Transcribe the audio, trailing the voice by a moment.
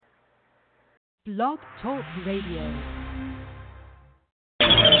Blog Talk Radio.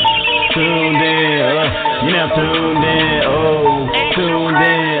 Tuned in, you're now tuned in, oh, tuned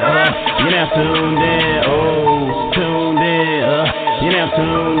in, you're now tuned in, oh, tuned in, you're now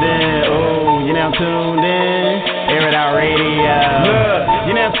tuned in, oh, you're now tuned in, Air It Out Radio. Look,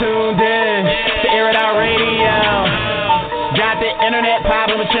 you're now tuned in to Air It Out Radio. Got the internet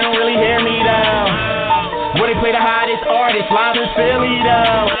poppin', but you don't really hear me though. Where they play the hottest artists live in Philly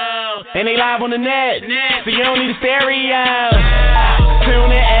though. And they live on the net, so you don't need a stereo. Tune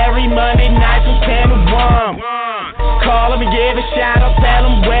in every Monday night from 10 to 1. Call them and give a shout out, tell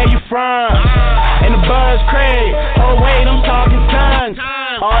them where you from. And the buzz crazy, oh wait, I'm talking tons.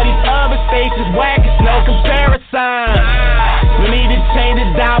 All these other stations whack, it's no comparison. We need to change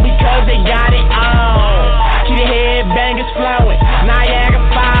it down because they got it on. Keep the headbangers flowing, Niagara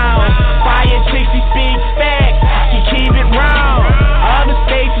Falls. Fire chicks, she speaks facts, she keep it wrong. Other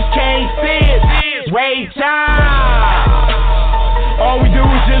stations can't see it, Ray Charles. All we do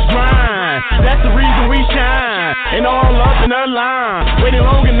is just grind, that's the reason we shine. And all up in the line, waiting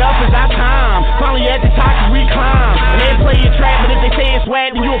long enough is our time. Finally at the top cause we climb. And they play your trap, but if they say it's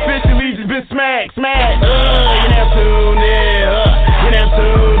swag, then you officially just been smacked. You're not tuned in, you're not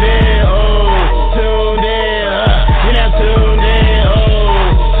tuned in, oh, tuned in, you're not tuned in,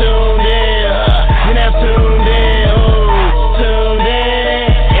 oh, tuned in, you're not tuned in, oh, tuned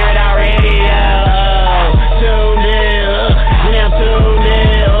in, Air It Out Radio, tuned in, you're not tuned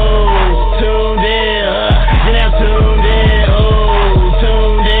in, oh, tuned in, you're not tuned in, oh,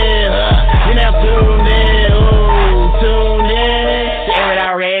 tuned in, you're not tuned in, oh, tuned in, Air It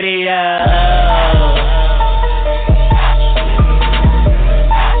Out Radio.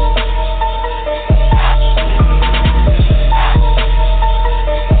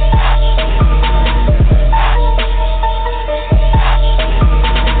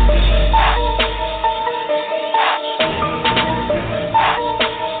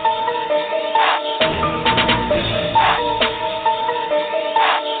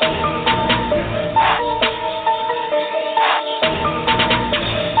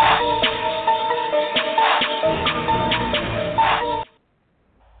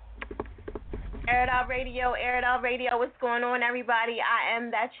 Air It Out Radio, what's going on, everybody? I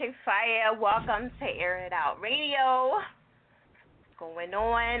am that chick Fire. Welcome to Air It Out Radio. What's going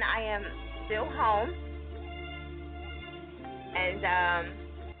on? I am still home and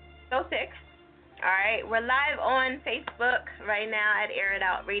so sick. All right, we're live on Facebook right now at Air It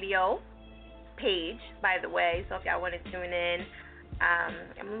Out Radio page, by the way. So if y'all want to tune in,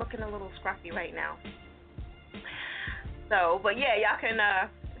 I'm looking a little scruffy right now. So, but yeah, y'all can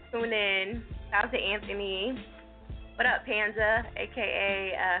tune in. Shout out to Anthony. What up, Panza,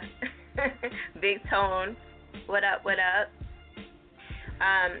 a.k.a. Big Tone. What up, what up?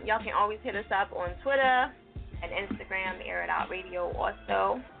 Y'all can always hit us up on Twitter and Instagram, Air It Out Radio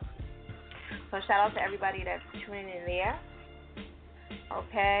also. So shout out to everybody that's tuning in there.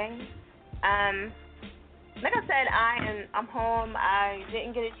 Okay. Like I said, I'm home. I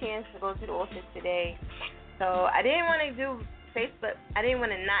didn't get a chance to go to the office today. So I didn't want to do Facebook. I didn't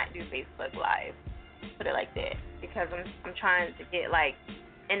want to not do Facebook Live, put it like that, because I'm trying to get like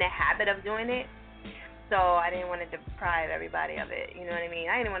in the habit of doing it. So I didn't want to deprive everybody of it. You know what I mean?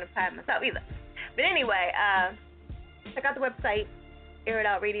 I didn't want to deprive myself either. But anyway, check out the website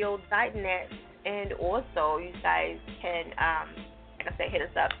airitoutradio.net, and also you guys can, like I said, hit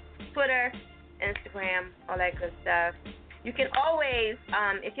us up Twitter, Instagram, all that good stuff. You can always,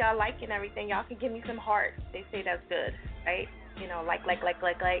 if y'all liking everything, y'all can give me some hearts. They say that's good, right? You know, like,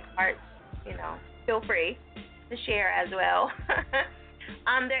 hearts, you know, feel free to share as well.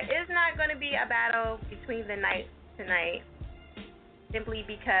 There is not going to be a battle between the Knights tonight, simply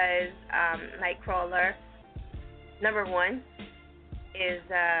because Nightcrawler, number one, is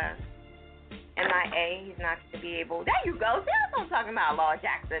MIA. He's not going to be able, there you go, see what I'm talking about, Law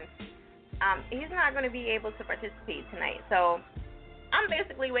Jackson. He's not going to be able to participate tonight, so I'm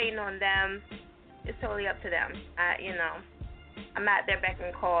basically waiting on them. It's totally up to them. You know, I'm at their beck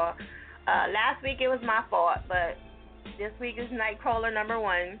and call. Last week it was my fault, but this week is Nightcrawler number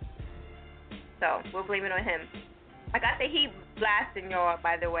one, so we'll blame it on him. I got the heat blasting y'all,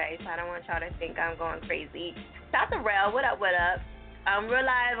 by the way, so I don't want y'all to think I'm going crazy. Shout out to Rel, what up, what up? We're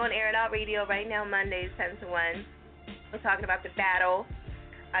live on Air It Out Radio right now, Mondays, 10 to 1. We're talking about the battle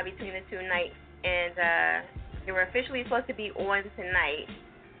between the two Knights, and they were officially supposed to be on tonight,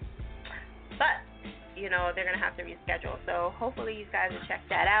 but you know they're gonna have to reschedule. So hopefully you guys will check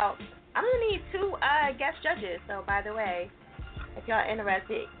that out. I'm gonna need two guest judges. So by the way, if y'all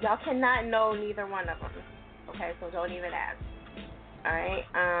interested, y'all cannot know neither one of them. Okay, so don't even ask. Alright.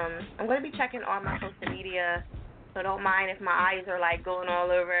 I'm going to be checking all my social media, so don't mind if my eyes are like going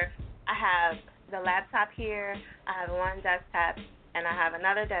all over. I have the laptop here, I have one desktop, and I have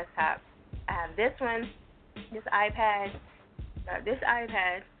another desktop. I have this one, this iPad, this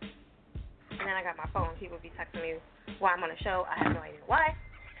iPad, and then I got my phone. People be texting me while I'm on the show. I have no idea why.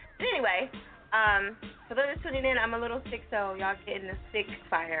 But anyway, for those tuning in, I'm a little sick, so y'all getting the sick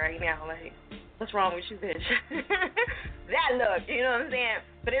fire right now. Like, what's wrong with you, bitch? That look, you know what I'm saying?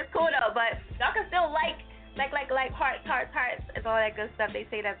 But it's cool though. But y'all can still like hearts, and all that good stuff. They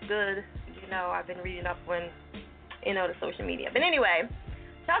say that's good. You know, I've been reading up on, you know, the social media. But anyway,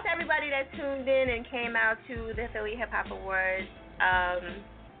 shout out to everybody that tuned in and came out to the Philly Hip Hop Awards. I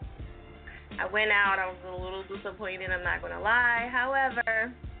went out. I was a little disappointed. I'm not gonna lie.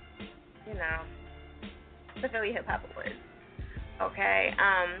 However, you know, the Philly Hip Hop Awards. Okay.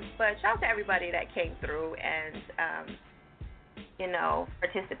 But shout out to everybody that came through and you know,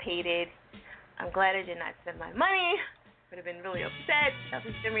 participated. I'm glad I did not spend my money. Would have been really upset.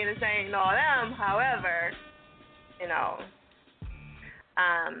 Nothing to me to say and all them. However, you know,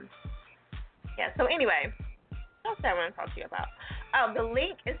 yeah. So anyway, that's what I want to talk to you about. The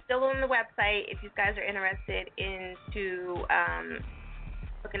link is still on the website if you guys are interested into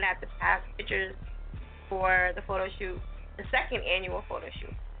looking at the past pictures for the photo shoot, the second annual photo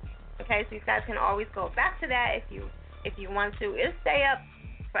shoot. Okay, so you guys can always go back to that if you want to. It'll stay up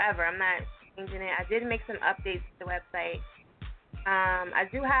forever. I'm not changing it. I did make some updates to the website. I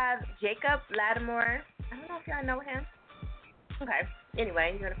do have Jacob Lattimore. I don't know if y'all know him. Okay.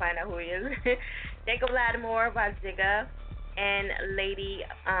 Anyway, you're gonna find out who he is. Jacob Lattimore, Vaziga, and Lady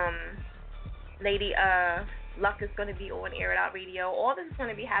Luck is gonna be on Air It Out Radio. All this is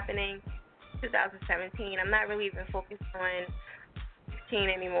gonna be happening 2017. I'm not really even focused on 16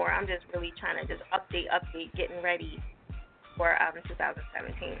 anymore. I'm just really trying to just update, getting ready for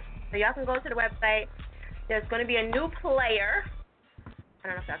 2017. So y'all can go to the website. There's going to be a new player. I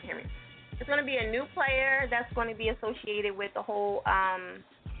don't know if y'all can hear me. There's going to be a new player that's going to be associated with the whole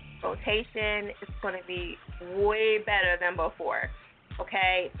rotation. It's going to be way better than before.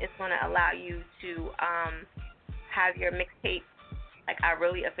 Okay? It's going to allow you to have your mixtape like I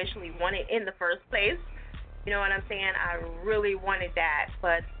really officially wanted in the first place. You know what I'm saying? I really wanted that,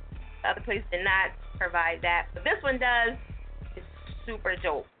 but the other place did not provide that. But this one does. It's super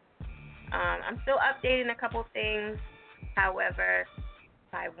dope. I'm still updating a couple things. However,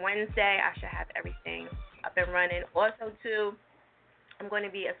 by Wednesday, I should have everything up and running. Also, too, I'm going to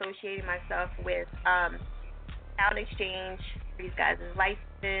be associating myself with Sound Exchange for these guys'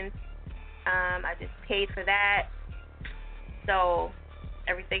 license. I just paid for that. So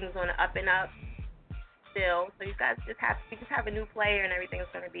everything's going to up and up still. So you guys just have a new player and everything's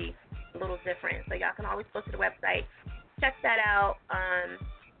going to be a little different. So y'all can always go to the website, check that out.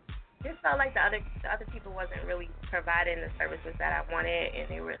 Just felt like the other people wasn't really providing the services that I wanted, and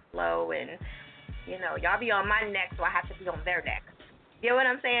they were slow, and you know, y'all be on my neck, so I have to be on their neck. You know what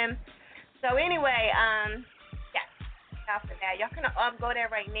I'm saying? So anyway, yeah, after that, y'all can go there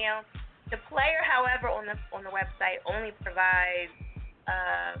right now. The player, however, on the website only provides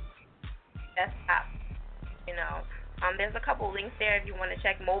desktop. You know, there's a couple links there if you want to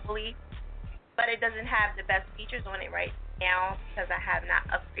check mobilely, but it doesn't have the best features on it right now because I have not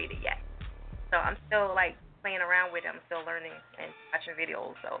upgraded yet. So I'm still like playing around with it. I'm still learning and watching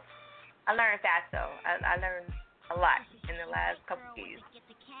videos. So I learned that. So I learned a lot in the last couple of days.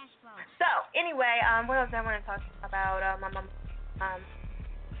 So anyway, what else I want to talk about?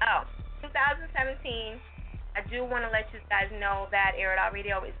 2017. I do want to let you guys know that Air It Out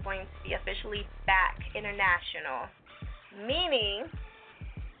Radio is going to be officially back international, meaning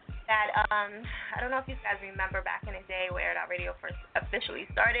that I don't know if you guys remember back in the day where Air It Out Radio first officially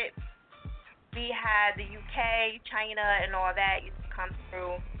started. We had the UK, China, and all that used to come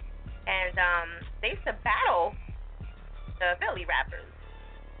through, and they used to battle the Philly rappers.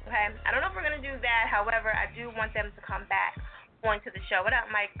 Okay, I don't know if we're gonna do that. However, I do want them to come back onto the show. What up,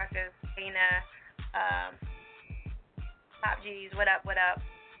 Mike Ruckus, Dana, Pop G's, what up,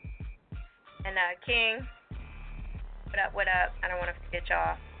 and King, what up. I don't want to forget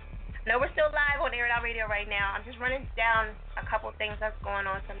y'all. No, we're still live on Air It Out Radio right now. I'm just running down a couple things that's going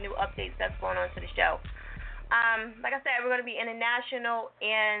on, some new updates that's going on to the show. Like I said, we're going to be international,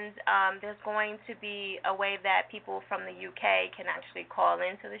 and there's going to be a way that people from the UK can actually call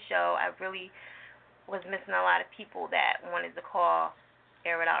into the show. I really was missing a lot of people that wanted to call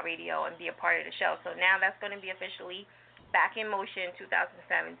Air It Out Radio and be a part of the show. So now that's going to be officially back in motion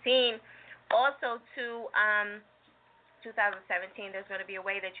 2017. Also, 2017, there's going to be a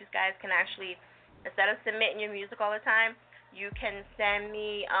way that you guys can actually, instead of submitting your music all the time, you can send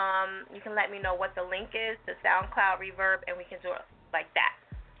me, you can let me know what the link is to SoundCloud Reverb, and we can do it like that.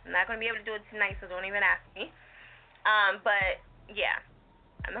 I'm not going to be able to do it tonight, so don't even ask me. But, yeah,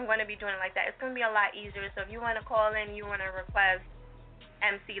 I'm going to be doing it like that. It's going to be a lot easier. So if you want to call in, you want to request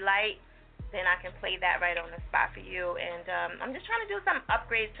MC Light, then I can play that right on the spot for you. And I'm just trying to do some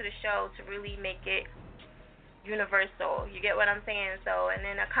upgrades to the show to really make it universal. You get what I'm saying? So, and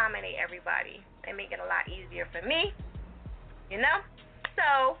then accommodate everybody and make it a lot easier for me, you know?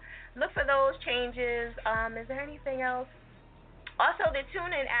 So, look for those changes. Is there anything else? Also, the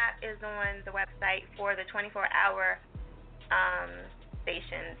TuneIn app is on the website for the 24-hour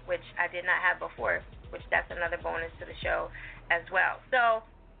station, which I did not have before, which that's another bonus to the show as well. So,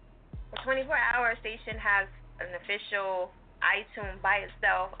 the 24-hour station has an official iTunes by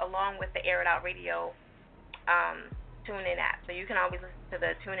itself, along with the Air It Out Radio TuneIn app. So you can always listen to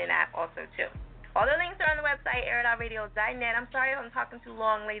the TuneIn app also, too. All the links are on the website, airitoutradio.net. I'm sorry if I'm talking too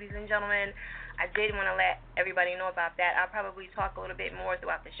long, ladies and gentlemen. I did want to let everybody know about that. I'll probably talk a little bit more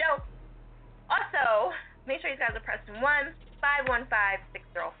throughout the show. Also, make sure you guys are pressing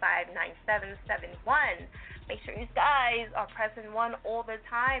 1-515-605-9771. Make sure you guys are pressing 1 all the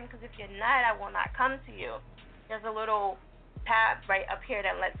time, because if you're not, I will not come to you. There's a little tab right up here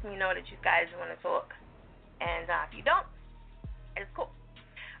that lets me know that you guys want to talk. And if you don't, it's cool.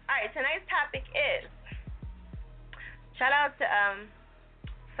 All right, tonight's topic is, shout out to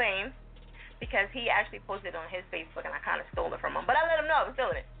Fame, because he actually posted on his Facebook, and I kind of stole it from him. But I let him know I was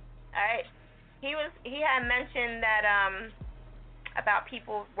stealing it. All right? He had mentioned that about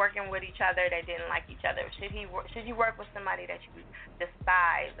people working with each other that didn't like each other. Should you work with somebody that you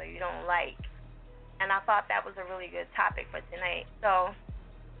despise or you don't like? And I thought that was a really good topic for tonight. So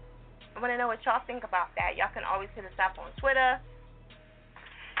I want to know what y'all think about that. Y'all can always hit us up on Twitter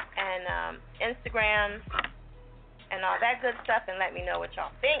and Instagram and all that good stuff, and let me know what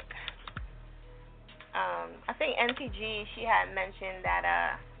y'all think. I think NTG, she had mentioned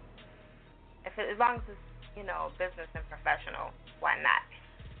that as long as it's, you know, business and professional, why not?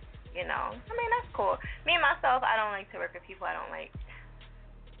 You know, I mean, that's cool. Me, myself, I don't like to work with people I don't like.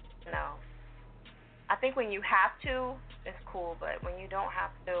 You know, I think when you have to, it's cool, but when you don't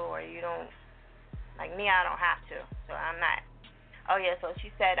have to, or you don't, like me, I don't have to, so I'm not. Oh, yeah, so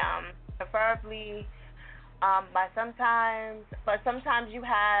she said, preferably, but sometimes you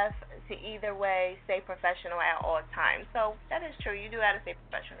have to either way stay professional at all times. So that is true. You do have to stay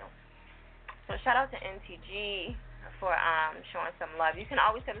professional. So shout out to NTG for showing some love. You can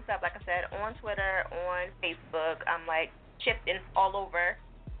always hit us up, like I said, on Twitter, on Facebook. I'm like shifting all over.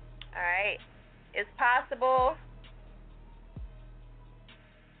 All right. It's possible.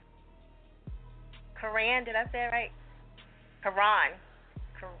 Karan, did I say it right? Karan.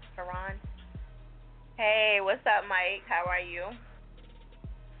 Hey, what's up, Mike? How are you?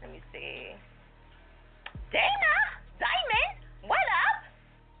 Let me see. Dana, Diamond, what up?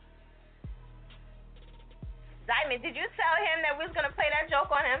 Diamond, did you tell him that we was gonna play that joke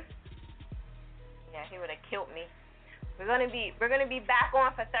on him? Yeah, he would have killed me. We're gonna be back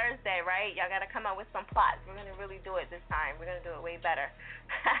on for Thursday, right? Y'all gotta come up with some plots. We're gonna really do it this time. We're gonna do it way better.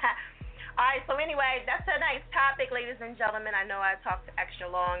 All right, so anyway, that's tonight's topic, ladies and gentlemen. I know I talked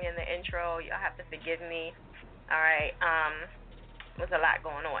extra long in the intro. Y'all have to forgive me. All right, there's a lot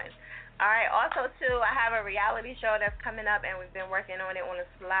going on. All right, also, too, I have a reality show that's coming up, and we've been working on it on the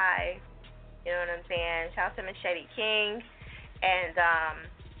sly. You know what I'm saying? Shout out to Machete King. And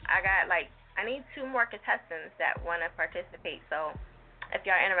I need 2 more contestants that want to participate. So if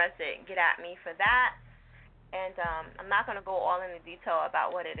y'all interested, get at me for that. And I'm not going to go all into detail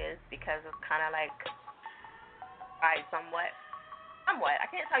about what it is, because it's kind of like, somewhat. I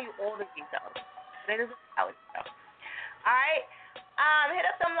can't tell you all the details. But it is a reality show. All right. Hit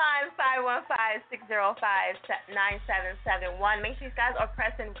up some lines, 515-605-9771. Make sure you guys are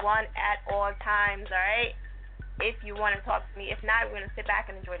pressing 1 at all times, all right? If you want to talk to me. If not, we're going to sit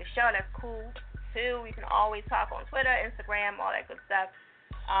back and enjoy the show. That's cool, too. We can always talk on Twitter, Instagram, all that good stuff.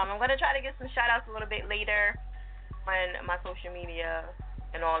 I'm going to try to get some shout-outs a little bit later on my social media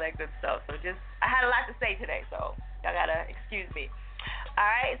and all that good stuff. So I had a lot to say today, so y'all got to excuse me. All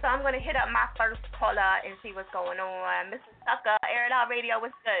right, so I'm going to hit up my first caller and see what's going on. Mr. Tucker, Air It Out Radio,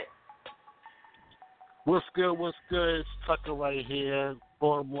 what's good? What's good? It's Tucker right here,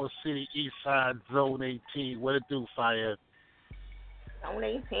 Baltimore City, East Side, Zone 18. What it do, Fire? Zone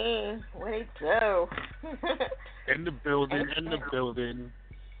 18, what it do? In the building.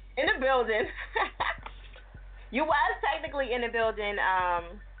 You was technically in the building a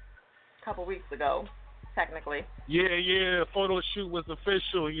couple weeks ago. technically. Yeah, photo shoot was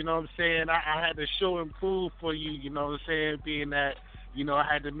official, you know what I'm saying? I had to show and prove for you, you know what I'm saying, being that, you know, I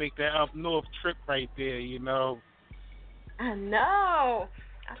had to make that up north trip right there, you know. I know.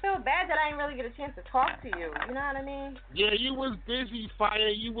 I feel bad that I didn't really get a chance to talk to you. You know what I mean? Yeah, you was busy, Fire.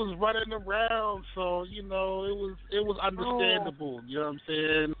 You was running around, so you know it was understandable. You know what I'm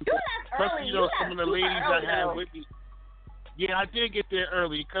saying? You left Plus, early. you know, You some of left the super ladies early, I had though. with me. Yeah, I did get there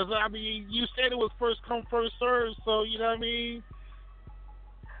early because I mean, you said it was first come first served, so you know what I mean.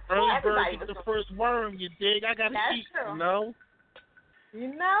 Early Well, bird everybody gets was the first worm. You dig? I gotta That's eat. true. You know. You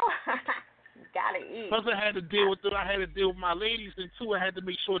know? You gotta eat. Plus, I had to deal with my ladies, and too, I had to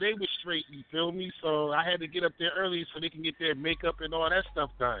make sure they were straight. You feel me? So I had to get up there early so they can get their makeup and all that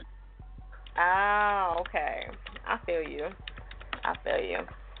stuff done. Oh, okay. I feel you.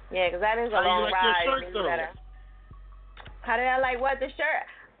 Yeah, 'cause that is a How long you like ride. your shirt, You though? better. How did I like what the shirt?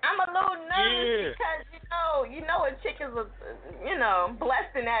 I'm a little nervous because you know a chick is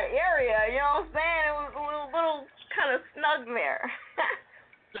blessed in that area. You know what I'm saying? It was a little kind of snug there.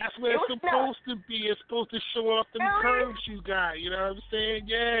 That's what it's supposed to be. It's supposed to show off them curves you got. You know what I'm saying?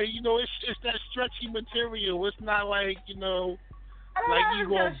 Yeah, you know, it's that stretchy material. It's not like, you know, like you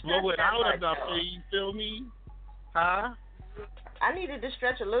gonna blow it out enough. You feel me? Huh? I needed to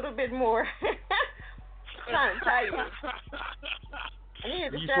stretch a little bit more. I'm trying to tell you. I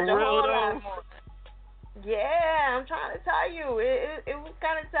needed to stretch a whole lot more. Yeah, I'm trying to tell you. It was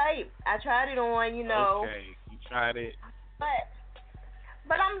kind of tight. I tried it on, you know. Okay, you tried it.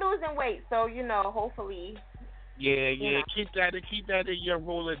 But I'm losing weight, so hopefully. Yeah. Keep that in your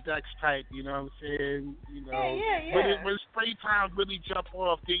Rolodex type. You know what I'm saying? You know. Yeah. When springtime really jump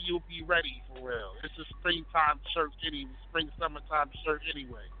off, then you'll be ready for real. It's a springtime shirt summertime shirt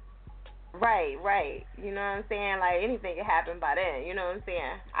anyway. Right. You know what I'm saying? Like anything can happen by then. You know what I'm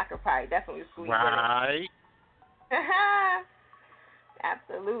saying? I could probably definitely squeeze in it. Right.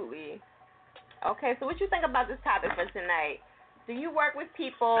 Absolutely. Okay, so what you think about this topic for tonight? Do you work with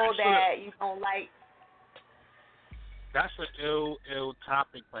people that you don't like? That's an ill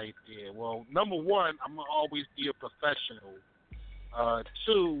topic right there. Well, number one, I'm going to always be a professional.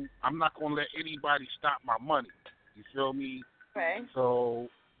 Two, I'm not going to let anybody stop my money. You feel me? Okay. So,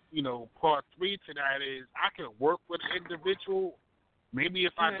 you know, part three to that is I can work with an individual. Maybe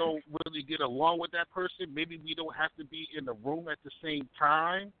if I don't really get along with that person, maybe we don't have to be in the room at the same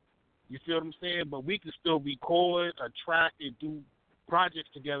time. You feel what I'm saying? But we can still record, attract, and do projects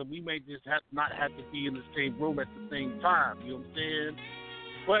together. We may just not have to be in the same room at the same time. You know what I'm saying?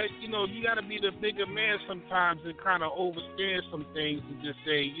 But, you know, you got to be the bigger man sometimes and kind of overstand some things and just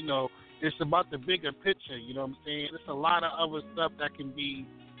say, you know, it's about the bigger picture. You know what I'm saying? There's a lot of other stuff that can be,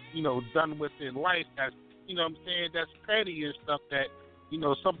 you know, done within life that's, you know what I'm saying, that's petty and stuff that, you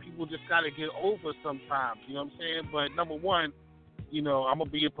know, some people just got to get over sometimes. You know what I'm saying? But number one, you know, I'm going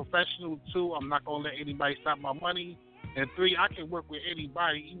to be a professional. Two, I'm not going to let anybody stop my money. And three, I can work with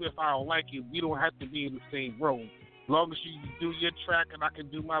anybody, even if I don't like you. We don't have to be in the same room. As long as you do your track and I can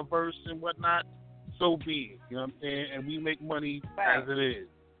do my verse and whatnot, so be it. You know what I'm saying? And we make money as it is.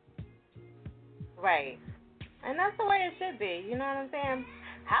 Right. And that's the way it should be. You know what I'm saying?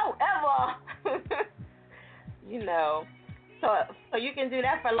 However, you know, so you can do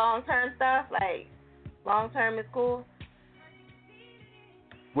that for long-term stuff? Like, long-term is cool?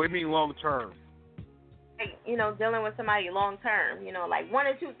 What do you mean long-term? Like, you know, dealing with somebody long-term. You know, like one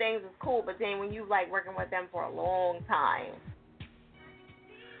or two things is cool, but then when you like working with them for a long time,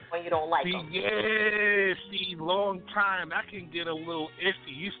 when you don't like them. Long time, that can get a little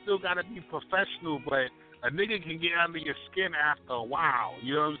iffy. You still got to be professional, but a nigga can get under your skin after a while.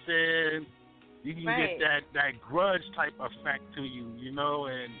 You know what I'm saying? You can get that grudge type effect to you, you know,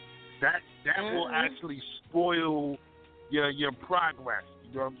 and that will actually spoil your progress.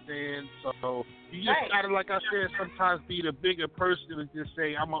 You know what I'm saying? So you just gotta, like I said, sometimes be the bigger person and just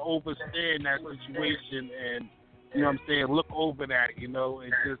say, I'm gonna overstand that situation and, you know what I'm saying, look over that, you know,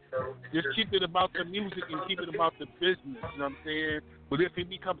 and just keep it about the music and keep it about the business, you know what I'm saying? But if it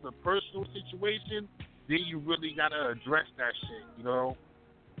becomes a personal situation, then you really gotta address that shit, you know?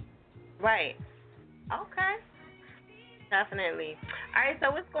 Right. Okay. Definitely. All right,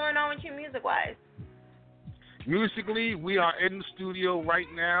 so what's going on with you music-wise? Musically, we are in the studio right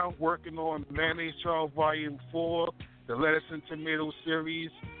now working on Mayonnaise Charles Volume 4, the Lettuce and Tomato series.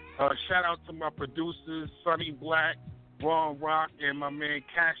 Shout out to my producers, Sonny Black, Ron Rock, and my man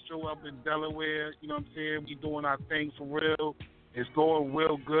Castro up in Delaware. You know what I'm saying? We doing our thing for real. It's going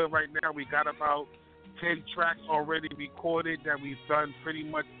real good right now. We got about 10 tracks already recorded that we've done pretty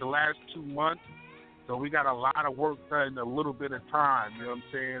much the last 2 months. So we got a lot of work done in a little bit of time. You know what I'm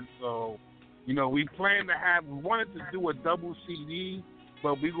saying? So You know, we wanted to do a double CD,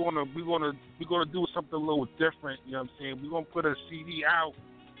 but we're gonna do something a little different. You know what I'm saying? We're gonna put a CD out,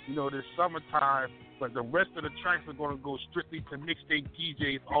 you know, this summertime, but the rest of the tracks are gonna go strictly to mixtape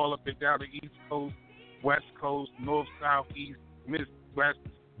DJs all up and down the East Coast, West Coast, North, South, East, Midwest.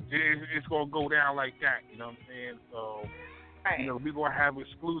 It's gonna go down like that. You know what I'm saying? So, right. You know, we're gonna have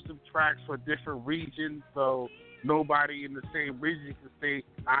exclusive tracks for different regions, so nobody in the same region can say,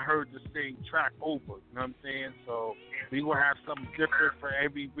 I heard the same track over. You know what I'm saying? So we're going to have something different for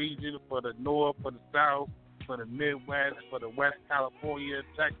every region, for the North, for the South, for the Midwest, for the West California,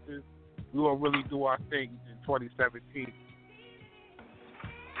 Texas. We're going to really do our thing in 2017.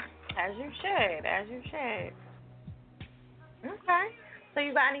 As you should. Okay. So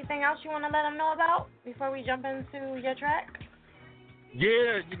you got anything else you want to let them know about before we jump into your track?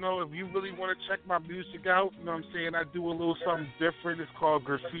 Yeah, you know, if you really want to check my music out, you know what I'm saying, I do a little something different. It's called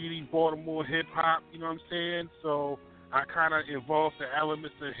Graffiti Baltimore Hip Hop, you know what I'm saying? So I kind of involve the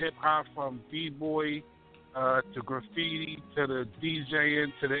elements of hip hop from B-boy to graffiti to the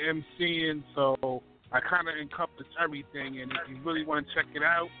DJing to the MCing. So I kind of encompass everything. And if you really want to check it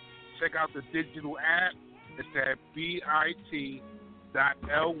out, check out the digital app. It's at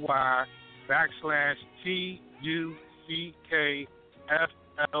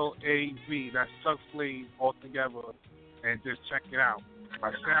bit.ly/TUCKFLAV. That's Tuck Slave altogether. And just check it out.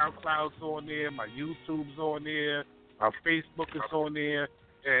 My SoundCloud's on there. My YouTube's on there. My Facebook is on there.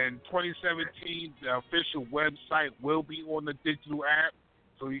 And 2017, the official website will be on the digital app.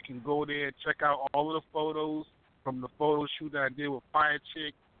 So you can go there and check out all of the photos from the photo shoot that I did with Fire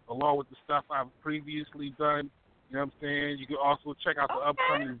Chick, along with the stuff I've previously done. You know what I'm saying? You can also check out the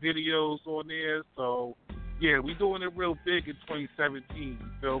upcoming videos on there. So, yeah, we're doing it real big in 2017. You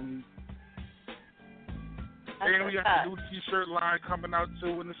feel me? And we got the new T-shirt line coming out,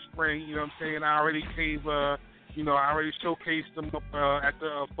 too, in the spring. You know what I'm saying? I already showcased them up at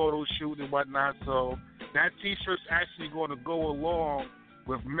the photo shoot and whatnot. So that T-shirt's actually going to go along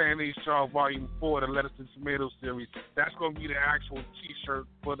with Mayonnaise Jar Volume 4, the Lettuce and Tomato series. That's going to be the actual T-shirt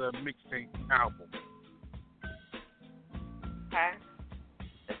for the mixtape album. Okay.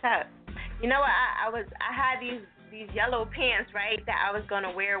 What's up? You know what? I had these yellow pants, right, that I was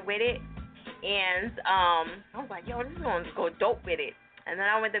gonna wear with it, and I was like, yo, this is gonna go dope with it. And then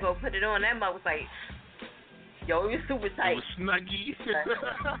I went to go put it on. That mug was like, yo, you're super tight. It was snuggy. It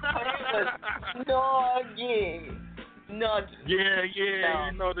was nuggy. Yeah.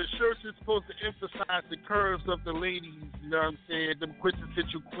 You know, the shirts is supposed to emphasize the curves of the ladies. You know what I'm saying? Them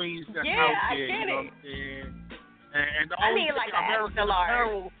quintessential queens that's out there. You know what I'm saying? And the only thing American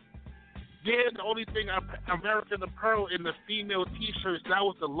Apparel, the only thing American Apparel in the female T-shirts, that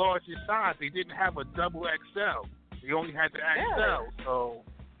was the largest size. They didn't have a double XL. They only had the XL.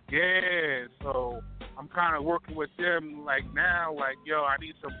 So I'm kind of working with them now, yo, I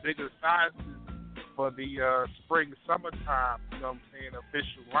need some bigger sizes for the spring, summertime, you know what I'm saying,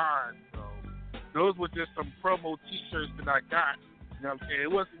 official line. So those were just some promo T-shirts that I got. You know what I'm saying?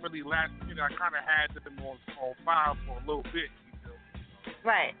 It wasn't really last minute. I kind of had them on file for a little bit. You know?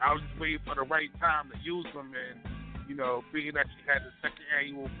 Right. I was just waiting for the right time to use them. And, you know, being that you had the second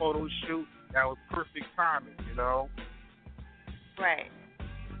annual photo shoot, that was perfect timing, you know? Right.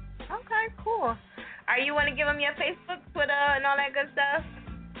 Okay, cool. You want to give them your Facebook, Twitter, and all that good stuff?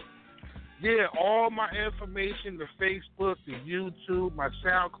 Yeah, all my information, the Facebook, the YouTube, my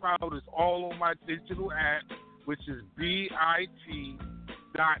SoundCloud is all on my digital app, which is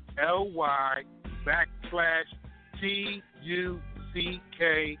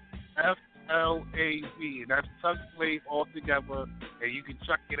bit.ly/TUCKFLAV. That's Tuck Slave altogether, and you can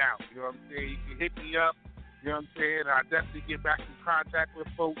check it out. You know what I'm saying? You can hit me up. You know what I'm saying? I definitely get back in contact with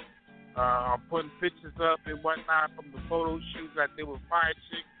folks. I'm putting pictures up and whatnot from the photo shoots that they were Fire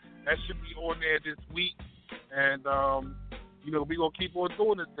Chick. That should be on there this week. And, you know, we're going to keep on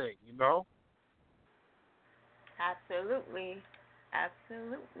doing the thing, you know? Absolutely.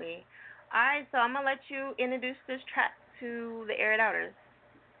 All right, so I'm going to let you introduce this track to the Air It Outers.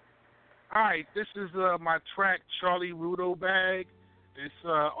 All right, this is my track, Charlie Rudo Bag. It's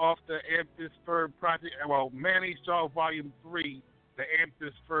off the Amethyst Ferb Project, Mayonnaise Jar Volume 3, the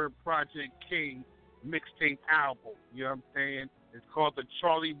Amethyst Ferb Project King mixtape album. You know what I'm saying? It's called the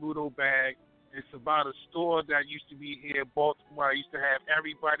Charlie Rudo Bag. It's about a store that used to be here in Baltimore. I used to have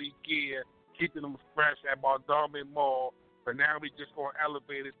everybody's gear, keeping them fresh at Mondawmin Mall. But now we just going to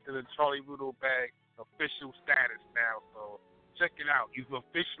elevate it to the Charlie Rudo Bag official status now. So check it out. You've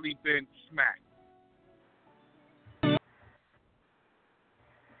officially been smacked.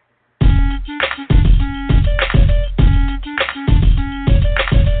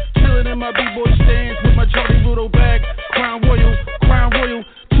 Chillin' in my B-boy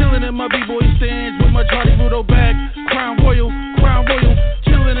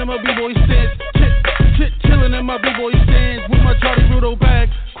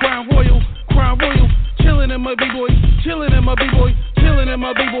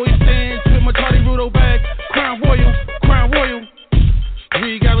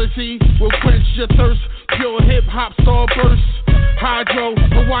Jersey will quench your thirst. Pure hip hop star burst. Hydro,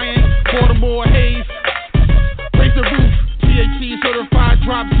 Hawaiian, Baltimore haze. Raise the roof, THC certified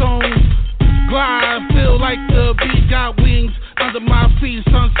drop zone. Glide, feel like the beat got wings. Under my feet,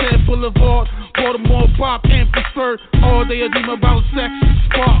 Sunset Boulevard, Baltimore pop, Amphithisburg. All day I dream about sex,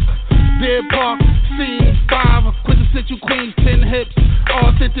 spark. Deer Park, scene 5, quintessential queens, 10 hips,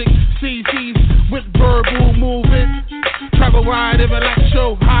 authentic CCs with verbal movement. Travel wide, every like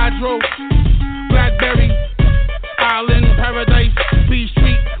show, Hydro, Blackberry, Island, Paradise, B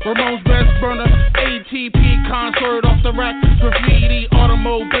Street, Ramon's Best Burner, ATP concert off the rack, graffiti,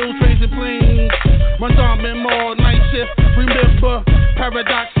 automobile, trains and planes. Mondawmin Mall, night shift, remember,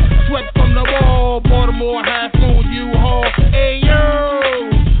 Paradox, sweat from the wall, Baltimore, half moon, U-Haul, hey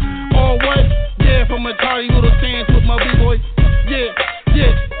yo, all what? Yeah, from a tiny little stance with my B-boy, yeah,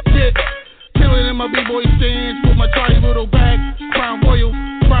 killing in my B-boy stance with my tiny little bag, Crown Royal,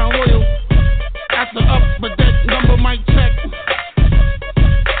 after up, but that number might check,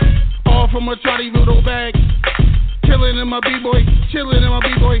 all from a tiny little bag. Chillin' in my B-boy, chillin' in my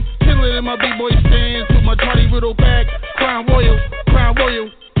B-boy, chillin' in my B-boy stands with my tiny little bag, Crown Royal.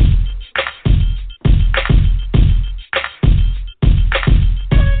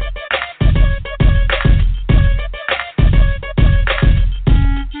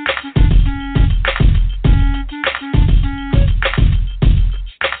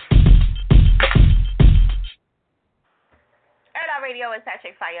 Radio is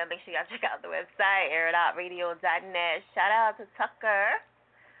Hashtag Fire. Make sure y'all check out the website, airitoutradio.net. Shout out to Tucker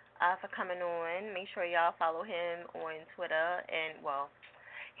for coming on. Make sure y'all follow him on Twitter and, well,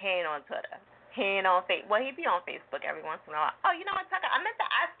 he ain't on Twitter. He ain't on Facebook. Well, he be on Facebook every once in a while. Oh, you know what, Tucker? I meant to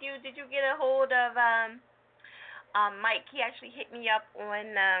ask you, did you get a hold of Mike? He actually hit me up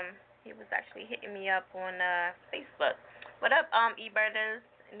on, Facebook. What up, E-Burners,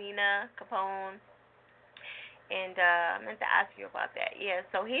 Nina Capone? And I meant to ask you about that. Yeah,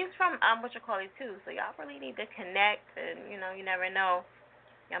 so he's from too. So y'all really need to connect, and you never know.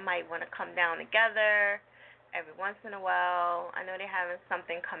 Y'all might want to come down together every once in a while. I know they're having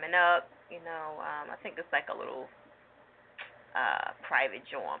something coming up. I think it's like a little private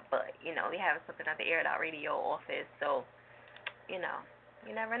joint, but they're having something at the Air It Out Radio office. So you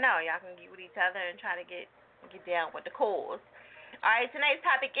never know. Y'all can get with each other and try to get down with the cause. All right, tonight's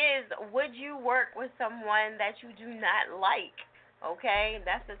topic is, would you work with someone that you do not like? Okay,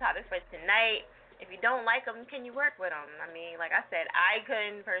 that's the topic for tonight. If you don't like them, can you work with them? I mean, like I said, I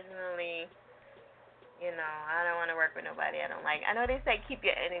couldn't personally, I don't want to work with nobody I don't like. I know they say keep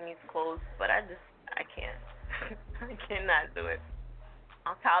your enemies close, but I can't. I cannot do it.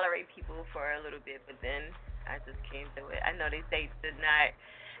 I'll tolerate people for a little bit, but then I just can't do it. I know they say to not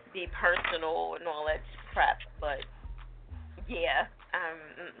be personal and all that crap, but yeah,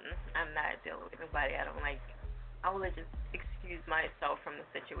 I'm not dealing with nobody I don't like. I will just excuse myself from the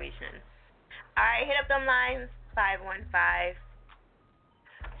situation. All right, hit up them lines, 515-605.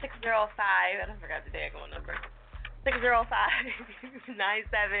 I don't forgot the daggone number.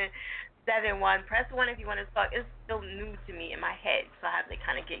 605-9771. Press 1 if you want to talk. It's still new to me in my head, so I have to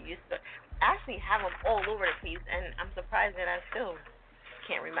kind of get used to it. I actually have them all over the place, and I'm surprised that I still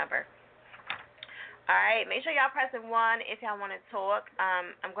can't remember. All right, make sure y'all pressing 1 if y'all want to talk.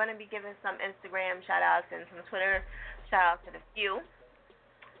 I'm going to be giving some Instagram shout-outs and some Twitter shout-outs to the few.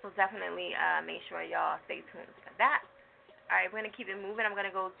 So definitely make sure y'all stay tuned for that. All right, we're going to keep it moving. I'm going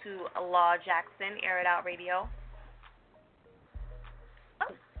to go to Law Jackson, Air It Out Radio.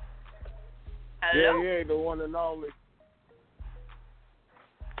 Oh. Hello? Yeah, the one and only.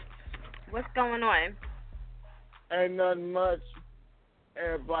 What's going on? Ain't nothing much.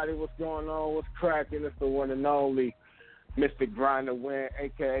 Everybody, what's going on? What's cracking? It's the one and only Mr. Grinder Win,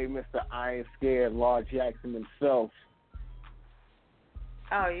 a.k.a. Mr. I Ain't Scared, Law Jackson himself.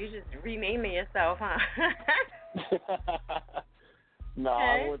 Oh, you just renaming yourself, huh? No,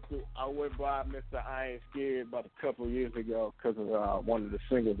 okay. I went by Mr. I Ain't Scared about a couple of years ago because of one of the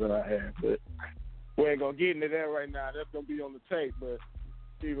singles that I had. But we ain't going to get into that right now. That's going to be on the tape, but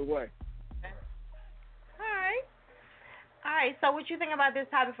either way. Okay. All right, so what you think about this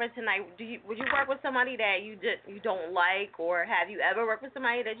topic for tonight? Would you work with somebody that you don't like, or have you ever worked with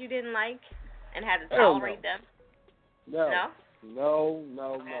somebody that you didn't like and had to tolerate them? No. Okay.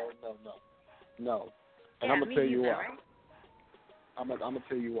 And yeah, I'm gonna tell you why. Right? I'm gonna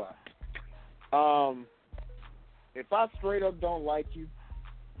tell you why. If I straight up don't like you,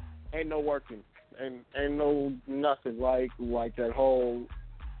 ain't no working, and ain't no nothing like that whole.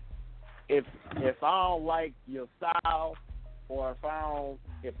 If I don't like your style, or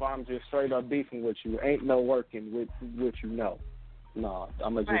if I'm just straight up beefing with you, ain't no working with you know. No,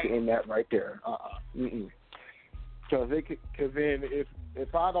 I'm gonna just Right. end that right there. Because then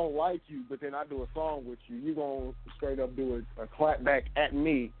if I don't like you, but then I do a song with you, you gonna straight up do a clap back at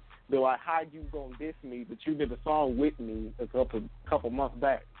me. Be like, how you gonna diss me? But you did a song with me a couple months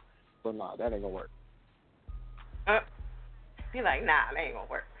back. So nah, that ain't gonna work. You're like, nah, that ain't gonna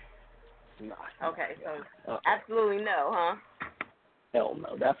work. Nah. Okay, so absolutely no, huh? Hell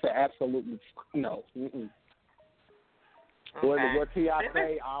no. That's an absolute no. Okay. What T.I.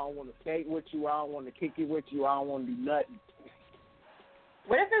 say, I don't want to skate with you, I don't want to kick it with you, I don't want to do nothing.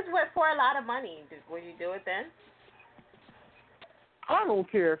 What if it's for a lot of money? Would you do it then? I don't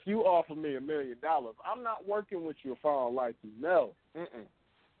care if you offer me $1 million. I'm not working with you if I don't like you. No.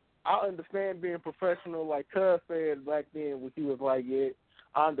 I understand being professional, like Cuz said back then when he was like, yeah,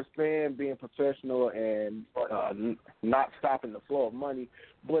 I understand being professional and not stopping the flow of money.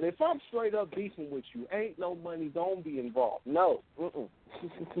 But if I'm straight up beefing with you, ain't no money gonna be involved. No. Right.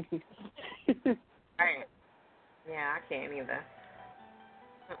 Yeah, I can't either.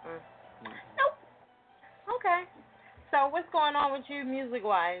 Nope. Okay. So what's going on with you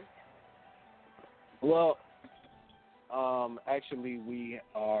music-wise? Well, actually, we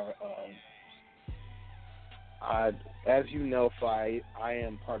are. As you know, I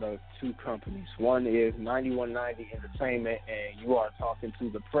am part of two companies. One is 9190 Entertainment, and you are talking to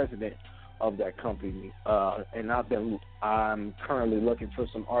the president of that company. And I'm currently looking for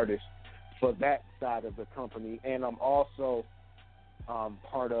some artists for that side of the company, and I'm also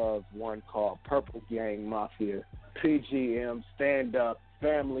part of one called Purple Gang Mafia, PGM, stand up,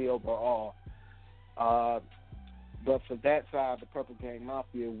 family overall. But for that side, the Purple Gang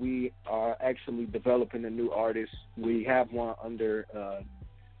Mafia, we are actually developing a new artist. We have one under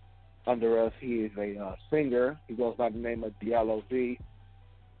us. He is a singer. He goes by the name of Diallo V,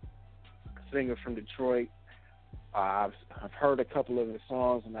 singer from Detroit. I've heard a couple of his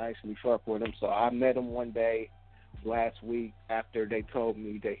songs, and I actually fuck with him. So I met him one day last week after they told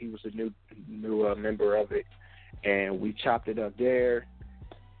me that he was a new member of it, and we chopped it up there.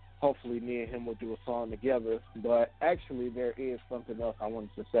 Hopefully me and him will do a song together. But actually there is something else I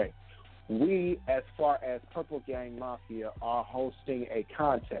wanted to say. We, as far as Purple Gang Mafia, are hosting a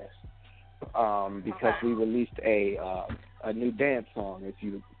contest because we released a new dance song,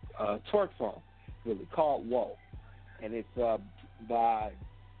 twerk song, really, called Whoa. And it's by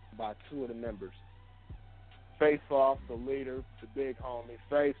two of the members. Face Off, the leader, the big homie.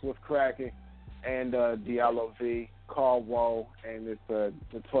 Face was cracking, and Diallo V, called Whoa, and it's the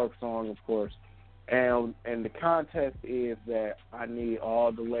twerk song, of course. And the contest is that I need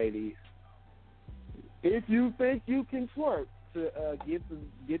all the ladies, if you think you can twerk, to get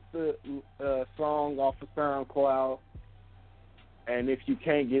the song off of SoundCloud. And if you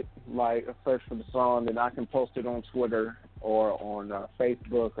can't get a search for the song, then I can post it on Twitter or on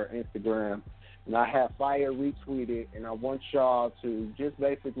Facebook or Instagram. And I have Fire retweeted, and I want y'all to just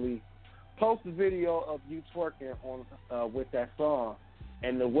basically post a video of you twerking on with that song.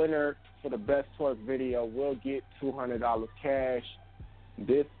 And the winner for the best twerk video will get $200 cash.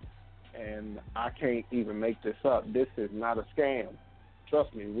 And I can't even make this up. This is not a scam.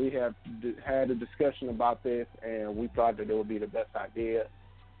 Trust me, we have had a discussion about this, and we thought that it would be the best idea.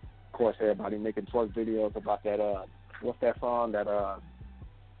 Of course, everybody making twerk videos about that, what's that song, that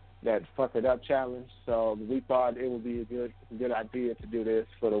Fuck It Up challenge. So we thought it would be a good idea to do this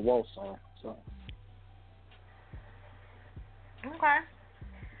for the Whoa song. So. Okay.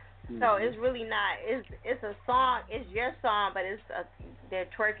 So it's really not. It's a song. It's your song, but they're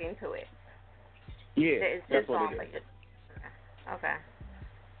twerking to it. Yeah, it's that's your what song, it is. Okay.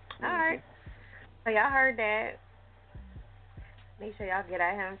 All right. So y'all heard that. Make sure y'all get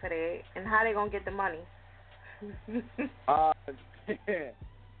at him for that. And how they gonna get the money?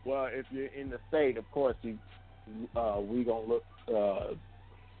 Well, if you're in the state, of course, we gonna look.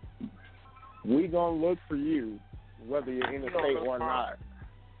 We gonna look for you, whether you're in the state or not,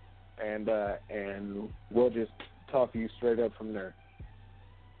 and we'll just talk to you straight up from there.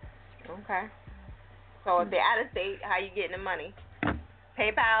 Okay. So if they're out of state, how you getting the money?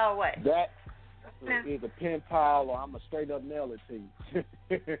 PayPal or what? That is a pen pal, or I'm gonna straight up mail it to you.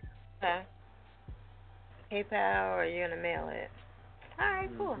 Okay. PayPal, or you're gonna mail it? All right,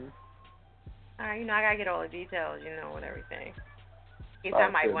 cool. All right, I gotta get all the details, and everything. In case I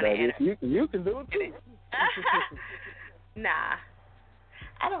might want to enter. You can do it too. Nah,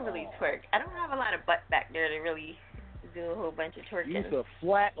 I don't really twerk. I don't have a lot of butt back there to really do a whole bunch of twerking. It's a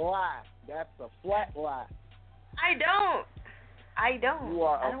flat lie. That's a flat lie. I don't. You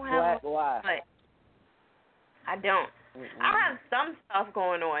are I don't flat lie. Butt. I don't. I have some stuff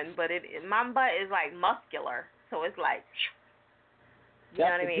going on, but my butt is like muscular, so it's like You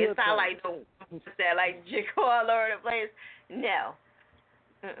know what I mean? It's not like that, like jiggle all over the place. No.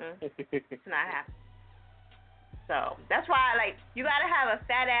 It's not happening. So that's why, like, you gotta have a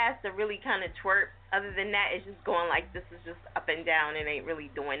fat ass to really kind of twerk. Other than that, it's just going like this is just up and down and ain't really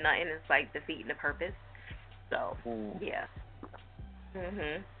doing nothing. It's like defeating the purpose. So yeah.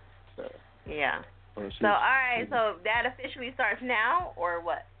 Yeah. So all right. So that officially starts now, or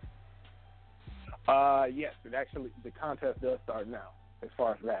what? Yes. It actually, the contest does start now. As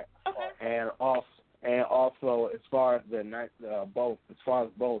far as that, okay. And also as far as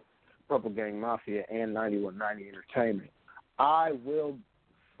both Purple Gang Mafia and 9190 Entertainment, I will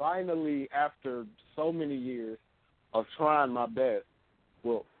finally, after so many years of trying my best,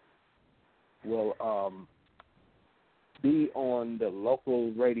 will be on the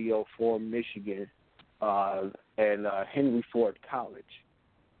local radio for Michigan and Henry Ford College,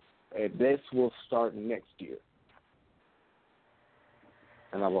 and this will start next year.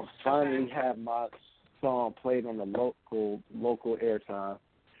 And I will finally have my song played on the local airtime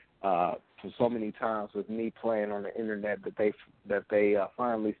for so many times with me playing on the internet that they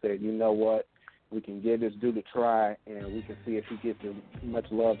finally said, you know what, we can give this dude a try and we can see if he gets as much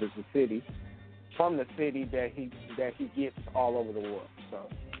love as the city that he gets all over the world. So.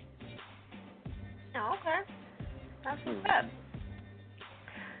 Oh, okay. That's what's up.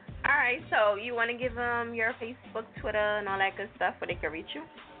 All right, so you want to give them your Facebook, Twitter, and all that good stuff where they can reach you?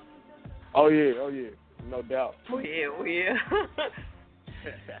 Oh, yeah, no doubt. Oh, yeah.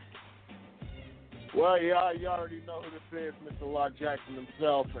 Well, you already know who this is, Mr. Law Jackson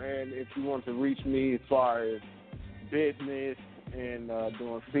himself, and if you want to reach me as far as business and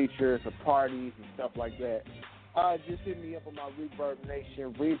doing features or parties and stuff like that, just hit me up on my Reverb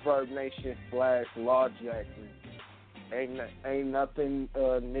Nation /Law Jackson. Ain't nothing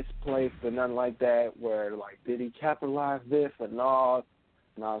misplaced or nothing like that where, like, did he capitalize this or no?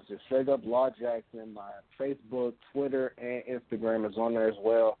 No, it's just straight up Law Jackson. My Facebook, Twitter, and Instagram is on there as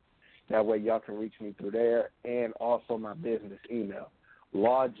well. That way y'all can reach me through there. And also my business email,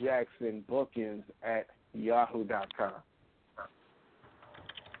 lawjacksonbookings@yahoo.com.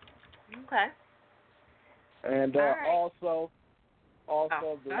 Okay. And also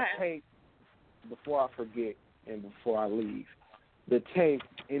the ahead. tape, before I forget and before I leave, the tape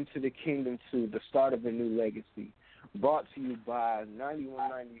Into the Kingdom 2, The Start of a New Legacy, brought to you by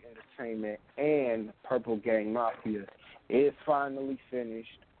 9190 Entertainment and Purple Gang Mafia, is finally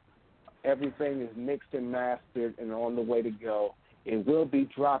finished. Everything is mixed and mastered and on the way to go. It will be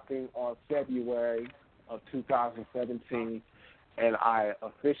dropping on February of 2017, and I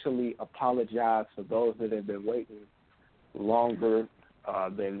officially apologize for those that have been waiting longer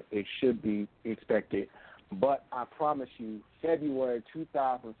than it should be expected. But I promise you, February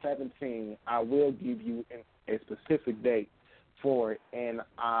 2017, I will give you a specific date for it, and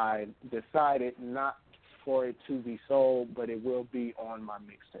I decided not for it to be sold, but it will be on my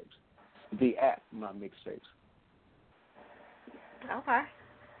mixtapes. My mixtapes. Okay.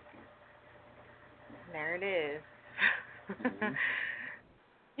 There it is.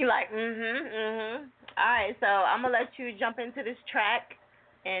 You like, All right, so I'm going to let you jump into this track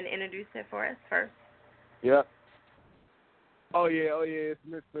and introduce it for us first. Yep. Oh, yeah, it's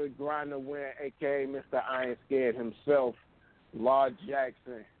Mr. Grinder Win, a.k.a. Mr. I Ain't Scared himself, Law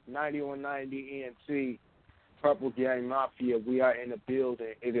Jackson, 9190 ENT, Purple Gang Mafia. We are in the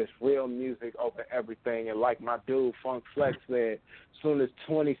building. It is real music over everything. And like my dude Funk Flex said, soon as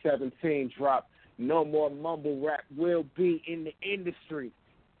 2017 drop, no more mumble rap will be in the industry.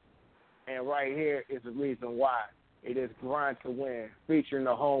 And right here is the reason why. It is Grind to Win, featuring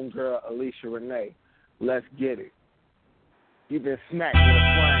the homegirl Alicia Renee. Let's get it. You've been smacked with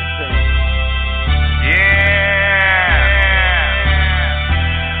a flying thing.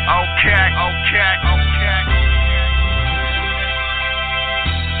 Okay.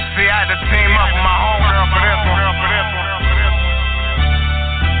 See, I had to team up with my homegirl for this one.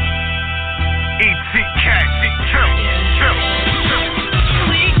 ETK,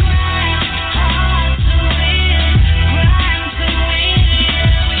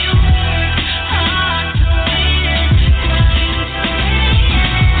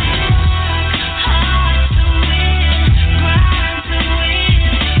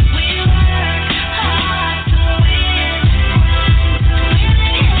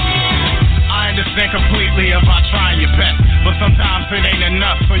 completely about trying your best, but sometimes it ain't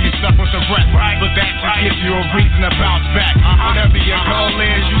enough, so you stuck with the rest. Right. But that just gives you a reason to bounce back. Whatever your goal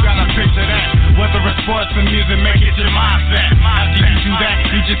is, you gotta picture that. Whether it's sports or music, make it your mindset. After you do that,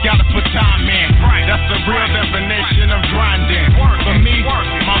 you just gotta put time in. That's the real definition of grinding. For me,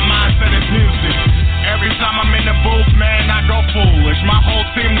 my mindset is music. Every time I'm in the booth, man, I go foolish. My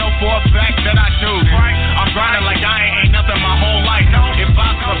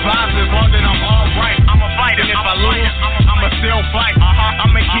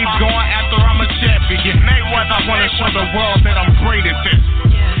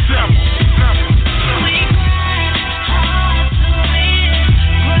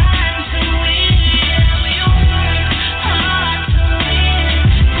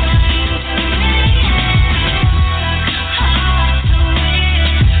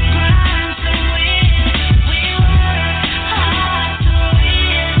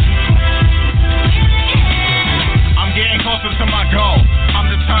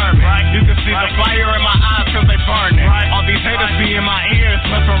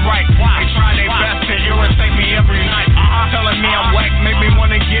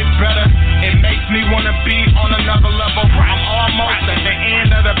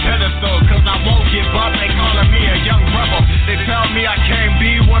can't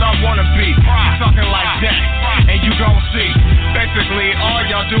be what I wanna be. I'm talking like that, and you gon' see. Basically, all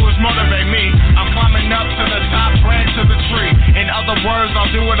y'all do is motivate me. I'm climbing up to the top branch of the tree. In other words,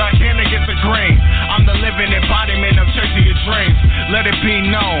 I'll do what I can to get the green. I'm the living embodiment of chasing your dreams. Let it be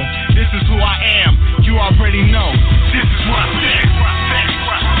known, this is who I am. You already know, this is what I said.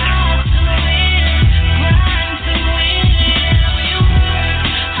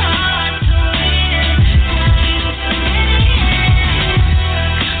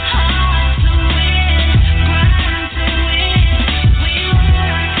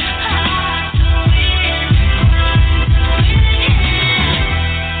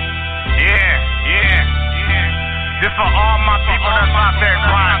 This for all my people that's out there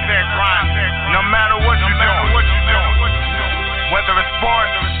grinding. No matter what you're doing, whether it's sports,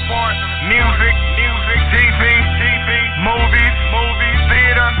 music, TV, movies,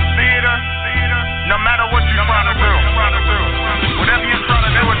 theater. No matter what you're trying to do, whatever you're trying to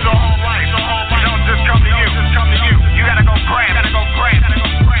do with your whole life, it don't just come to you. You gotta go grab. If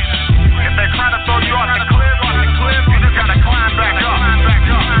they try to throw you off the cliff, you just gotta climb back up.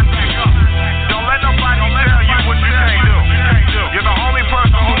 Don't let nobody tell you what you can't do. You're the only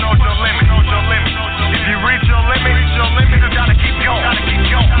person who knows your limit. If you reach your limit, you just gotta keep going.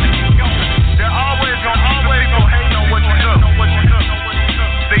 There always gonna be people hating on what you do.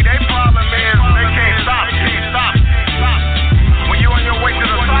 See, their problem is they can't stop. When you're on your way to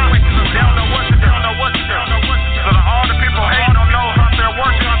the top, they don't know what to do. So all the people hating don't know how they're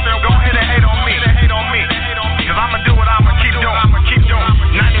working. Go ahead and hate on me. Cause I'ma do what I'ma keep doing.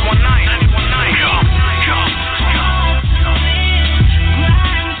 91.9.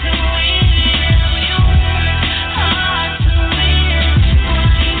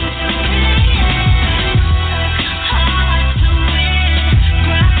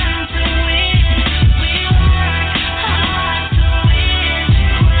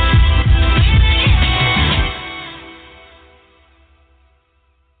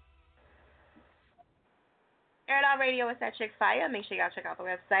 Radio is that chick fire. Make sure y'all check out the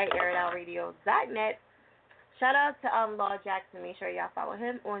website, airitoutradio.net. Shout out to Law Jackson. Make sure y'all follow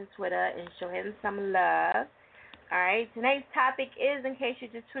him on Twitter and show him some love. Alright, tonight's topic is, in case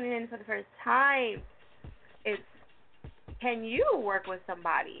you're just tuning in for the first time, it's, can you work with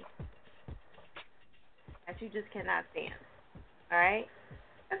somebody that you just cannot stand? Alright?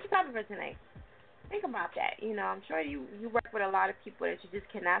 That's the topic for tonight. Think about that. You know, I'm sure you work with a lot of people that you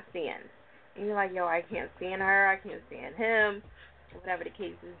just cannot stand. And you're like, yo, I can't stand her, I can't stand him, whatever the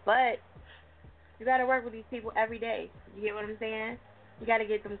case is. But you got to work with these people every day. You get what I'm saying? You got to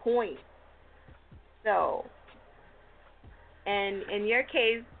get them coins. So, and in your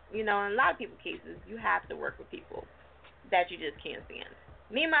case, you know, in a lot of people's cases, you have to work with people that you just can't stand.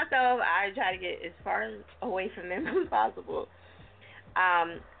 Me, myself, I try to get as far away from them as possible.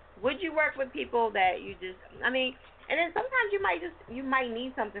 Would you work with people that you just, and then sometimes you might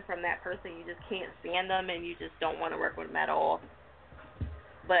need something from that person. You just can't stand them and you just don't want to work with them at all.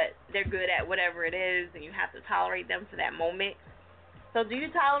 But they're good at whatever it is and you have to tolerate them for that moment. So do you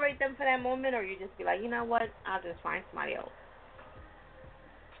tolerate them for that moment, or you just be like, you know what, I'll just find somebody else?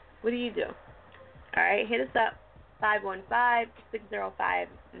 What do you do? All right, hit us up,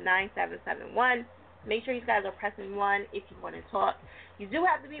 515-605-9771. Make sure you guys are pressing 1 if you want to talk. You do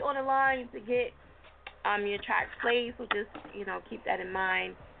have to be on the line to get your track played, so just, keep that in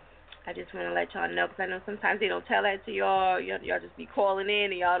mind. I just want to let y'all know, because I know sometimes they don't tell that to y'all. Y'all just be calling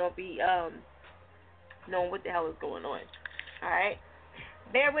in and y'all don't be knowing what the hell is going on. All right?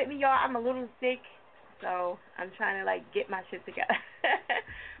 Bear with me, y'all. I'm a little sick, so I'm trying to, get my shit together.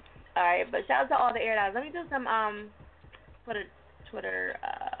 All right, but shout out to all the air dials. Let me do some Twitter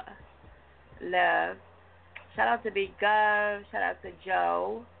love. Shout out to Big Gov. Shout out to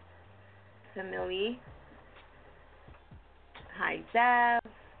Joe. To Millie. Hi, Zev.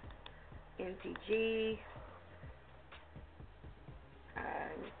 NTG.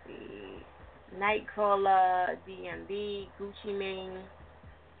 Let's see. Nightcrawler. DMV. Gucci Mane.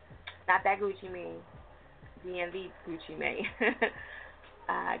 Not that Gucci Mane. DMV Gucci Mane.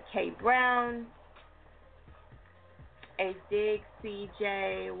 K Brown. A Dig.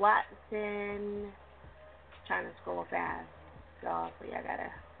 CJ Watson. Trying to scroll fast. So y'all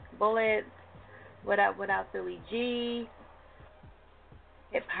gotta. Bullets. What up, Philly G?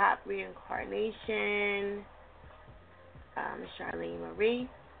 Hip Hop Reincarnation. Charlene Marie.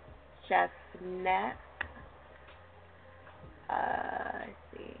 Chef Neff. Let's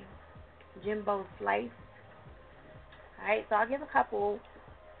see. Jimbo Slice. Alright, so I'll give a couple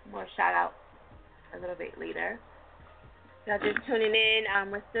more shout outs a little bit later. So just tuning in.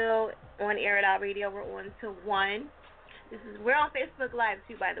 We're still on Air It Out Radio. We're on to 1. We're on Facebook Live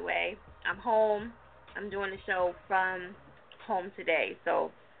too, by the way. I'm home. I'm doing the show from home today,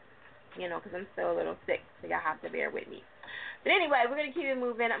 so because I'm still a little sick, so y'all have to bear with me. But anyway, we're gonna keep it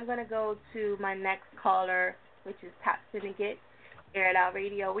moving. I'm gonna go to my next caller, which is Top Syndicate, Air It Out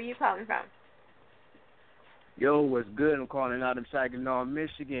Radio. Where you calling from? Yo, what's good? I'm calling out of Saginaw,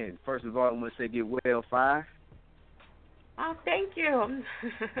 Michigan. First of all, I'm gonna say get well, 5. Oh, thank you.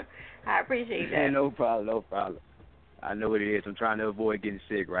 I appreciate that. No problem. I know what it is. I'm trying to avoid getting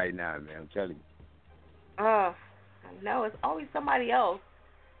sick right now, man. I'm telling you. Oh, I know. It's always somebody else.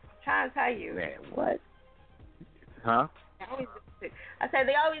 I'm trying to tell you. Man, what? Huh? I said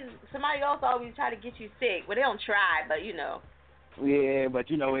somebody else always try to get you sick. Well, they don't try, but Yeah, but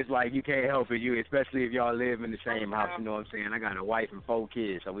it's like you can't help it. Especially if y'all live in the same house. You know what I'm saying? I got a wife and 4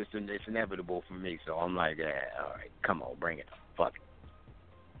 kids, so it's inevitable for me. So I'm like, all right, come on, bring it up. Fuck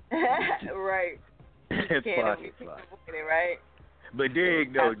it. Right. Fuck it. Right. But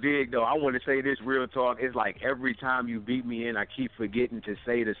dig though. I want to say this real talk. It's like every time you beat me in, I keep forgetting to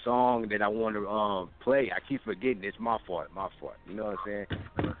say the song that I want to play. I keep forgetting. It's my fault. You know what I'm saying?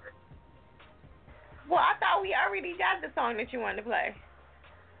 Well, I thought we already got the song that you wanted to play.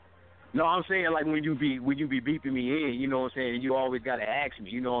 No, I'm saying like when you be beeping me in, you know what I'm saying, you always gotta ask me,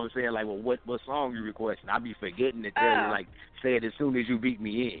 you know what I'm saying, like, well, what song you requesting? I be forgetting to tell you, like, say it as soon as you beat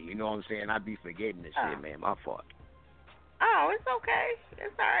me in, you know what I'm saying? I be forgetting this shit, man. My fault. Oh, it's okay.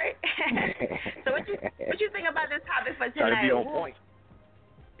 It's all right. So what you think about this topic for tonight? Try to be on point.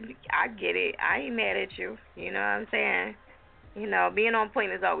 I get it. I ain't mad at you. You know what I'm saying? Being on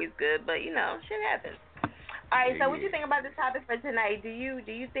point is always good, but shit happens. All right, so what do you think about this topic for tonight? Do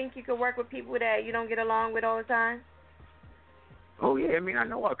you think you could work with people that you don't get along with all the time? Oh, yeah, I mean, I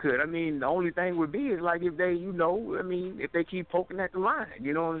know I could. I mean, the only thing would be is, like, if they, if they keep poking at the line,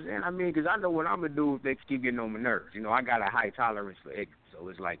 you know what I'm saying? I mean, because I know what I'm going to do if they keep getting on my nerves. I got a high tolerance for ignorance, so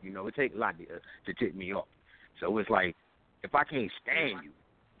it's like, it takes a lot to tip me off. So it's like, if I can't stand you,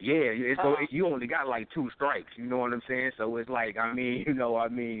 you only got, like, 2 strikes, you know what I'm saying? So it's like,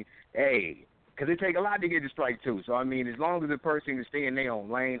 hey, because it take a lot to get a strike, too. So, I mean, as long as the person can stay in their own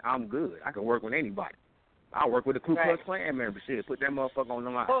lane, I'm good. I can work with anybody. I'll work with a Ku Klux Klan member. Shit, put that motherfucker on the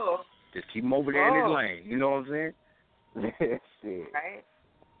line. Just keep him over there in his lane. You know what I'm saying? Shit. Right.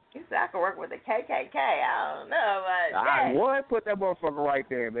 You said I can work with the KKK. I don't know about that. What? Put that motherfucker right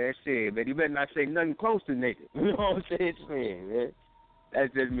there, man. Shit, man. You better not say nothing close to nigga. You know what I'm saying? Shit, man.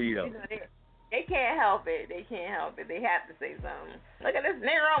 That's just me, though. They can't help it. They have to say something. Look at this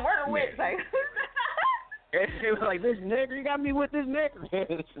nigger I'm working with. Like, it was like, this nigger, you got me with this nigger.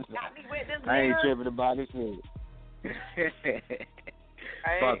 I ain't tripping about this nigga.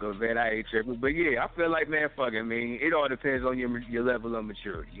 Fuck him, man. I ain't tripping. But yeah, I feel like, man, fuck it. I mean, it all depends on your level of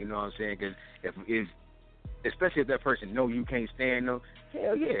maturity. You know what I'm saying? Because if especially if that person know you can't stand them,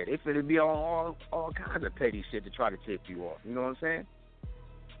 hell yeah, they finna be on all kinds of petty shit to try to tip you off. You know what I'm saying?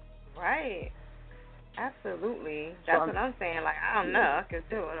 Right. Absolutely. That's what I'm saying. Like, I don't know. I could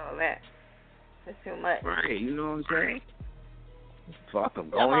do it all that. It's too much. Right. You know what I'm saying? Fuck them.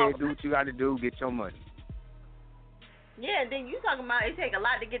 Go ahead, do what you got to do. Get your money. Yeah, then you talking about it take a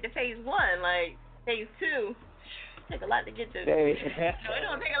lot to get to phase 1. Like, phase 2, take a lot to get to. Hey. No, it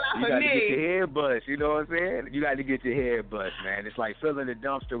don't take a lot for me. You got to get your head bust. You know what I'm saying? You got to get your head bust, man. It's like filling a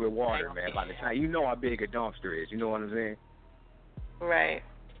dumpster with water, man. By the time you know how big a dumpster is, you know what I'm saying? Right.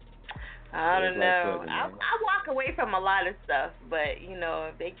 I don't know. I walk away from a lot of stuff, but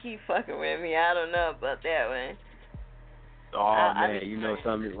if they keep fucking with me, I don't know about that one. Oh man,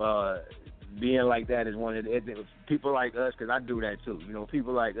 something. Being like that is one of the people like us, because I do that too.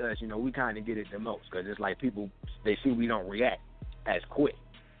 People like us, we kind of get it the most, because it's like people, they see we don't react as quick.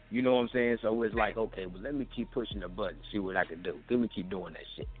 You know what I'm saying? So it's like, okay, well, let me keep pushing the button, see what I can do. Let me keep doing that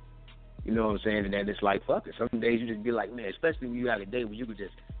shit. You know what I'm saying? And then it's like, fuck it. Some days you just be like, man, especially when you got a day where you could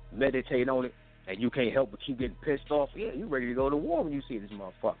just meditate on it, and you can't help but keep getting pissed off. Yeah, you ready to go to war when you see this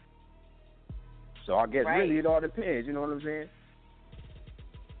motherfucker. So I guess really it all depends. You know what I'm saying?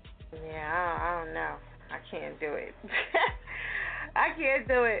 Yeah, I don't know. I can't do it. I can't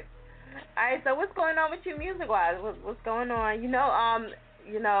do it. All right, so what's going on with you music-wise? What's going on?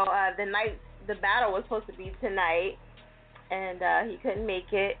 The battle was supposed to be tonight, and he couldn't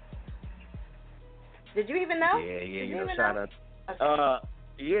make it. Did you even know? Yeah. Shout out.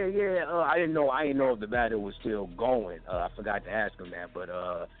 Yeah. I didn't know if the battle was still going. I forgot to ask him that, but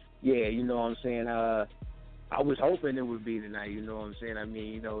yeah, you know what I'm saying. I was hoping it would be tonight. You know what I'm saying. I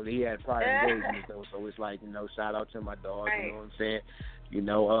mean, he had prior engagements though, so it's like, shout out to my dog. You know what I'm saying.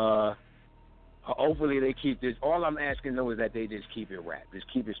 Hopefully they keep this. All I'm asking though is that they just keep it rap. Just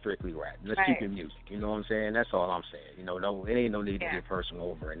keep it strictly rap. Let's keep it music. You know what I'm saying? That's all I'm saying. You know, no, it ain't no need to get personal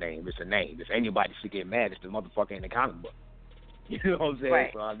over a name. It's a name. If anybody should get mad, it's the motherfucker in the comic book. You know what I'm saying?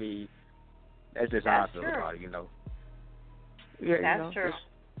 Right. So I mean, that's just how I feel about it. You know. Yeah, that's true.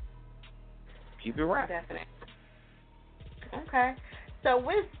 Keep it rap. Definitely. Okay. So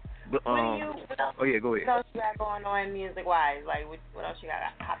what else yeah, go ahead. What else you got going on music wise? Like what else you got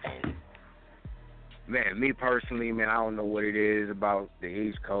popping? Man, me personally, man, I don't know what it is about the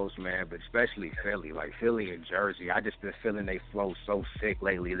East Coast, man, but especially Philly. Like Philly and Jersey, I just been feeling they flow so sick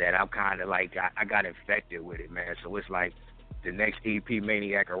lately that I'm kind of like, I got infected with it, man. So it's like the next EP,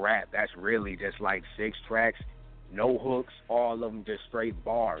 Maniac of Rap, that's really just like 6 tracks, no hooks, all of them just straight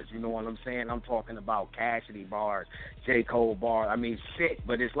bars. You know what I'm saying? I'm talking about Cassidy bars, J. Cole bars. I mean, sick,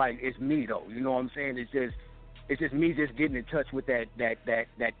 but it's like, it's me, though. You know what I'm saying? It's just me just getting in touch with that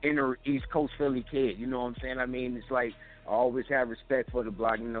inner East Coast Philly kid. You know what I'm saying? I mean, it's like I always have respect for the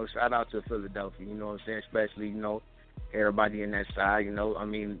block. You know, shout out to Philadelphia. You know what I'm saying? Especially, you know, everybody in that side. You know, I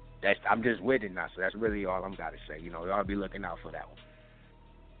mean, I'm just with it now. So that's really all I'm got to say. You know, y'all be looking out for that one.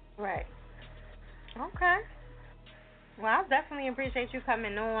 Right. Okay. Well, I definitely appreciate you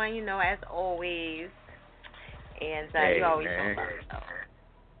coming on. You know, as always, and you always show love.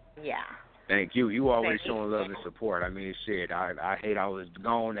 Yeah. Thank you. You always showing love and support. I mean, shit, I hate I was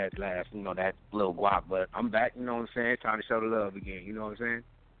gone that last, you know, that little guap, but I'm back, you know what I'm saying, trying to show the love again, you know what I'm saying?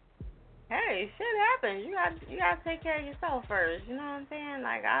 Hey, shit happens. You got to take care of yourself first, you know what I'm saying?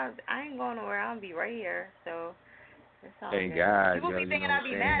 Like, I ain't going nowhere. I'll be right here, so it's all Thank good. God. People be thinking I'll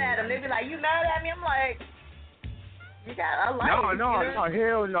be mad at them. They be like, you mad at me? I'm like, you got a life. No,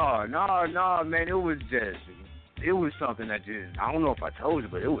 hell no, man, it was something that just, I don't know if I told you,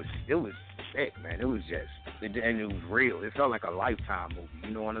 but it was sick, man. It was just, and it was real. It felt like a Lifetime movie.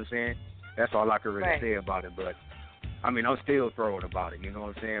 You know what I'm saying? That's all I could really say about it. But I mean, I'm still throwing about it. You know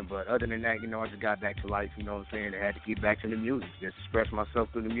what I'm saying? But other than that, you know, I just got back to life. You know what I'm saying? I had to get back to the music, just express myself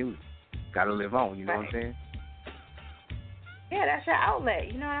through the music. Got to live on. You know what I'm saying? Yeah, that's your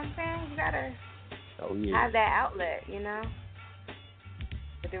outlet. You know what I'm saying? You gotta have that outlet. You know,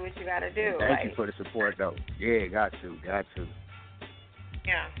 to do what you gotta do. Thank you for the support, though. Yeah, got to.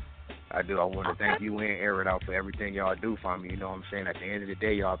 Yeah. I do. I want to thank you and Air It Out for everything y'all do for me. You know what I'm saying? At the end of the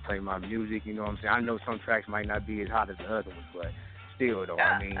day, y'all play my music. You know what I'm saying? I know some tracks might not be as hot as the other ones, but still, though,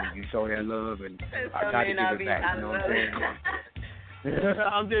 I mean, you show that love, and I got to give it back. You know what I'm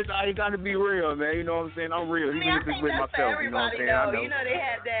saying? I got to be real, man. You know what I'm saying? I'm real, even if it's with myself. You know what I'm saying? I know. You know,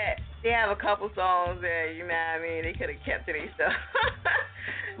 they have a couple songs that, you know what I mean, they could have kept to themselves.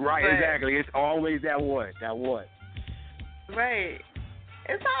 Right, exactly. It's always that one. Right.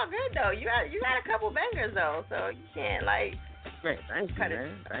 It's all good though. You got a couple bangers though, so you can't like. Man,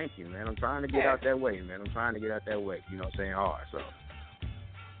 thank you, man. I'm trying to get out that way, man. You know what I'm saying? Hard, so.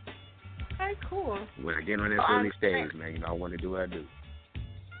 Okay, cool. When I get on that Philly stage, man, you know I want to do what I do.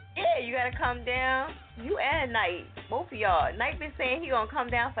 Yeah, you gotta come down. You and Knight, both of y'all. Knight been saying he gonna come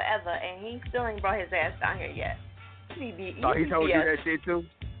down forever, and he still ain't brought his ass down here yet. He told you that shit too?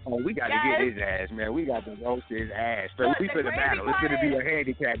 Oh, we got to get his ass, man. We got to roast his ass. So we finna battle. It's gonna be a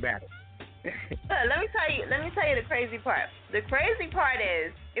handicap battle. Let me tell you the crazy part. The crazy part is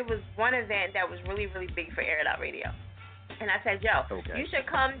it was one event that was really, really big for Air It Out Radio. And I said, yo, you should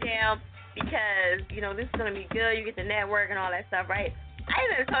come down because, you know, this is gonna be good. You get the network and all that stuff, right? I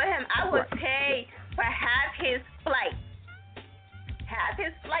even told him I would pay for half his flight.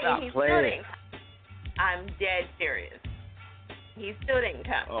 And he's still didn't come. I'm dead serious. He still didn't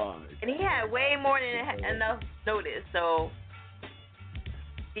come. And he had way more than enough notice, so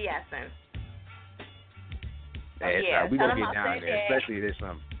he asked him. We gonna get down there, especially this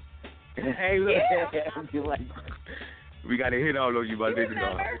summer. Hey, look, we gotta hit all of you about this.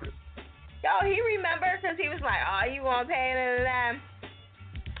 Yo, he remembered because he was like, oh, you gonna pay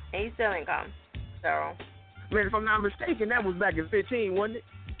and he still didn't come. So. Man, if I'm not mistaken, that was back in 2015, wasn't it?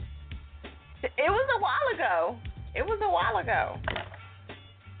 It was a while ago.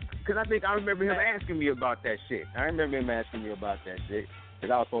 Because I think I remember him asking me about that shit. Because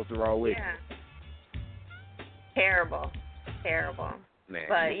I was supposed to roll with him. Terrible. Man,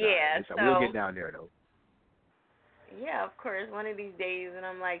 but yeah, so. We'll get down there, though. Yeah, of course. One of these days when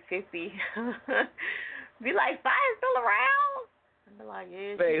I'm like 50. Be like, Fire's still around? I'll be like,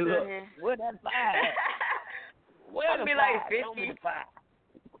 yeah, she's still here. Where that Fire? I'll be like 50.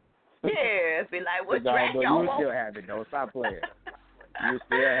 Yeah, be like, what track y'all want? You still have it, though. Stop playing. You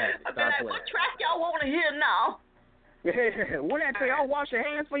still have it. I'll be like, what track y'all want to hear now? Yeah, what I tell y'all, wash your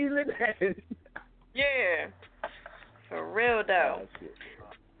hands for you niggas. Yeah, for real though.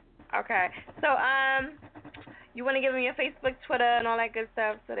 Okay. So, you want to give them your Facebook, Twitter, and all that good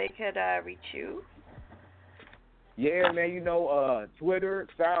stuff so they could reach you? Yeah, man, you know, Twitter,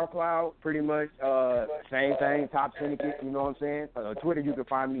 SoundCloud, pretty much same thing, Top Syndicate, you know what I'm saying? Twitter, you can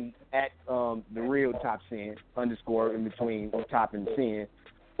find me at the real Top Sin, _ in between Top and Sin.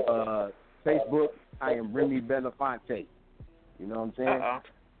 Facebook, I am Remy Belafonte. You know what I'm saying? Uh-oh.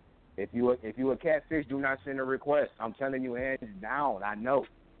 If you a catfish, do not send a request. I'm telling you, hands down, I know.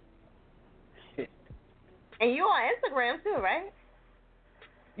 And you on Instagram too, right?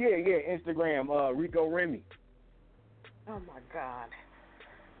 Yeah, Instagram, Rico Remy. Oh my God,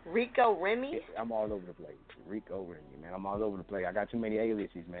 Rico Remy. Yeah, I'm all over the place. Rico Remy, man. I'm all over the place. I got too many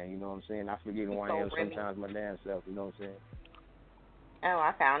aliases, man. You know what I'm saying? I forget who I am sometimes. My damn self. You know what I'm saying? Oh,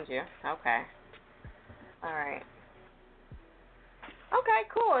 I found you. Okay. All right. Okay,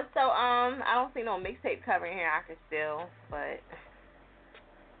 cool. So, I don't see no mixtape covering here. I could still, but.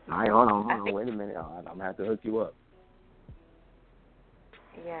 All right, hold on. Wait a minute. I'm gonna have to hook you up.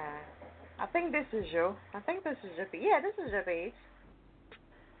 Yeah. I think this is you. Yeah, this is your page.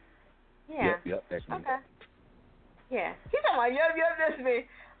 Yeah. Yep, that's me. Okay. Yeah. He's talking about, yep, that's me.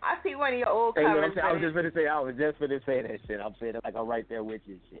 I see one of your old hey, covers. I was just going to say that shit. I'm saying it like I'm right there with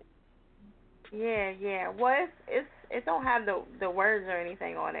you and shit. Yeah. Well, it don't have the words or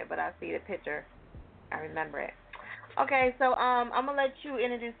anything on it, but I see the picture. I remember it. Okay, so I'm gonna let you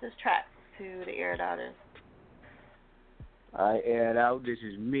introduce this track to the Air Daughters. All right, air it out. This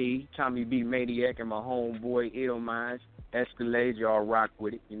is me, Tommy B. Maniac, and my homeboy, Ill Minds. Escalade, y'all rock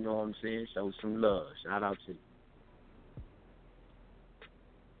with it. You know what I'm saying? Show some love. Shout out to you.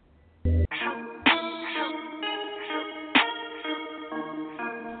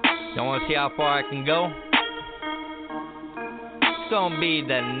 Y'all want to see how far I can go? It's going to be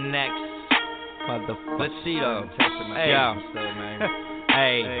the next motherfucker. Let's see, though. Hey,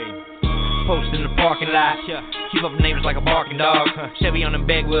 hey. Post in the parking lot. Keep up neighbors like a barking dog. Chevy on them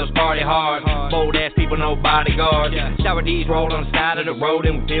big wheels, party hard. Bold ass people, no bodyguards. Shower D's roll on the side of the road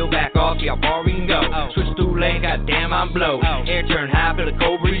and we peel back off, see how far we can go. Switch through lanes, goddamn I'm blow. Air turn high, feel the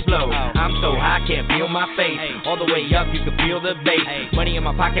cold breeze blow. I'm so high, can't feel my face. All the way up, you can feel the bass. Money in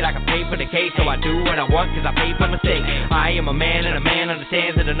my pocket, I can pay for the case. So I do what I want, cause I pay for mistakes. I am a man and a man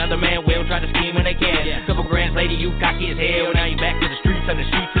understands that another man will try to scheme when they can. Couple grands later, you cocky as hell. Now you back to the streets, on the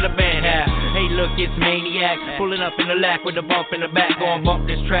streets of the band. Hey, look, it's Maniac. Pulling up in the lack with a bump in the back. Going bump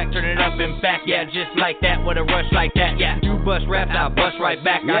this track, turn it up and back. Yeah, just like that, with a rush like that. Yeah, you bust raps, I bust right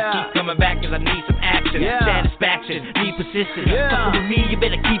back. I keep coming back cause I need some action. Satisfaction, need persistence. Fuckin' with me, you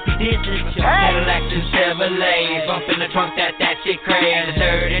better keep your distance. Cadillacs and Chevrolets, bump in the trunk, that shit crazy. The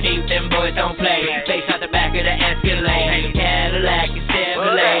third and eighth, them boys don't play. Face out the back of the Escalade. Cadillac and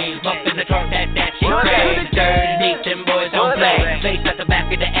Chevrolets, bump in the trunk, that shit crazy. The third and eighth, them boys don't play. Face out the back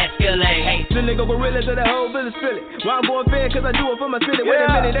of the Escalade. The nigga gorilla to the whole village spilling. Why I'm going fair cause I do it for my city. Wait a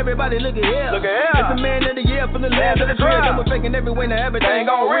minute, everybody look at here. It's the man of the year from the land of the crib. And we're faking every way, now everything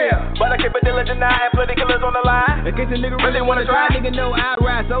gon' real. But I keep a diligent eye and plenty killers on the line. In case a nigga really wanna try, nigga know I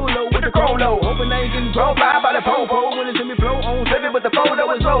ride solo with the chrono. Hoping I ain't getting drove by the popo. When it's in me flow on, save it with the photo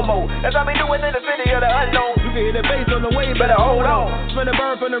in slow-mo. That's how we doing in the city of the unknown. You can hear the bass on the way, better hold on. Spin the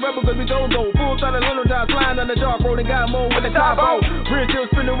burn from the rebel cause we go. Full time and little time flying on the dark road and got more with the top on. Real chill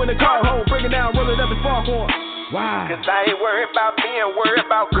spinning with the car home. Breaking down, rolling up and spark on. Why? Cause I ain't worried about being worried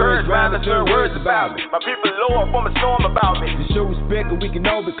about courage, rhymes, and words about me. My people low up on a storm about me. To show respect, and we can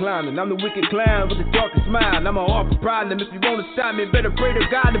all be climbing. I'm the wicked clown with the darkest smile. I'm an awful problem. If you wanna stop me, better pray to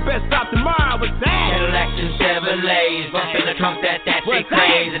God. The best stop tomorrow. What's that? Cadillacs and Chevrolets, bump in the trunk, that shit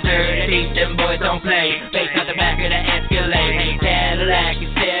crazy. The third and eighth, them boys don't play. Face out the back of the Escalade. Cadillac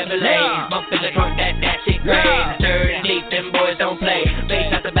and Chevrolets, bump in the trunk, that shit crazy. The third and eighth, them boys don't play.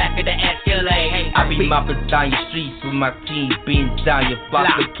 Face out the back of the Escalade. I be mopping down your streets with my team, being down your block.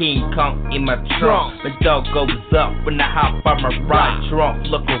 The King Kong in my trunk. The dog goes up when I hop on my ride trunk.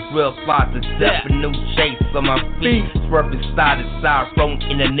 Looking real fly to death, a new chase on my feet. Swerving side to side, rolling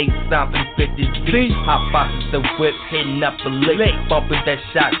in the Nissan 350Z. Hop out the whip, hitting up a lick. Bumping that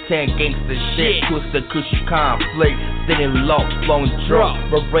shot 10 gangsta shit. Twist the cushy conflict, sitting low, flowing drunk.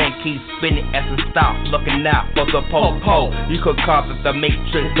 My brain keeps spinning as I stop, looking out for the po-po. You could call it the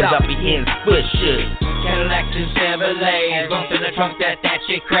Matrix, cause I be in split shit. Cadillacs and Chevrolets, bump in the trunk, that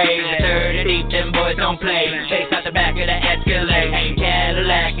shit crazy. The third and eighth, them boys don't play. Face out the back of the Escalade.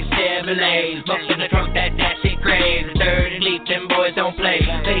 Cadillac and Chevrolets, bump in the trunk, that shit crazy. The third and eighth, them boys don't play.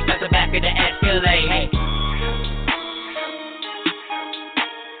 Face out the back of the Escalade.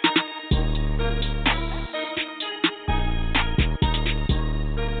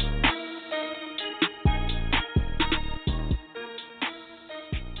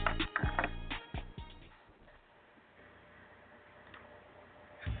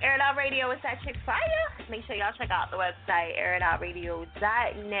 Radio. It's that chick fire. Make sure y'all check out the website,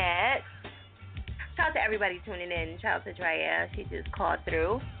 airitoutradio.net. Shout out to everybody tuning in. Shout out to Drea. She just called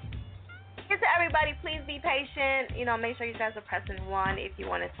through. And to everybody, please be patient. You know, make sure you guys are pressing 1 if you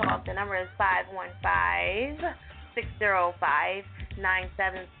want to talk. The number is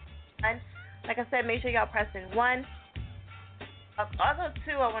 515-605-9771. Like I said, make sure y'all pressing 1. Also,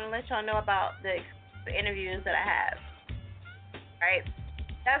 too, I want to let y'all know about the interviews that I have. All right,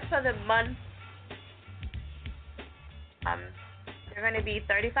 that's for the month. They're going to be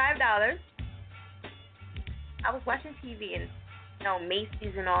 $35. I was watching TV and, you know,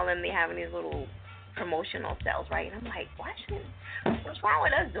 Macy's and all them, they having these little promotional sales, right? And I'm like, what's wrong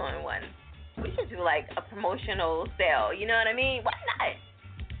with us doing one? We should do like a promotional sale, you know what I mean? Why not?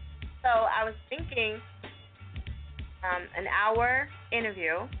 So I was thinking an hour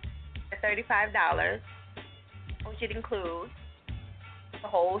interview at $35, which would include the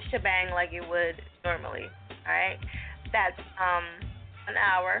whole shebang like it would normally, all right? That's an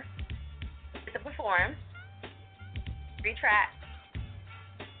hour to perform. 3 tracks,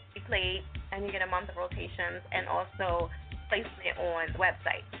 you played, and you get a month of rotations, and also placement on the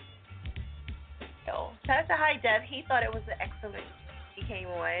website. So, shout out to High Def. He thought it was an excellent. He came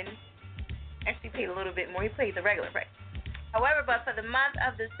on, actually paid a little bit more. He played the regular price. However, but for the month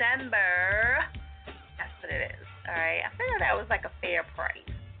of December, that's what it is. All right, I figured that was like a fair price.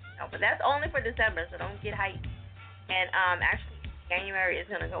 No, but that's only for December, so don't get hyped. And actually, January is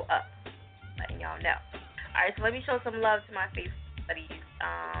gonna go up. Letting y'all know. All right, so let me show some love to my Facebook buddies.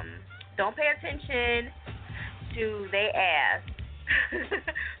 Don't pay attention to their ass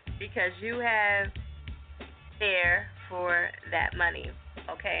because you have there for that money.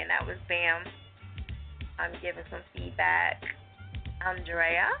 Okay, and that was Bam. I'm giving some feedback.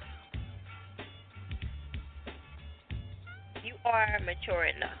 Andrea, you are mature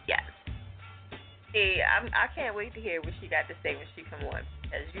enough. Yes. See, I can't wait to hear what she got to say when she come on,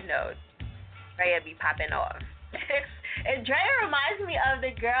 because you know Drea be popping off. And Drea reminds me of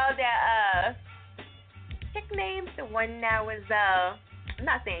the girl that chick named, the one that was I'm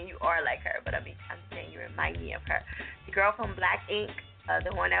not saying you are like her, but I'm saying you remind me of her. The girl from Black Ink,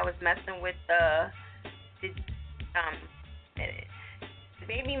 the one that was messing with the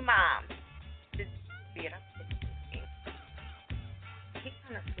baby mom. He's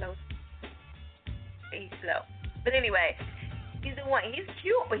kind of slow. He's slow. But anyway, he's the one. He's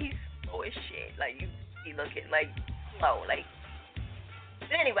cute, but he's slow as shit. Like, he looking like slow. Like,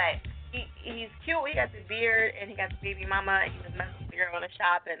 but anyway, he's cute. He got the beard and he got the baby mama. And he was messing with the girl in the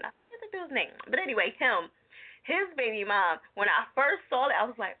shop, and I forget the dude's name. But anyway, his baby mom. When I first saw it, I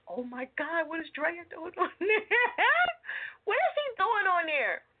was like, oh my God, what is Drea doing on there? What is he doing on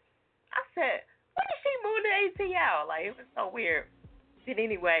there? I said, what is she moving to ATL? Like, it was so weird. But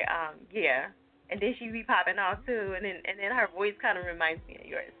anyway, yeah. And then she be popping off too, and then her voice kind of reminds me of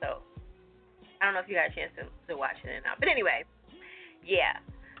yours. So I don't know if you got a chance to watch it or not. But anyway, yeah.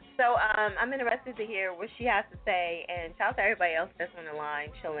 So I'm interested to hear what she has to say, and shout out to everybody else that's on the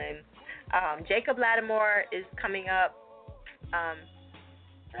line chilling. Jacob Lattimore is coming up. What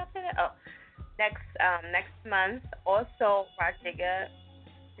did I say that? Oh, next month. Also, Rodriguez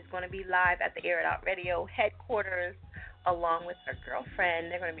is going to be live at the Air It Out Radio headquarters, along with her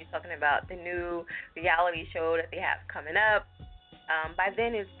girlfriend. They're going to be talking about the new reality show that they have coming up. By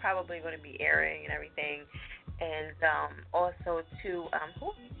then, it's probably going to be airing and everything. And also, too,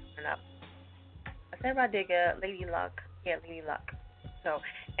 who's coming up? I said Rodriguez, Lady Luck. Yeah, Lady Luck. So,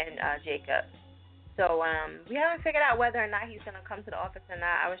 and Jacob. So, we haven't figured out whether or not he's going to come to the office or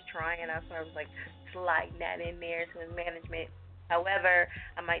not. I was trying, and I was like sliding that in there to his management. However,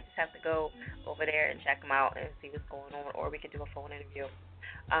 I might just have to go over there and check him out and see what's going on, or we could do a phone interview.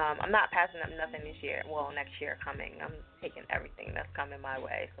 I'm not passing up nothing this year. Well, next year coming. I'm taking everything that's coming my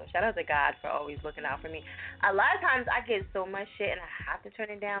way. So shout out to God for always looking out for me. A lot of times I get so much shit and I have to turn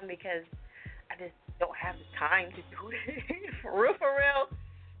it down because I just don't have the time to do it. For real.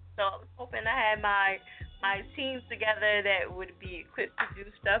 So I was hoping I had my teams together that would be equipped to do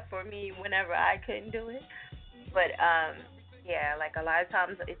stuff for me whenever I couldn't do it. But yeah, like a lot of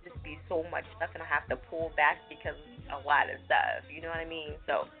times it just be so much stuff and I have to pull back because of a lot of stuff, you know what I mean?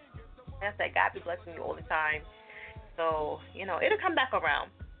 So that's like God be blessing you all the time. So, you know, it'll come back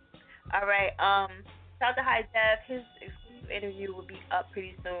around. All right, shout out to High Def. His exclusive interview will be up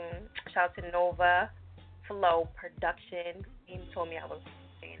pretty soon. Shout out to Nova Flow Production. He told me I was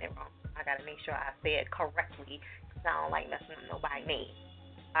saying it wrong. I gotta make sure I say it correctly because I don't like messing up nobody's name.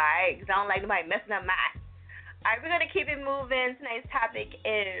 All right, because I don't like nobody messing up mine. All right, we're going to keep it moving. Tonight's topic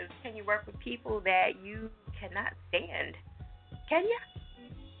is, can you work with people that you cannot stand? Can you?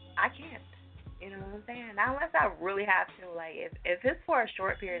 I can't. You know what I'm saying? Not unless I really have to. Like, if it's for a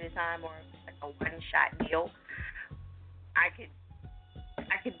short period of time or like a one-shot deal, I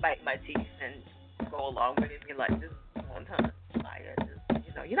could bite my teeth and go along with it and be like, this is one time. Like,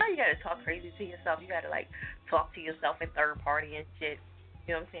 you gotta talk crazy to yourself. You gotta, like, talk to yourself in third party and shit.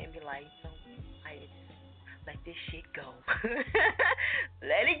 You know what I'm saying? Be like, I just let this shit go.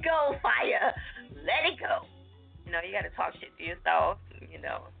 Let it go, fire. Let it go. You gotta talk shit to yourself,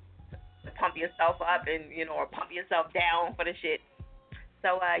 to pump yourself up and, or pump yourself down for the shit.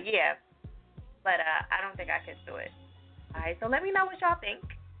 So, yeah. But I don't think I can do it. All right, so let me know what y'all think.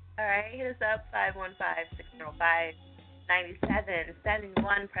 All right, hit us up,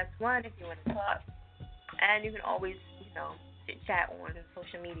 515-605-9771. Press 1 if you want to talk. And you can always, chit-chat on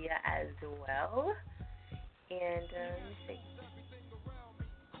social media as well. And let me see.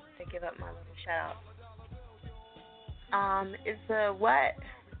 To give up my little shout-out. It's a what?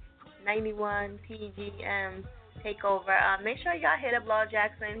 91 PGM takeover. Make sure y'all hit up Law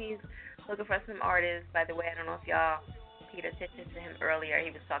Jackson. He's looking for some artists. By the way, I don't know if y'all paid attention to him earlier. He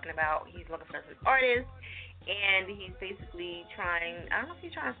was talking about he's looking for some artists, and he's basically trying, I don't know if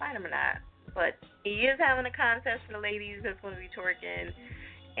he's trying to find them or not, but he is having a contest for the ladies that's going to be twerking,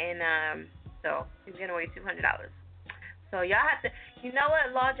 and so he's giving away $200. So y'all have to, you know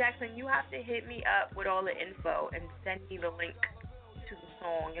what, Law Jackson, you have to hit me up with all the info and send me the link to the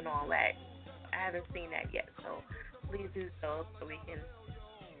song and all that. I haven't seen that yet, so please do so we can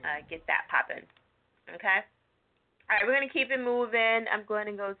get that popping. Okay? All right, we're going to keep it moving. I'm going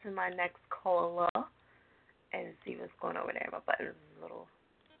to go to my next caller and see what's going over there. My button is a little,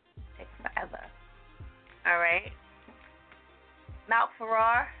 takes forever. All right. Mount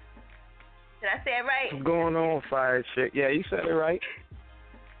Farrar. Did I say it right? What's going on, Fire Chick? Yeah, you said it right.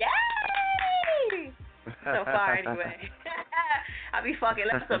 Yay! So far, anyway. I'll be fucking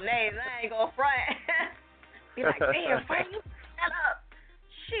up some names. I ain't going to front. Be like, damn, Frank, shut up.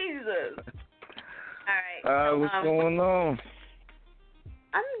 Jesus. All right. What's going on?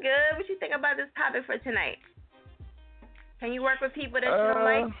 I'm good. What you think about this topic for tonight? Can you work with people that you don't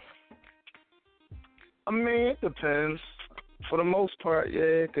like? I mean, it depends. For the most part,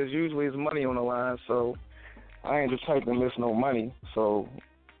 yeah, because usually it's money on the line, so I ain't just type to miss no money. So,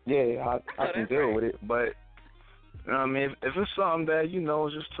 yeah, I can deal with it. But, I mean, if it's something that,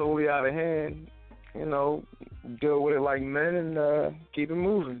 is just totally out of hand, deal with it like men and keep it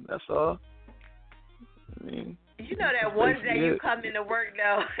moving. That's all. I mean, that one day you come into work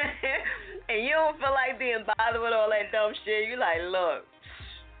though, and you don't feel like being bothered with all that dumb shit. You like, look,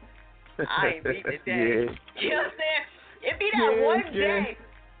 I ain't beat the day. Yeah. You know what I'm saying? It be that one day,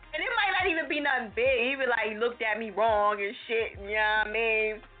 and it might not even be nothing big. He be like, looked at me wrong and shit. You know what I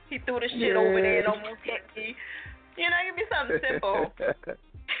mean? He threw the shit over there and almost hit me. It could be something simple.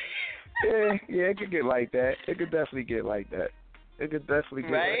 Yeah, it could get like that. It could definitely get like that. Like that.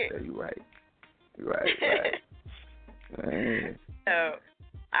 You're right. Right. So,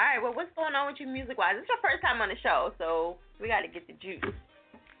 all right. Well, what's going on with you music-wise? It's your first time on the show, so we got to get the juice.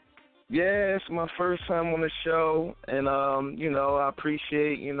 Yeah, it's my first time on the show, and I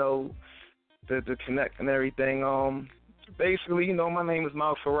appreciate the connect and everything. Basically, my name is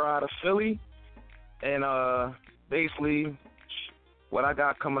Mount Farrar out of Philly, and basically, what I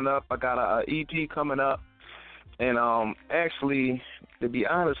got coming up, I got a EP coming up, and actually, to be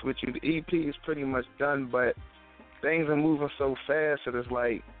honest with you, the EP is pretty much done, but things are moving so fast that it's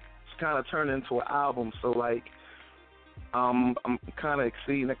kind of turned into an album. So I'm kind of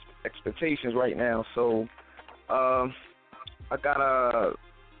exceeding expectations right now. So I got a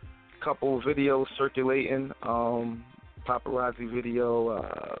couple of videos circulating, paparazzi video.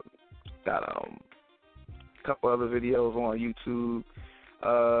 Got a couple other videos on YouTube.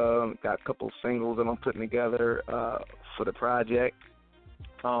 Got a couple of singles that I'm putting together for the project.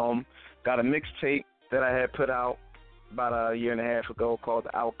 Got a mixtape that I had put out about a year and a half ago called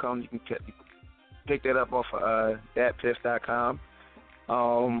The Outcome. You can pick that up off of datpiff.com.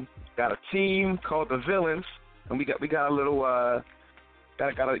 Got a team called The Villains, and we got a little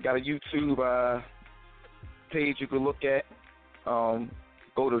got a YouTube page you can look at.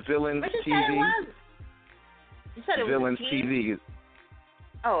 Go to Villains TV. You said it was Villains TV.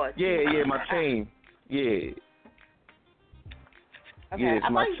 Oh, yeah, my team. Yeah. Okay. Yeah,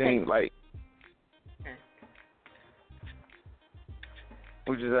 it's my team. Like,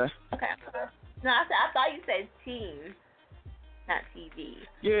 what'd you say? Okay. No, I thought you said team, not TV.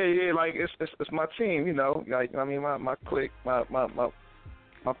 Yeah, like it's my team, Like, I mean, my clique, my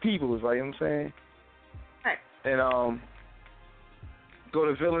people is, like, you know what I'm saying? Right. And Go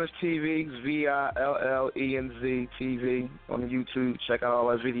to Villains TV, VILLENZ TV on YouTube. Check out all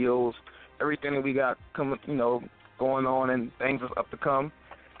our videos, everything that we got coming, going on and things that's up to come.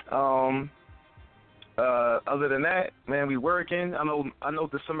 Other than that, man, we working. I know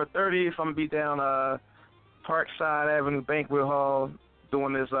December 30th I'm gonna be down Parkside Avenue Banquet Hall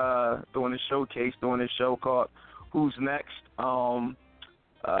doing this showcase, doing this show called Who's Next.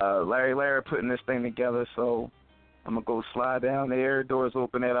 Larry putting this thing together, so I'm gonna go slide down there. Doors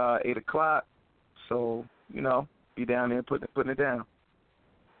open at 8:00, so be down there putting it down.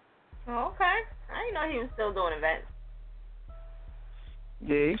 Oh, okay, I didn't know he was still doing events.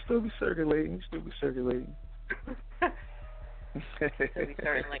 Yeah, he still be circulating. Still be circulating. Okay.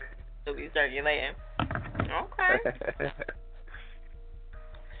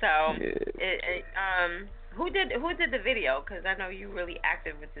 So, who did the video? Because I know you're really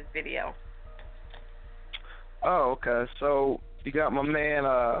active with this video. Oh, okay. So you got my man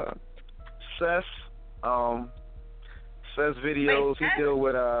Seth. Seth's videos. Wait, Seth? He deal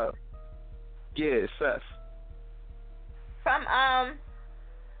with Seth. From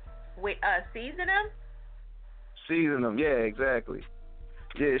Season 'em? Season 'em, yeah, exactly.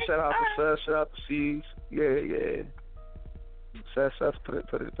 Yeah, shout out to Seth, shout out to C's. Yeah. Seth put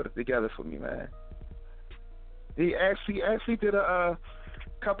it together for me, man. He actually did a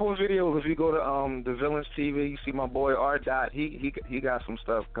couple of videos. If you go to the Villains TV, you see my boy R. Dot. He got some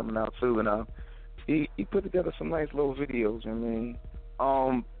stuff coming out too, and he put together some nice little videos. I mean,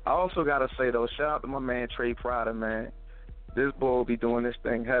 I also gotta say though, shout out to my man Trey Prada, man. This boy will be doing this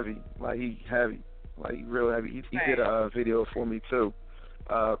thing heavy, he real heavy. He did a video for me too,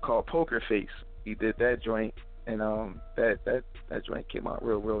 called Poker Face. He did that joint, and that joint came out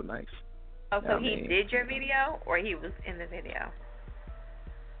real nice. Oh, so he did your video, or he was in the video?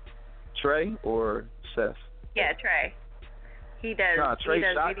 Trey or Seth? Yeah, Trey. He does. Nah, Trey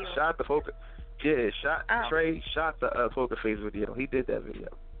shot the poker. Yeah, Trey shot the Poker Face video. He did that video.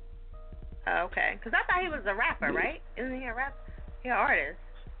 Oh, okay, because I thought he was a rapper, right? Isn't he a rapper? He's an artist.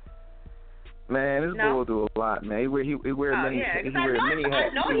 Man, this boy do a lot, man. He wear many hats. I know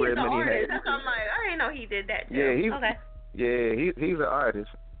he's an artist. That's why I'm like, I didn't know he did that too. Yeah, he's an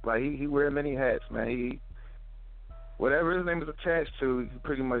artist. Like he wear many hats, man. Whatever his name is attached to, he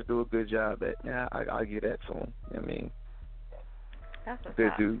pretty much do a good job at. Yeah, I give that to him. I mean, that's what's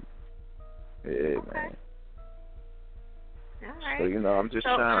good up. dude. Yeah, Okay. man. All right. So I'm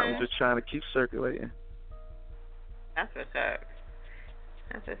just trying to keep circulating. That's what's up.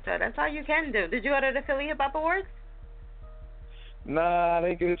 That's all you can do. Did you go to the Philly Hip Hop Awards? Nah, I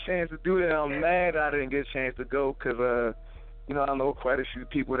didn't get a chance to do that. I'm mad I didn't get a chance to go because, I know quite a few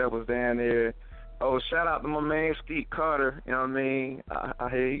people that was down there. Oh, shout out to my man Steve Carter. You know what I mean? I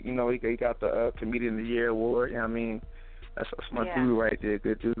hear, he got the Comedian of the Year award. You know what I mean? That's my dude right there.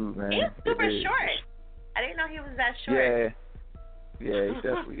 Good dude, man. He's super short. I didn't know he was that short. Yeah, he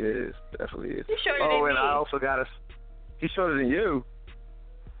definitely is. He's shorter than me. And I also got he's shorter than you.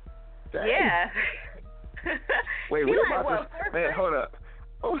 Dang. Yeah. Wait, we about to... Man, hold up.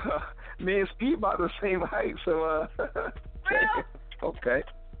 Me and Steve about the same height, so... Okay.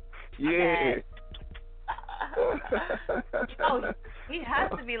 Yeah. He has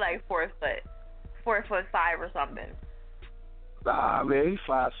to be like 4'5" or something. Nah, man, he's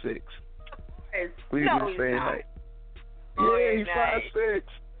 5'6". We the same height. Yeah, he's 5'6".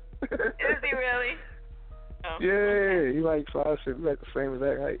 Is he really? Yeah, he's like 5'6". We like the same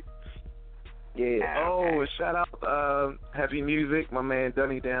exact height. Yeah. And shout out Heavy Music, my man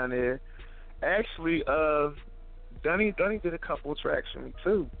Dunny down there. Actually, Dunny did a couple of tracks for me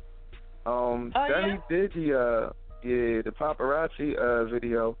too. Dunny did the paparazzi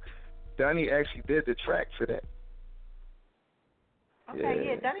video. Dunny actually did the track for that.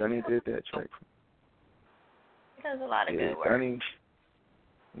 Okay, Dunny did that track. He does a lot of good work. Dunny.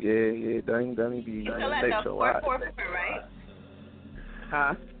 Yeah, Dunny be still at the 444, right?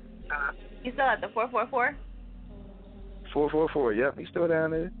 Huh? You still at the 444? 444, yep, he's still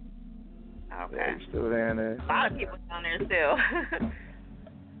down there. Okay. Yeah, he's still down there. A lot of people down there still.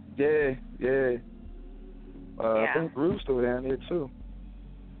 Yeah. I think Groove's still down there too.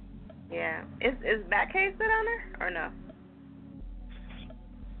 Yeah. Is Batcave still down there or no?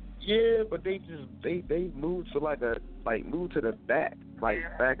 Yeah, but they moved to moved to the back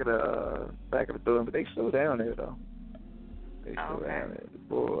of the building, but they still down there though. They still down there.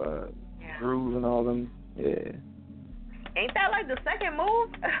 Before Groove and all them. Yeah. Ain't that like the second move?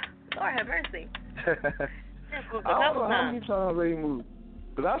 Lord have mercy. I don't know how many times they moved.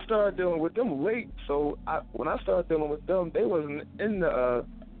 But I started dealing with them late, so when I started dealing with them, they wasn't in the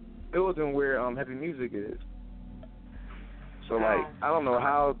building where Heavy Music is. So like I don't know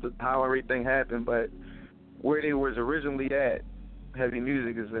how everything happened, but where they was originally at, Heavy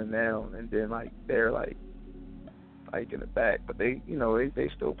Music is in now, and then like they're like in the back, but they they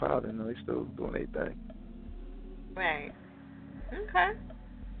still proud and they still doing their thing. Right. Okay.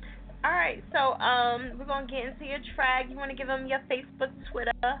 All right. So we're gonna get into your track. You want to give them your Facebook,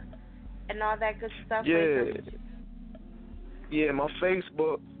 Twitter, and all that good stuff? Yeah. My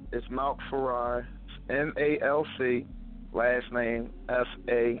Facebook is Malk Farrar, MALC, last name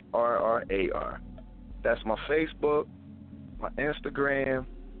FARRAR. That's my Facebook. My Instagram,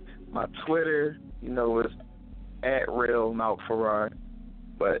 my Twitter, is @real Malk Farrar,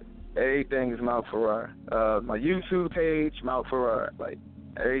 but everything is Malk Farrar. My YouTube page, Malk Farrar, like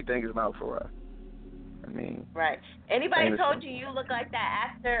everything is Malk Farrar. I mean, right. Anybody told you look like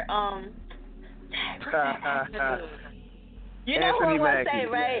that actor? You know Anthony who I'm Mackie. gonna say,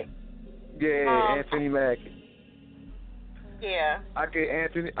 right? Yeah, Anthony Mackie. Yeah. I get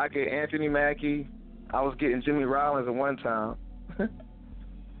Anthony Mackie. I was getting Jimmy Rollins at one time.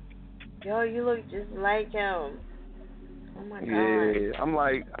 Yo, you look just like him. Oh my God. Yeah,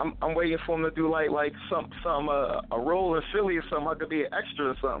 I'm waiting for him to do like some a role in Philly or something. I could be an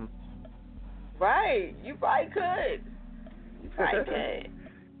extra or something. Right, you probably could.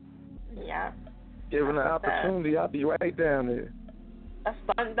 Yeah. Given the opportunity, I'll be right down there. A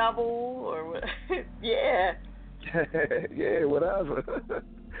stunt double or what? Yeah. Yeah, whatever.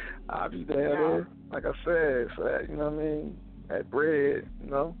 I'll be down there. Like I said, for that, you know what I mean? That bread,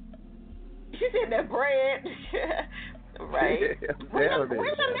 You said that bread. Right. Yeah, where's the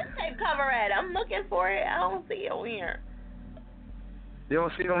mixtape cover at? I'm looking for it. I don't see it on here. You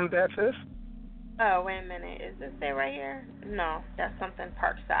don't see it on that fifth? Oh, wait a minute. Is this it right here? No, that's something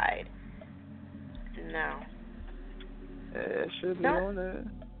Parkside. No. Yeah, it should be on there.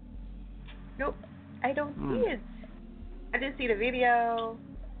 Nope. I don't see it. I just see the video.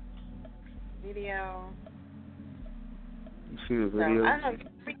 You see the video? So, I don't know.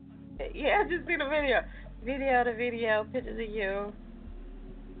 Yeah, I just see the video. Video, pictures of you.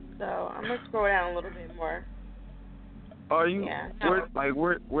 So I'm gonna scroll down a little bit more. Are you? Yeah. Where? I'm on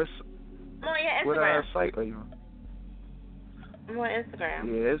your Instagram. What site are you on? I'm on Instagram.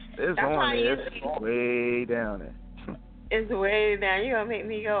 Yeah, it's on there. It's way down there. It's way down. You gonna make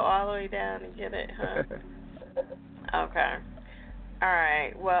me go all the way down and get it, huh? Okay. All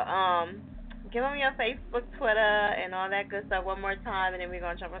right. Well, give them your Facebook, Twitter, and all that good stuff one more time, and then we're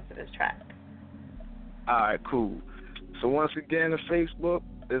gonna jump into this track. All right, cool. So once again, the Facebook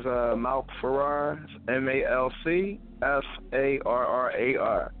is Malk Farrar,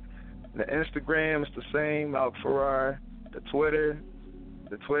 MALCFARRAR. The Instagram is the same, Malk Farrar. The Twitter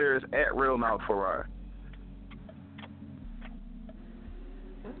is @real Malk Farrar.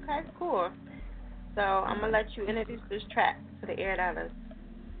 Okay, cool. So I'm gonna let you introduce this track to the Air Dollars.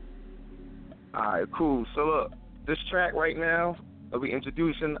 All right, cool. So look, this track right now that we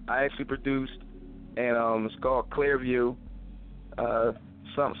introducing, I actually produced, and it's called Clearview.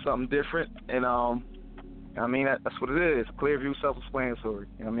 Something different, and I mean that's what it is. Clearview, self-explanatory.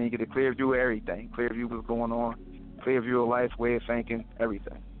 You know what I mean, you get a clear view of everything. Clear view of what's going on. Clear view of life, way of thinking,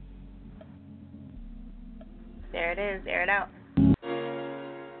 everything. There it is. Air it out.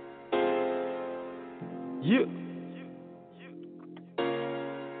 Yeah.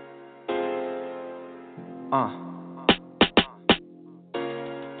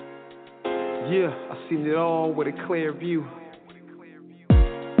 Yeah, I seen it all with a clear view.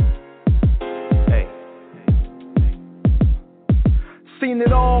 Hey. Seen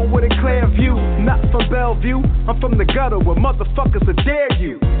it all with a clear view. Not from Bellevue, I'm from the gutter where motherfuckers will dare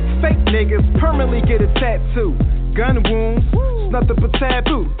you. Fake niggas permanently get a tattoo. Gun wounds, nothing but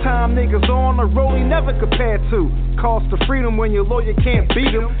taboo. Time niggas on the road he never compared to. Cost of freedom when your lawyer can't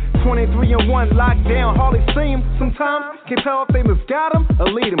beat him. 23-1 lockdown, hardly see him. Sometimes can't tell if they misguide him or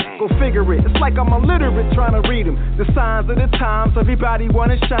lead him. Go figure it. It's like I'm illiterate trying to read him. The signs of the times, everybody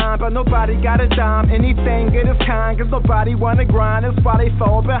wanna shine, but nobody got a dime. Anything of this kind, cause nobody wanna grind. That's why they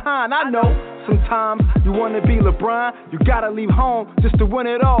fall behind. I know. Sometimes you wanna be LeBron, you gotta leave home just to win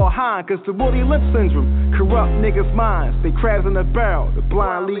it all, huh? Cause the Woody Lip syndrome corrupt niggas' minds. They crabs in the barrel, the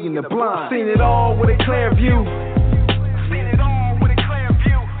blind leading the blind. Seen it all with a clear view. Seen it all with a clear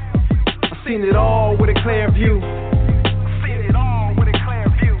view. I seen it all with a clear view. Seen it all with a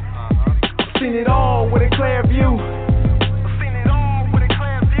clear view. Seen it all with a clear view. Seen it all with a clear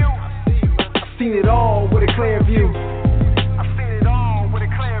view. Seen it all with a clear view.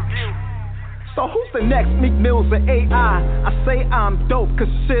 So who's the next Meek Mills or AI? I say I'm dope, cause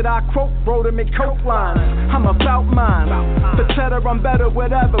shit I quote wrote him in coke lines. I'm about mine. For cheddar, I'm better,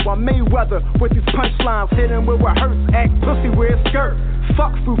 whatever. I'm Mayweather with these punchlines. Hitting where it hurts, act pussy where it skirt.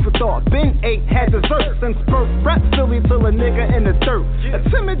 Fuck food for thought, been ate, had dessert since birth. Rap silly till a nigga in the dirt.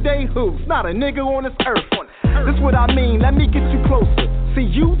 Intimidate who's not a nigga on this earth. This what I mean, let me get you closer. See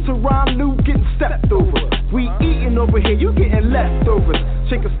you to rhyme new getting stepped over. We eating over here, you getting leftovers.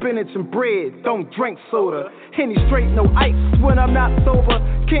 Chicken, spinach, and bread, don't drink soda. Henny straight, no ice when I'm not sober.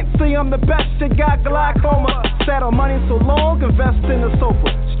 Can't say I'm the best, you got glaucoma. Sat on money so long, invest in the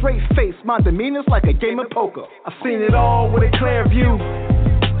sofa. Straight face, my demeanor's like a game of poker. I've seen it all with a clear view.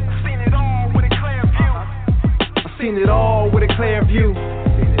 I've seen it all with a clear view. I've seen it all with a clear view.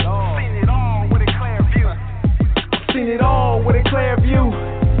 I've seen it all with a clear view. I've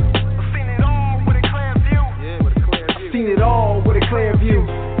seen it all with a clear view. Yeah, with a clear view. I've seen it all with a clear view.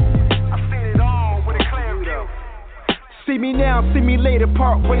 I've seen it all with a clear view. See me now, see me later,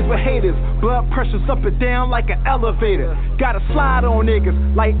 part ways with haters. Blood pressure's up and down like an elevator. Gotta slide on niggas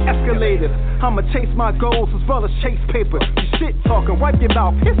like escalators. I'ma chase my goals as well as chase paper. You shit talking, wipe your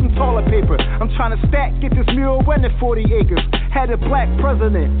mouth, hit some toilet paper. I'm trying to stack, get this mural running 40 acres. Had a black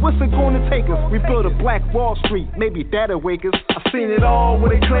president, what's it gonna take us? We build a black Wall Street, maybe that'll wake us. I've seen it all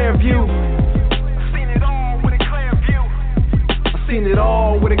with a clear view. I've seen it all with a clear view. I've seen it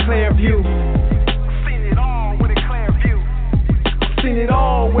all with a clear view. I've seen it all with a clear view. I've seen it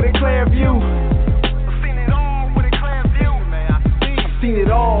all with a clear view. I've seen it all with a clear view. I've seen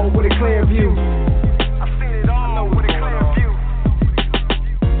it all with a clear view. I've seen it all with a clear view.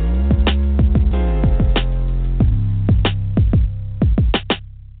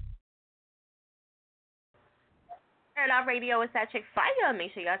 Air Radio is that chick fire.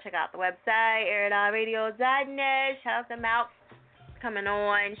 Make sure y'all check out the website, airitoutradio.net. Shout out to Mouth coming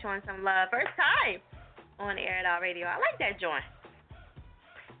on, showing some love. First time on Air Radio. I like that join.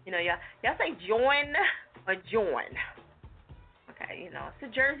 You know, y'all say join or join. Okay, you know, it's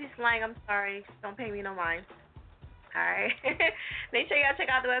a Jersey slang. I'm sorry. Don't pay me no mind. All right. Make sure y'all check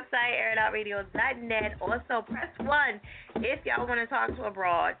out the website, airitoutradio.net. Also, press 1 if y'all want to talk to a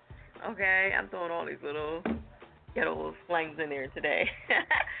broad. Okay, I'm throwing all these little ghetto slangs in there today.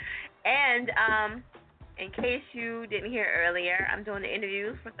 And in case you didn't hear earlier, I'm doing the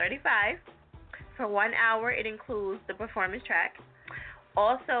interviews for 35. For 1 hour, it includes the performance track.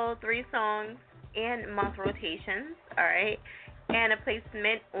 Also, 3 songs and month rotations, all right, and a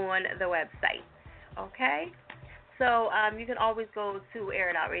placement on the website, okay? So you can always go to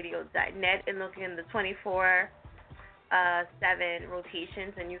airitoutradio.net and look in the 24/7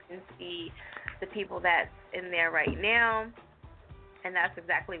 rotations, and you can see the people that's in there right now, and that's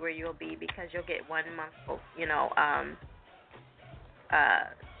exactly where you'll be, because you'll get 1 month, you know,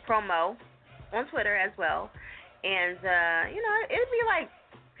 promo on Twitter as well. And, you know, it'll be like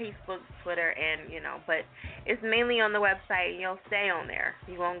Facebook, Twitter, and, you know, but it's mainly on the website, and you'll stay on there.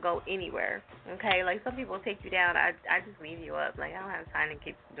 You won't go anywhere, okay? Like, some people take you down. I just leave you up. Like, I don't have time to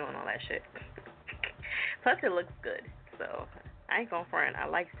keep doing all that shit. Plus, it looks good. So, I ain't going for it. I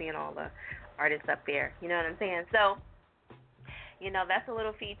like seeing all the artists up there. You know what I'm saying? So, you know, that's a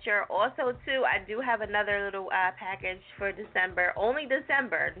little feature. Also, too, I do have another little package for December. Only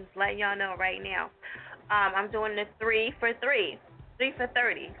December. Just letting y'all know right now. I'm doing the 3 for 3. 3 for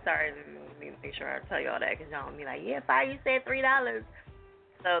 30. Sorry, let me make sure I tell you all that, because y'all will be like, yeah, fine, you said $3.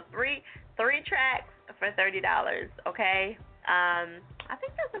 So three tracks for $30, okay? I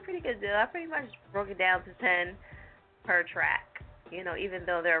think that's a pretty good deal. I pretty much broke it down to 10 per track, you know, even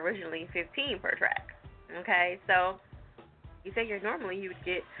though they're originally 15 per track, okay? So you figure normally you would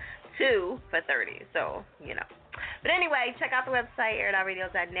get 2 for 30, so, you know. But anyway, check out the website,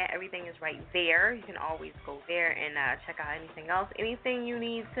 airitoutradio.net. Everything is right there. You can always go there and check out anything else. Anything you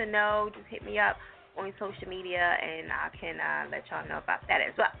need to know, just hit me up on social media, and I can let y'all know about that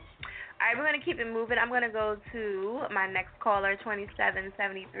as well. All right, we're going to keep it moving. I'm going to go to my next caller,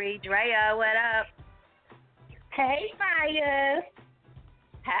 2773. Drea, what up? Hey, Fire.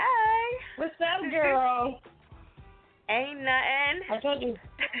 Hey. What's up, girl? Ain't nothing. I told you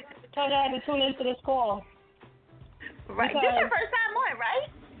I had to tune into this call. Right. This is your first time on, right?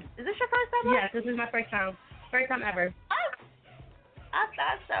 Is this your first time on? Yes, this is my first time. First time ever. Oh, I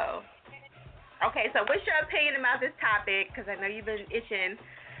thought so. Okay, so what's your opinion about this topic? Because I know you've been itching.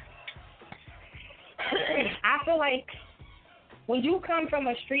 I feel like when you come from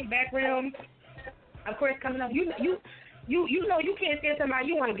a street background, of course, coming up, you know you can't say somebody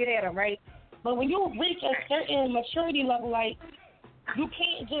you want to get at them, right? But when you reach a certain maturity level, like, you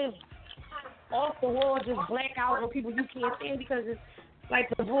can't just off the wall just black out on people you can't stand, because like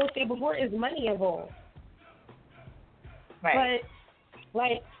the bullshit before is money involved. Right. But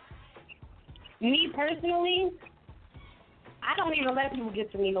like me personally, I don't even let people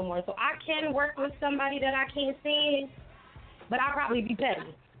get to me no more. So I can work with somebody that I can't stand, but I'll probably be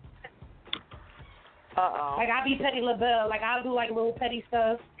petty. Like I'll be petty LaBelle. Like I'll do like little petty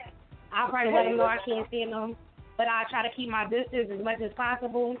stuff. I'll probably let them know I can't stand them, but I try to keep my distance as much as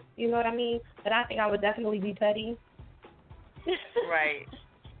possible. You know what I mean? But I think I would definitely be petty. Right.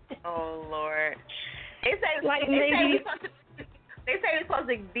 Oh Lord. They say like maybe. They say it's supposed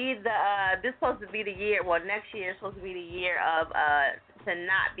to be this supposed to be the year. Well, next year is supposed to be the year of to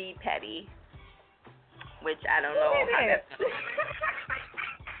not be petty, which I don't know how that's.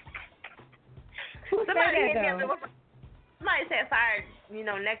 Somebody said, "Fire,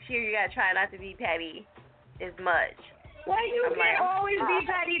 next year you gotta try not to be petty as much." Well, you can't always be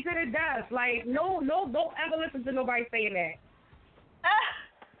petty to the death. Like, no, don't ever listen to nobody saying that.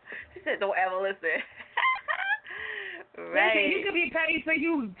 She said, "Don't ever listen." Right. Listen, you could be petty till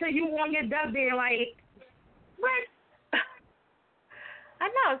you on your deathbed. Like, what? I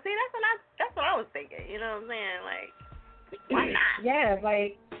know. See, that's what I was thinking. You know what I'm saying? Like, why not? Yeah,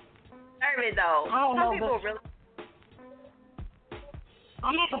 like. It though. I don't know, people really.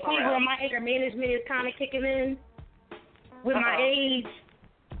 I'm at the point where my anger management is kind of kicking in with my age,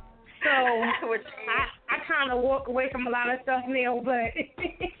 so I kind of walk away from a lot of stuff now. But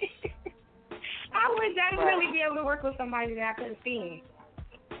I would definitely be able to work with somebody that I couldn't stand.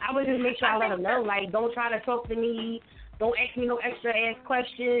 I would just make sure I let them know, like, don't try to talk to me, don't ask me no extra ass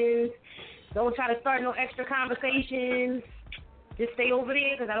questions, don't try to start no extra conversations. Just stay over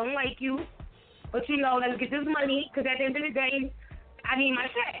there because I don't like you. But, let's get this money because at the end of the day, I need my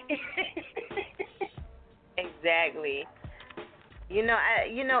check. Exactly.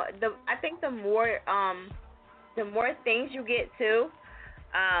 I think the more things you get to,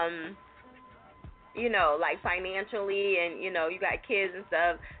 like financially and, you got kids and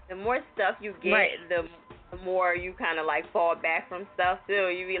stuff, the more stuff you get, right. the more you kind of like fall back from stuff too.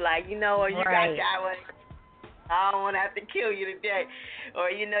 You be like, you got I don't want to have to kill you today. Or,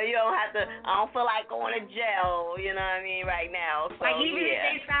 you don't have to, I don't feel like going to jail, you know what I mean, right now. So, like, even if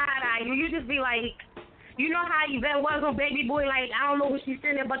they side-eye you, just be like, you know how Yvette was on Baby Boy, like, I don't know what she's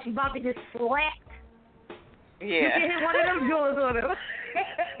sitting there, but she's about to get slapped. Yeah. You can hit one of them doors on her.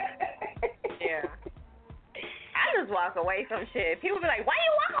 Yeah. I just walk away from shit. People be like, why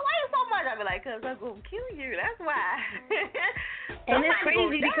you walk away so much? I be like, because I'm going to kill you. That's why. And it's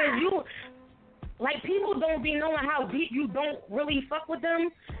crazy because like, people don't be knowing how deep you don't really fuck with them.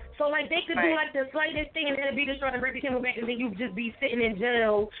 So, like, they could do, like, the slightest thing and it'll be just trying to break the camera back and then you just be sitting in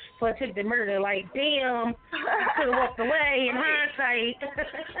jail for attempted murder. Like, damn, I could have walked away in hindsight.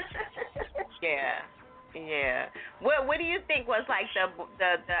 Yeah. What do you think was, like,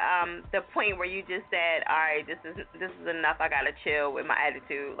 the point where you just said, all right, this is enough, I got to chill with my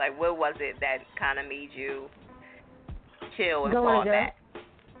attitude? Like, what was it that kind of made you chill and fall back?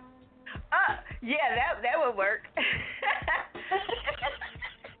 Yeah, that would work.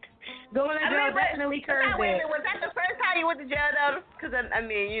 Going to jail definitely curbs it. Was that the first time you went to jail, though? Because, I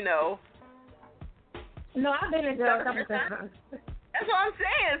mean, No, I've been in jail a couple times. That's what I'm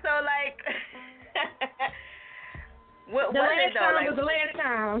saying. So, like, what the was last it, though? time was the last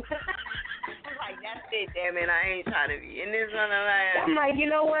time. I'm like, that's it, damn it. I ain't trying to be in this one. I'm like, you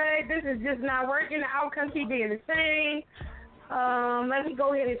know what? This is just not working. The outcome keep being the same. Let me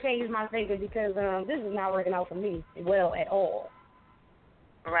go ahead and change my thinking because this is not working out for me well at all.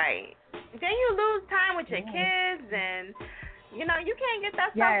 Right. Then you lose time with your kids and, you can't get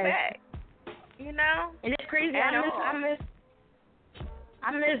that stuff back. And it's crazy. I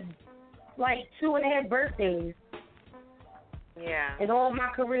miss like 2.5 birthdays. Yeah. And all my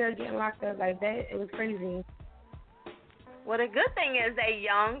career getting locked up like that. It was crazy. Well, the good thing is they're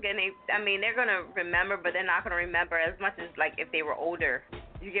young, and they're going to remember, but they're not going to remember as much as, like, if they were older.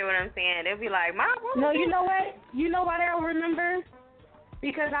 You get what I'm saying? They'll be like, Mom, what was No, you know what? You know why they'll remember?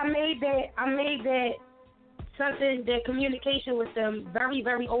 Because I made that something, that communication with them very,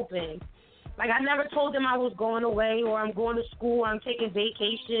 very open. Like, I never told them I was going away or I'm going to school or I'm taking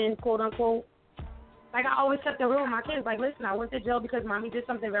vacation, quote, unquote. Like, I always kept it real with my kids. Like, listen, I went to jail because Mommy did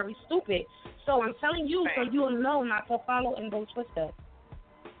something very stupid. So I'm telling you so you'll know not to follow in those footsteps.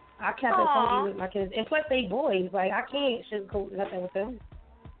 I kept it funny with my kids. And plus, they boys. Like, I can't sugarcoat nothing with them.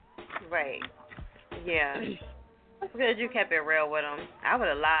 Right. Yeah. That's good you kept it real with them. I would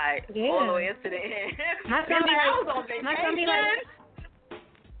have lied all the way up to the end. My son be I was on vacation.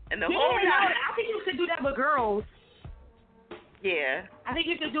 And the whole time. I think you should do that with girls. Yeah. I think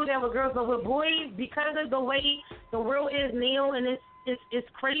you should do that with girls, but with boys, because of the way the world is now, and it's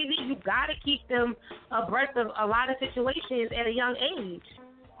crazy. You gotta keep them abreast of a lot of situations at a young age.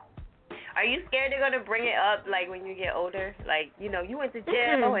 Are you scared they're gonna bring it up like when you get older? Like, you went to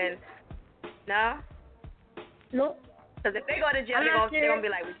jail and no? Nope. Because if they go to jail, they're gonna be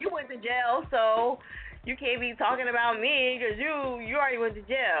like, well, you went to jail, so you can't be talking about me because you already went to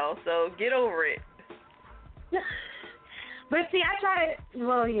jail. So get over it. But see, I try to.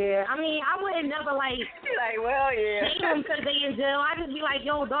 Well, yeah. I mean, I wouldn't never be like, well, yeah. hate them because they in jail. I just be like,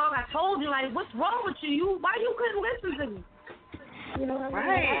 yo, dog, I told you, like, what's wrong with you? Why you couldn't listen to me? You know what I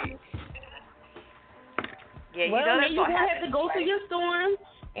mean? Right. Yeah, well, man, you're gonna have to go through your storm,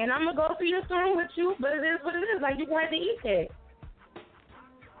 and I'm gonna go through your storm with you. But it is what it is. Like, you're gonna have to eat that.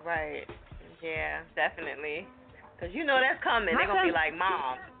 Right. Yeah, definitely. Because that's coming. They're gonna be like,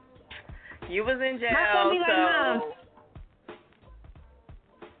 Mom, you was in jail, my son be so. Like, Mom.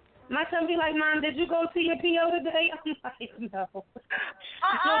 My son be like, Mom, did you go see your PO today? I'm like, no.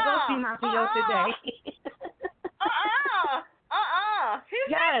 You'll go see my PO today.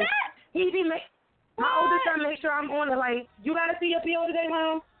 Yes. He be my oldest son make sure I'm on it. Like, you gotta see your PO today,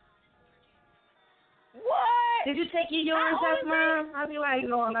 Mom? What? Did you take your urine test, Mom? I'll be like,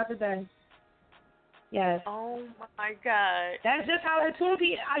 no, not today. Yes. Oh my God. That's just how it tune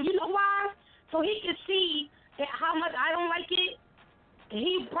be. You know why? So he can see that how much I don't like it.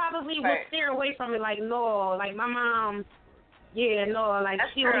 He probably would steer away from it, like, no, like my mom, yeah, no, like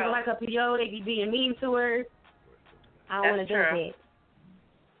That's she true. don't even like her PO, they be being mean to her. I don't want to do that.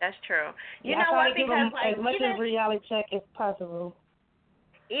 That's true. You I know try what? to give Because them as much as reality check as possible.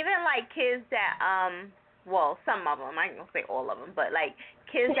 Even like kids that, well, some of them, I ain't gonna say all of them, but like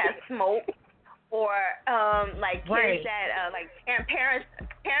kids that smoke, or like kids that like parents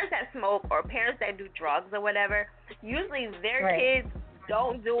that smoke or parents that do drugs or whatever. Usually their kids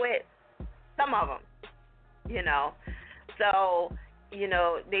don't do it. Some of them, So,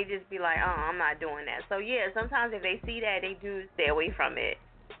 they just be like, oh, I'm not doing that. So yeah, sometimes if they see that, they do stay away from it.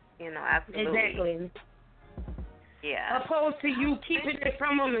 Absolutely. Exactly. Yeah. Opposed to you keeping it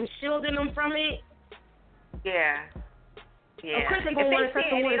from them and shielding them from it. Yeah. Yeah. Of course they're going to want to touch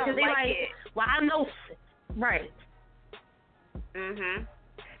the water because they're like, it. well, I know. Right. Mhm.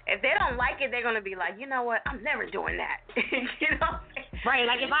 If they don't like it, they're gonna be like, you know what? I'm never doing that. Right.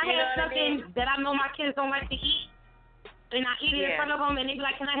 Like if I have something that I know my kids don't like to eat, and I eat it in front of them, and they be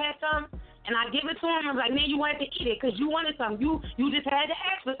like, can I have some? And I give it to them, and I'm like, man, you wanted to eat it because you wanted some. You just had to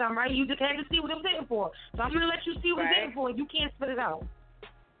ask for some, right? You just had to see what it was in for. So I'm gonna let you see what it's in for. You can't spit it out.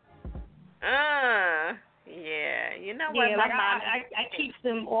 Yeah. You know what? Yeah, My like mom, I keep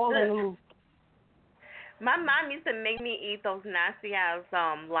them all in the loop. My mom used to make me eat those nasty ass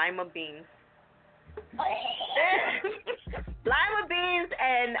lima beans. Lima beans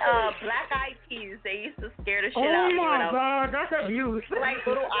and black-eyed peas. They used to scare the shit out of me. Oh my God, that's abuse. Like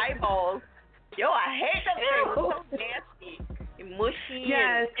little eyeballs. Yo, I hate them things. It's so nasty and mushy.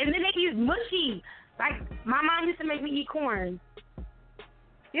 Yes, and then they be mushy. Like my mom used to make me eat corn.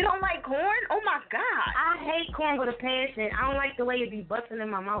 You don't like corn? Oh my God. I hate corn with a passion. I don't like the way it be busting in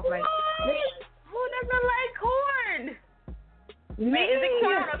my mouth. Like, who doesn't like corn? Me. Wait, is it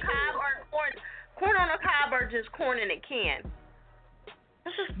corn on a cob or corn on a cob or just corn in a can?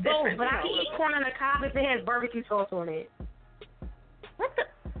 This is both, but I can eat corn on a cob if it has barbecue sauce on it. What the?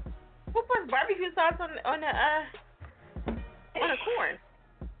 Who puts barbecue sauce on the corn?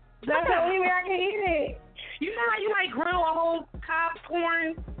 That's the only way I can eat it. You know how you like grill a whole cob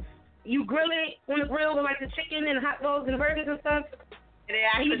corn? You grill it on the grill with like the chicken and hot dogs and burgers and stuff.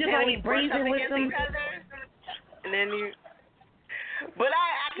 And you just like braise it with some. And then you. But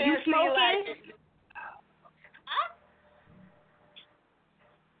I can't you smoke it?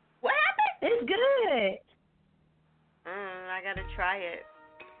 What happened? It's good. I gotta try it.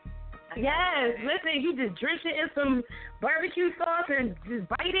 Yes, listen, you just drench it in some barbecue sauce and just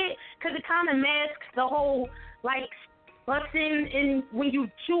bite it, because it kind of masks the whole, like, busting and when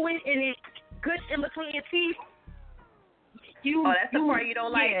you chew it and it's good in between your teeth. That's the part you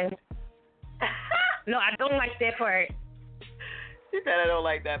don't like? No, I don't like that part. She said I don't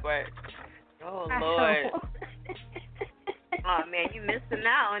like that part. Oh, Lord. Oh, man, you missing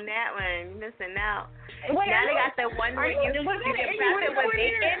out on that one. You missing out. Wait, now they got the one where you can wrap it with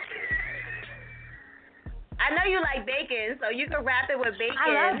bacon. I know you like bacon, so you can wrap it with bacon.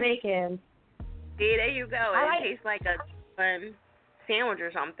 I love bacon. See, there you go. It tastes like a sandwich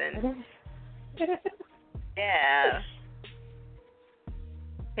or something. Yeah.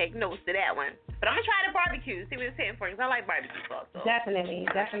 Take notes to that one. But I'm going to try the barbecue, see what it's hitting for, because I like barbecue sauce. So. Definitely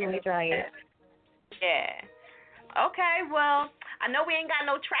try it. Yeah. Okay, well, I know we ain't got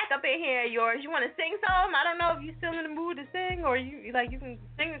no track up in here. Yours. You want to sing something? I don't know if you're still in the mood to sing, or you can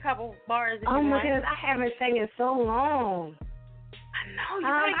sing a couple bars. If oh you my want. goodness, I haven't sang in so long. I know. You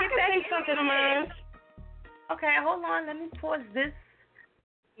gotta get I back can sing in something of it. mine. Okay, hold on. Let me pause this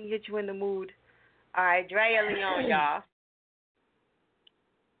and get you in the mood. All right, Drea Leon, y'all.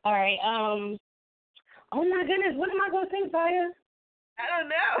 All right. Oh my goodness, what am I gonna sing, Fire? I don't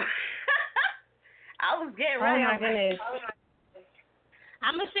know. I was getting ready. Oh my goodness.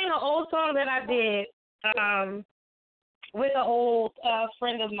 I'm gonna sing an old song that I did with an old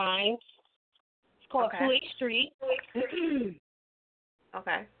friend of mine. It's called 2H Street.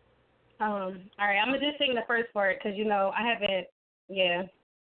 Okay. All right, I'm gonna just sing the first part because I haven't. Yeah.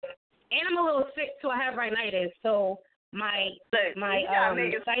 And I'm a little sick, so I have rhinitis. So my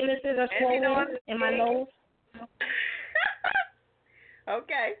sinuses are swollen in my nose.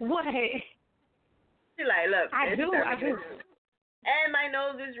 Okay. What? You're like, look. I do. And my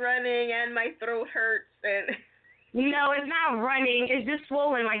nose is running, and my throat hurts, and. No, it's not running. It's just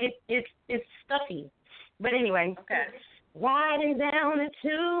swollen. Like it's stuffy. But anyway. Okay. Riding down a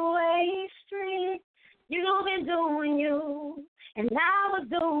 2-way street, you've been doing you, and I was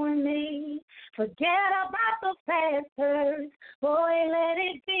doing me. Forget about the factors, boy, let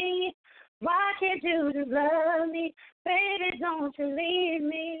it be. Why can't you just love me? Baby, don't you leave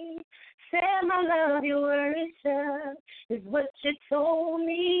me. Said my love, you weren't sure, is what you told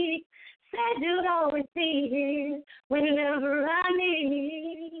me. Said you'd always be here whenever I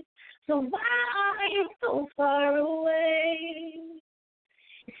need. So why are you so far away?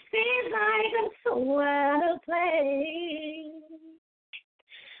 It seems like I'm so out of place.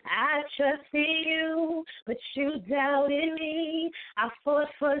 I trusted you, but you doubted me. I fought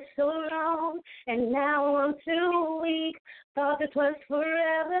for so long, and now I'm too weak. Thought this was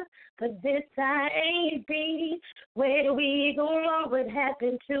forever, but this I ain't be. Where do we go wrong? What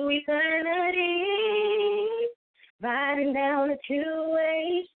happened to eternity? Riding down a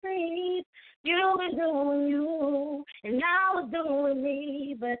 2-way street, you were doing you, and I was doing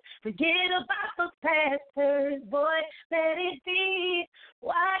me. But forget about those pastors, boy, let it be.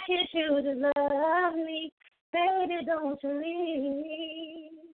 Why can't you just love me? Baby, don't you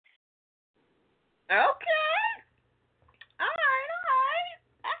leave. Okay. All right.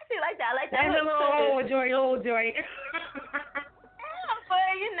 I actually like that. I like that. That's a little old joy. Yeah,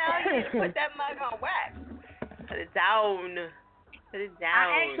 but you put that mug on wax. Put it down.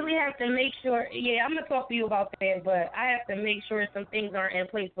 I actually have to make sure. Yeah, I'm gonna talk to you about that, but I have to make sure some things are in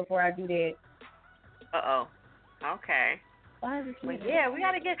place before I do that. Okay. Well, yeah, we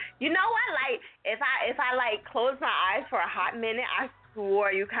gotta get. You know what? Like, if I like close my eyes for a hot minute, I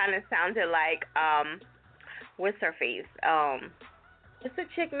swore you kind of sounded like what's her face? What's the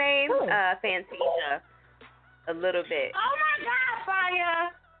chick name? Fantasia. A little bit. Oh my God,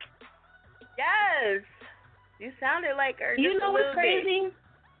 Fire! Yes. You sounded like her. You know what's crazy? Bit.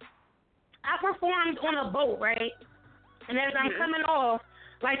 I performed on a boat, right? And as I'm coming off,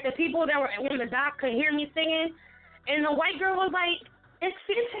 like the people that were on the dock could hear me singing, and the white girl was like, "Is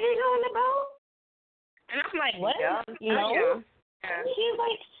Fantasia on the boat?" And I'm like, "What?" Yeah. Yeah. And she's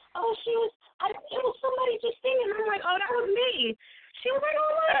like, "Oh, it was somebody just singing." I'm like, "Oh, that was me." She was like,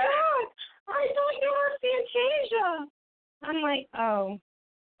 "Oh my God, I thought you were Fantasia." I'm like, "Oh."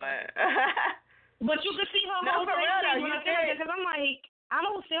 But you could see her whole face when I said it, because I'm like, I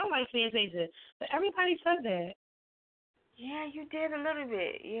don't sound like Fantasia. But everybody said that. Yeah, you did a little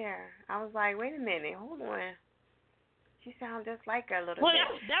bit. Yeah. I was like, wait a minute, hold on. She sounds just like her a little bit. Well,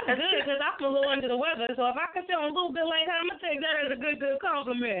 that's good, because I'm a little under the weather. So if I can sound a little bit like her, I'm going to take that as a good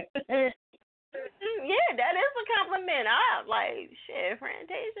compliment. Yeah, that is a compliment. I'm like, shit,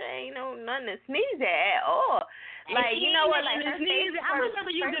 Fantasia ain't nothing to sneeze at all. Like, you know what? Like, her face. I remember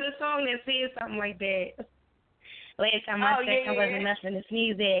you did a song that said something like that. Last time I checked, I wasn't nothing to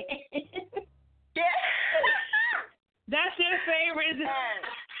sneeze at. Yeah. That's your favorite.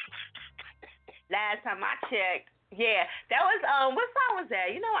 Last time I checked. Yeah, that was what song was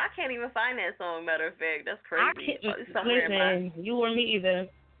that? I can't even find that song. Matter of fact, that's crazy. Listen, you or me either.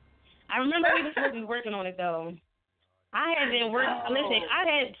 I remember we were supposed to be working on it though. I haven't worked. Listen, I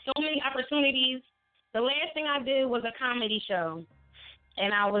had so many opportunities. The last thing I did was a comedy show,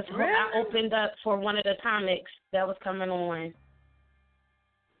 and I opened up for one of the comics that was coming on.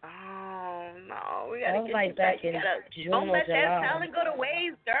 Oh no, we gotta get like you back. Don't let that talent go to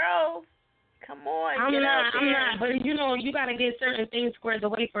waste, girl. Come on. I'm not. But you gotta get certain things squared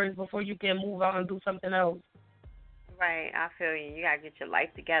away first before you can move out and do something else. Right, I feel you. You gotta get your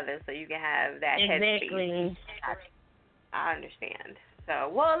life together so you can have that headspace. I understand. So,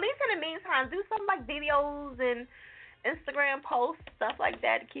 well, at least in the meantime, do some like videos and Instagram posts, stuff like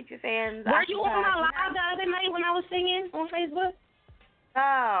that to keep your fans. Were you on my live the other night when I was singing on Facebook?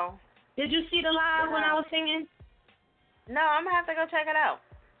 No. Did you see the live when I was singing? No, I'm gonna have to go check it out.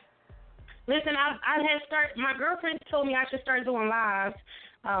 Listen, my girlfriend told me I should start doing lives,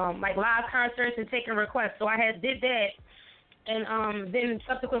 like live concerts and taking requests. So I did that, and then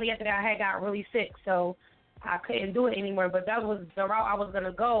subsequently after that I had got really sick, so I couldn't do it anymore. But that was the route I was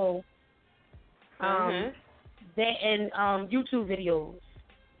gonna go. That and YouTube videos.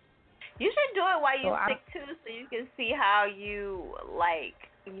 You should do it while you're sick too, so you can see how you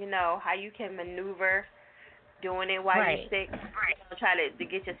how you can maneuver doing it while you're sick. I'll try to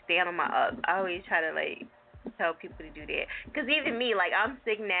get your stamina up. I always try to tell people to do that. Because even me, I'm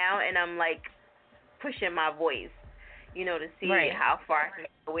sick now and I'm pushing my voice, to see how far I can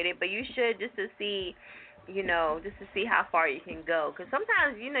go with it. But you should just to see how far you can go. Because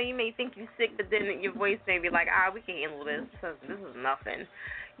sometimes, you may think you're sick, but then your voice may be like, we can handle this. This is nothing.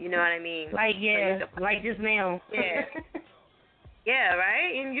 You know what I mean? Like just now. Yeah. Yeah,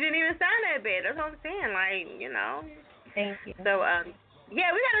 right? And you didn't even sound that bad. That's what I'm saying. Thank you. So, we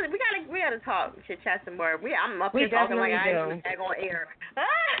gotta talk, chat some more. I'm up here talking like I ain't back on air.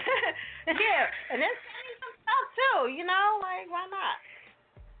 Yeah, and that's some stuff too. Why not?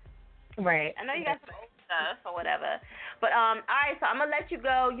 Right. I know you got some old stuff or whatever, but all right. So I'm gonna let you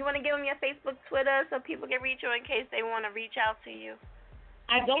go. You want to give them your Facebook, Twitter, so people can reach you in case they want to reach out to you.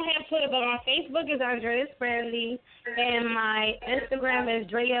 I don't have Twitter, but my Facebook is Andrea Bradley, and my Instagram is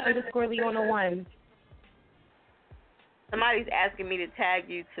Drea_Leona1. Somebody's asking me to tag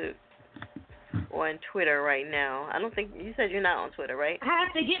you on Twitter right now. I don't think you said you're not on Twitter, right? I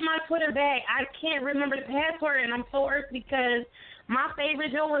have to get my Twitter back. I can't remember the password, and I'm so irked because my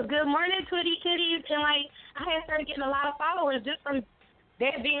favorite joke was "Good morning, Twitty Kitties," and I had started getting a lot of followers just from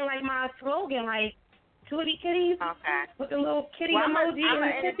that being my slogan, Twitty Kitties. Okay. With the little kitty emoji and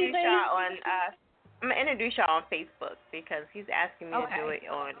the kissy face. I'm gonna introduce y'all on Facebook because he's asking me to do it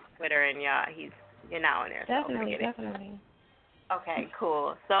on Twitter, and you're not on there. Definitely. Okay,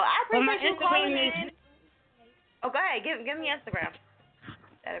 cool. So I appreciate you calling in. Oh, go ahead. Give me Instagram.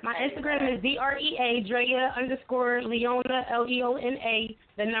 My Instagram is DREA Drea_Leona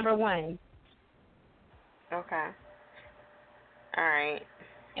LEONA 1. Okay. All right.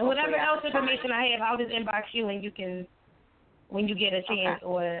 And whatever else information I have, I'll just inbox you, and you can, when you get a chance,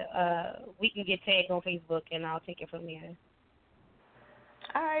 or we can get tagged on Facebook, and I'll take it from there.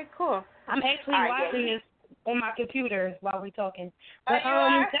 All right, cool. I'm actually watching this on my computer while we're talking. But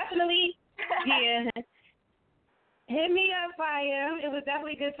definitely, yeah. Hit me up, Fire. It was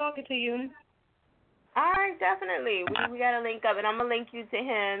definitely good talking to you. All right, definitely. We got to link up, and I'm going to link you to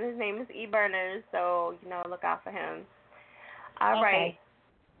him. His name is E. Burners, so, look out for him. All right.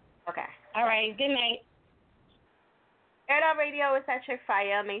 Okay. All right. Good night. Air It Out Radio is Patrick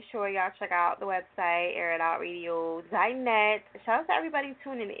Fire. Make sure y'all check out the website, airitoutradio.net. Shout out to everybody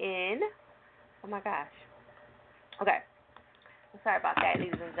tuning in. Oh, my gosh. Okay. Sorry about that,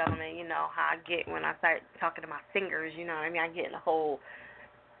 ladies and gentlemen. You know how I get when I start talking to my singers. You know what I mean? I get in a whole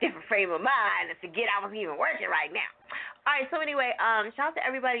different frame of mind and forget I was even working right now. All right, so anyway, shout out to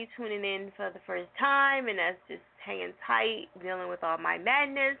everybody tuning in for the first time and that's just hanging tight, dealing with all my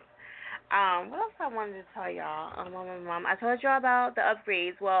madness. What else I wanted to tell y'all? I told y'all about the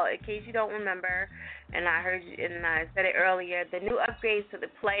upgrades. Well, in case you don't remember, and I heard you, and I said it earlier, the new upgrades to the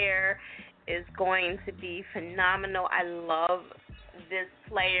player is going to be phenomenal. I love this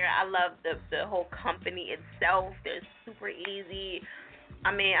player. I love the whole company itself. They're super easy.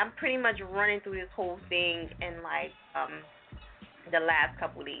 I mean, I'm pretty much running through this whole thing in like the last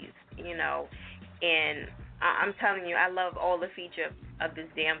couple of days, you know, and I'm telling you, I love all the features of this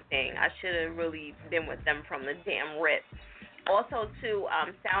damn thing. I should have really been with them from the damn rip. Also, too,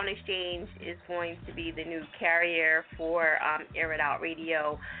 Sound Exchange is going to be the new carrier for Air It Out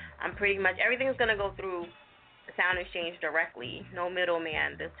Radio. Pretty much everything's going to go through Sound Exchange directly. No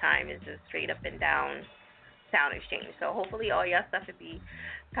middleman this time. It's just straight up and down Sound Exchange. So hopefully all y'all stuff will be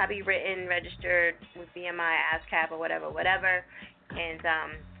copywritten, registered with BMI, ASCAP, or whatever. And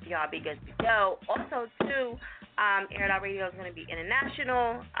y'all be good to go. Also, too, Air It Out Radio is going to be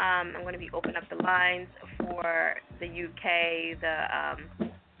international. I'm going to be opening up the lines for the UK,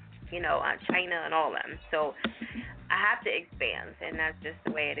 China, and all them. So I have to expand, and that's just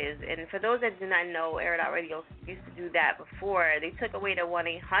the way it is. And for those that do not know, Air It Out Radio used to do that before. They took away the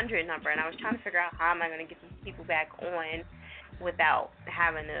 1-800 number, and I was trying to figure out how am I going to get these people back on without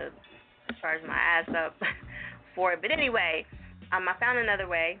having to charge my ass up for it. But anyway, I found another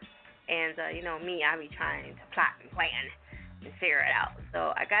way, and me, I be trying to plot and plan and figure it out.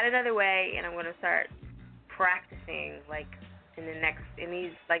 So I got another way, and I'm going to start practicing like in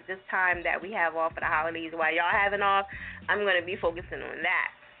this time that we have off for the holidays while y'all having off. I'm gonna be focusing on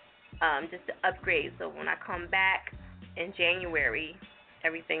that, just to upgrade. So when I come back in January,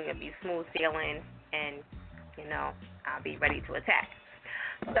 everything will be smooth sailing, and I'll be ready to attack.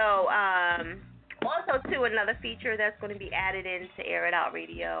 So also too, another feature that's going to be added into Air It Out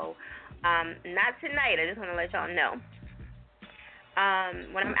Radio. Not tonight. I just want to let y'all know.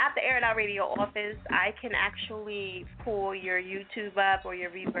 When I'm at the Air It Out Radio office, I can actually pull your YouTube up or your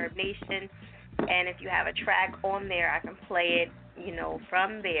Reverb Nation, and if you have a track on there, I can play it,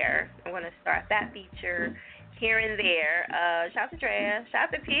 from there. I'm going to start that feature here and there. Shout out to Drea. Shout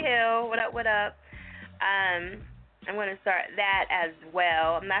out to P Hill. What up, what up? I'm going to start that as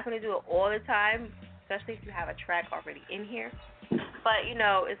well. I'm not going to do it all the time, especially if you have a track already in here. But,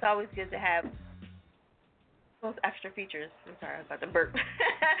 it's always good to have those extra features. I'm sorry, I was about to burp.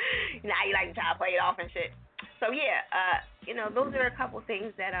 Now you like to try to play it off and shit. So, yeah, those are a couple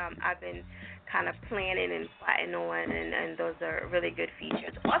things that I've been kind of planning and plotting on, and those are really good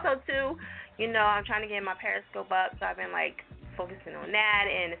features. Also, too, I'm trying to get my Periscope up, so I've been, focusing on that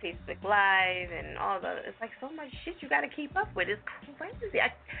and the Facebook Live and all the, it's so much shit you got to keep up with. It's crazy.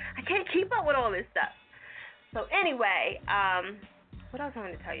 I can't keep up with all this stuff. So anyway, what else I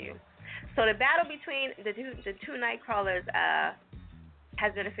want to tell you? So the battle between the two Nightcrawlers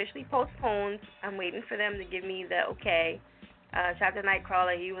has been officially postponed. I'm waiting for them to give me the okay. Shout out to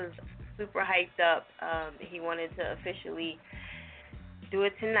Nightcrawler. He was super hyped up. He wanted to officially do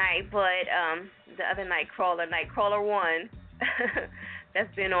it tonight, but the other Nightcrawler 1,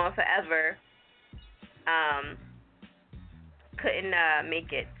 that's been on forever, couldn't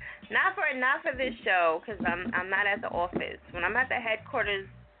make it. Not for this show, because I'm not at the office. When I'm at the headquarters,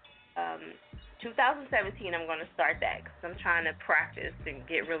 2017, I'm going to start that, because I'm trying to practice and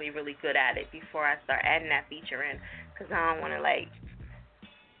get really, really good at it before I start adding that feature in, because I don't want to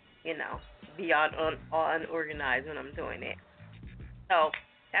be unorganized when I'm doing it. So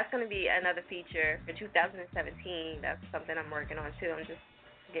that's going to be another feature for 2017. That's something I'm working on, too. I'm just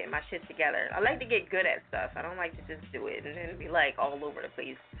getting my shit together. I like to get good at stuff. I don't like to just do it and then be, all over the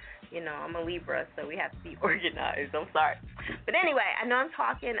place. I'm a Libra, so we have to be organized. I'm sorry. But anyway, I know I'm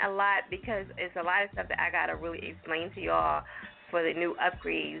talking a lot because it's a lot of stuff that I got to really explain to y'all for the new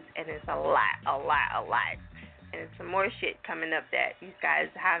upgrades, and it's a lot. And some more shit coming up that you guys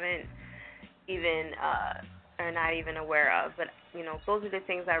haven't even are not even aware of, but those are the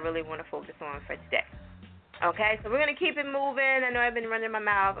things I really want to focus on for today. Okay, so we're gonna keep it moving. I know I've been running my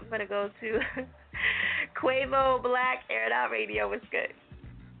mouth. I'm gonna go to Quavo Black, Air It Out Radio. What's good?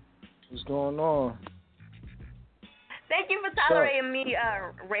 What's going on? Thank you for tolerating me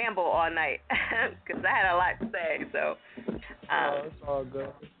ramble all night, because I had a lot to say. So it's all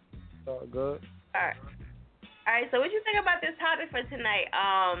good. It's all good. All right. So what you think about this topic for tonight?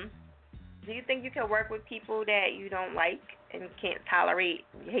 Do you think you can work with people that you don't like and can't tolerate?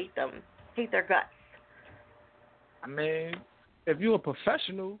 You hate them, hate their guts? I mean, if you're a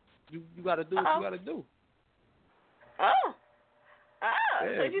professional, you got to do what you got to do. Oh.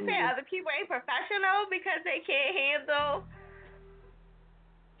 Yeah, So you say other people ain't professional because they can't handle?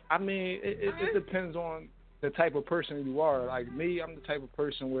 I mean, it depends on the type of person you are. Like me, I'm the type of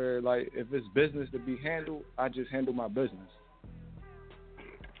person where, if it's business to be handled, I just handle my business.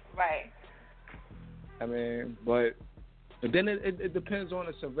 Right. I mean, but then it depends on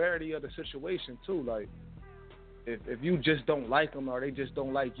the severity of the situation too. If you just don't like them or they just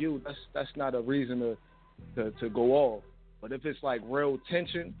don't like you, that's not a reason to go off. But if it's real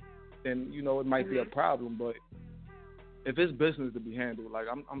tension, then it might be a problem. But if it's business to be handled,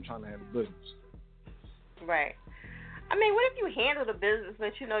 I'm trying to handle business. Right. I mean, what if you handle the business,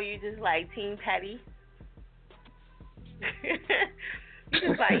 but you just team petty? You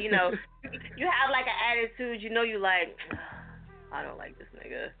just you have an attitude. You I don't like this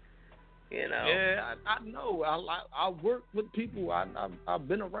nigga. Yeah, I know. I work with people. I've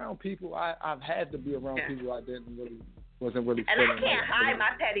been around people. I've had to be around people I wasn't really. And I can't hide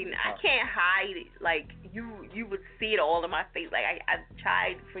my pettiness. I can't hide it. You would see it all in my face. I've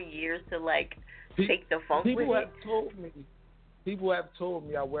tried for years to take the funk with it. People have told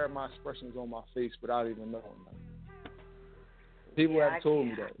me I wear my expressions on my face without even knowing them. People have told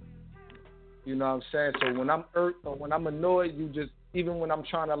me that. You know what I'm saying? So when I'm irked or when I'm annoyed, even when I'm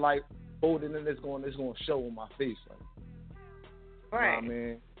trying to hold it in, it's going to show on my face. Right. You know what I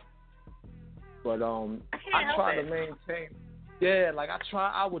mean? But I try to maintain. Yeah,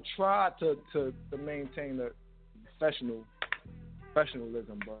 I would try to maintain the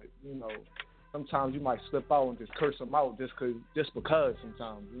professionalism, but sometimes you might slip out and just curse them out just because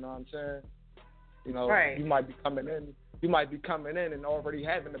sometimes, you know what I'm saying? You know, right. you might be coming in and already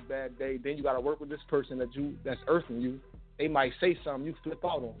having a bad day. Then you got to work with this person that's earthing you. They might say something, you flip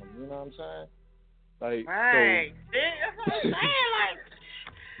out on them. You know what I'm saying? Like, right. So, that's what I'm saying. Like,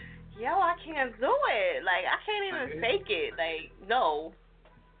 yo, I can't do it. Like, I can't even fake it. Like, no.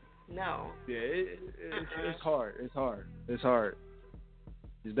 Yeah, it's hard. It's hard.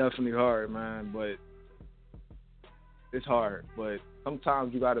 It's definitely hard, man. But it's hard. But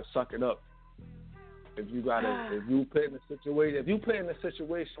sometimes you gotta suck it up. If you put in a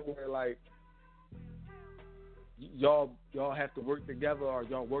situation where like y'all have to work together, or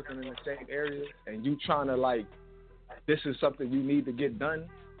y'all working in the same area, and you trying to like, this is something you need to get done,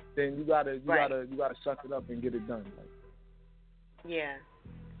 then you gotta suck it up and get it done. Like.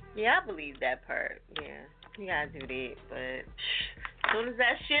 Yeah, I believe that part. Yeah, you gotta do that. But as soon as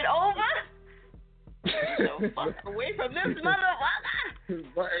that shit over, so fuck away from this motherfucker.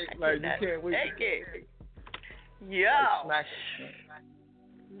 Right, like you can't wait. Take it. Yo. Like,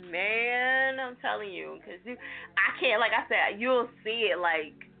 man, I'm telling you, because I can't, like I said, you'll see it,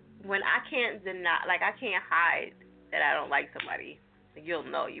 like, when I can't deny, like, I can't hide that I don't like somebody. You'll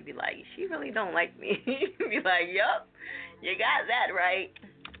know. You'll be like, she really don't like me. You'll be like, yup, you got that right.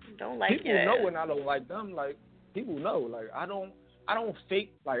 Don't like people know when I don't like them. Like, people know. Like, I don't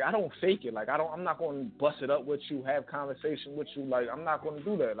fake. Like, I don't fake it. Like, I'm not going to bust it up with you, have conversation with you. Like, I'm not going to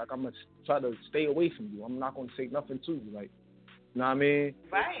do that. Like, I'm going to try to stay away from you. I'm not going to say nothing to you. Like, you know what I mean?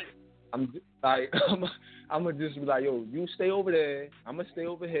 Right. I'm gonna just be like, yo, you stay over there. I'm gonna stay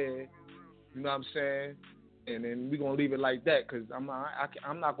over here. You know what I'm saying? And then we gonna leave it like that, cause I'm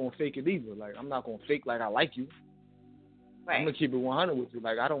not gonna fake it either. Like, I'm not gonna fake like I like you. Right. I'm gonna keep it 100 with you.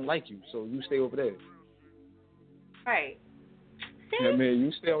 Like, I don't like you, so you stay over there. Right. You know what I mean?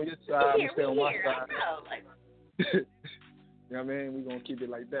 You stay on your side. I'm gonna stay on my side. You know what I mean? We gonna keep it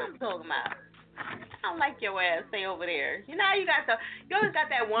like that. I'm talking about. I don't like your ass. Stay over there. You know how you always got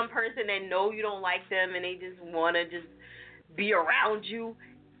that one person that know you don't like them and they just wanna just be around you.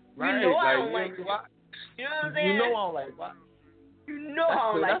 Right. You know I like, don't like you. You know what I'm saying? You know I don't like why. You know I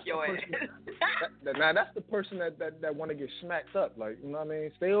don't like your ass. Now that's the person that wanna get smacked up. Like, you know what I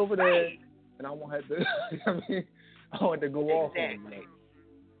mean? Stay over there, right. And I won't have to. You know what I mean? I want to go off on them. Like.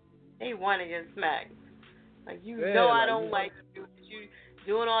 They wanna get smacked. Like, you yeah, know like, I don't like you. You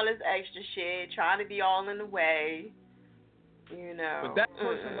doing all this extra shit, trying to be all in the way, you know. But that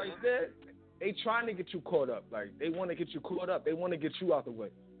person like that, they trying to get you caught up. Like, they want to get you caught up. They want to get you out the way.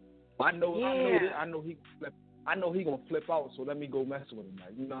 I know he gonna flip out. So let me go mess with him.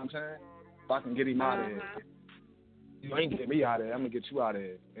 Like, you know what I'm saying? If I can get him out of here, you ain't get me out of here. I'm gonna get you out of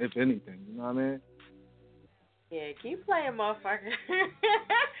here. If anything, you know what I mean? Yeah, keep playing, motherfucker.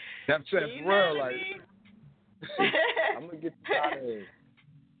 That's it, for real. Like, I'm gonna get you out of here.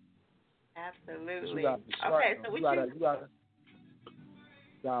 Absolutely. Okay, so you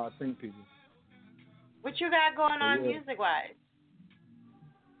gotta think, people. What you got going on music-wise?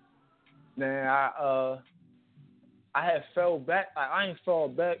 Man, I had fell back. I ain't fell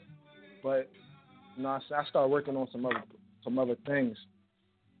back, but you know, I started working on some other things.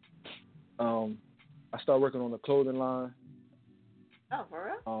 I started working on the clothing line. Oh,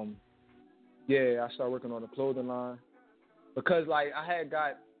 for real? Yeah, I started working on the clothing line because like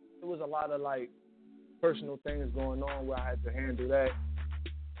there was a lot of like personal things going on where I had to handle that.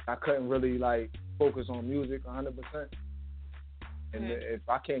 I couldn't really like focus on music 100%. And if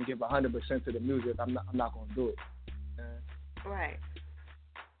I can't give 100% to the music, I'm not gonna do it. Right.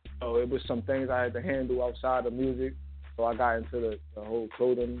 So it was some things I had to handle outside of music. So I got into the whole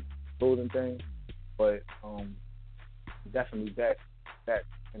clothing thing. But definitely back with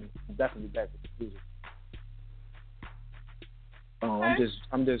the music.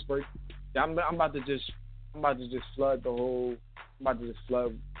 I'm just breaking. Yeah, I'm about to just flood a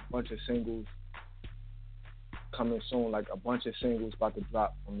bunch of singles coming soon, like a bunch of singles about to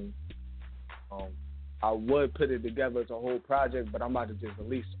drop for me. I would put it together as a whole project, but I'm about to just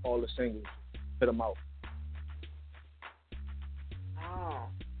release all the singles, put them out. Oh.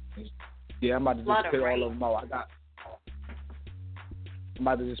 Yeah, I'm about to just put all of them out. I'm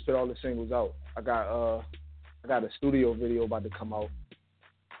about to just put all the singles out. I got a studio video about to come out.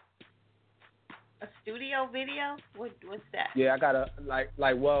 A studio video? What's that? Yeah, I got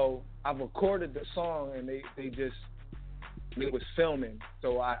I recorded the song and they was filming,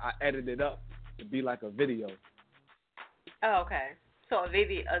 so I edited it up to be like a video. Oh, okay. So a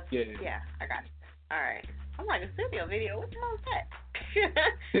video. Yeah, I got it. All right. I'm like, a studio video? What the hell is that?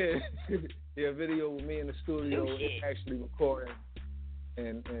 Yeah, video with me in the studio actually recording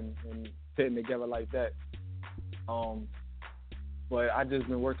and putting together like that. but I just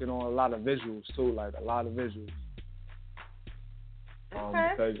been working on a lot of visuals too, like a lot of visuals.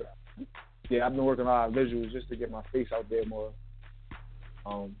 Because I've been working on a lot of visuals just to get my face out there more.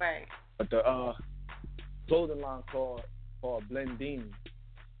 Right. But the clothing line called Blendini.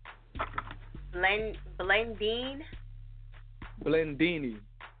 Blendini. Blendini.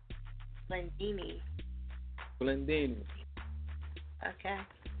 Blendini. Okay.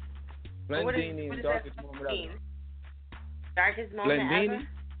 Blendini and Darkest Moment Ever. Darkest Moment Blendini? Ever?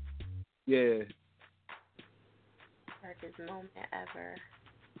 Yeah. Darkest Moment Ever.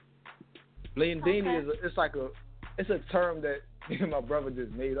 Blendini it's a term that me and my brother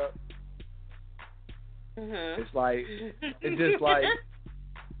just made up. Mm-hmm. It's like it's just like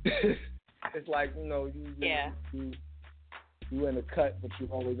it's like, you know, you in the cut but you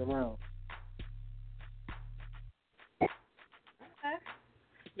always around. Okay.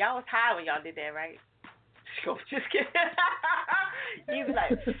 Y'all was high when y'all did that, right? Yo, just kidding. You was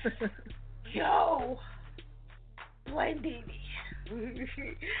like, yo, Blendini.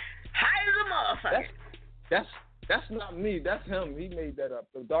 High as a motherfucker. That's not me. That's him. He made that up.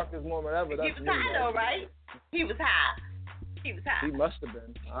 The Darkest Moment Ever. That's he was me. high though, right? He was high. He must have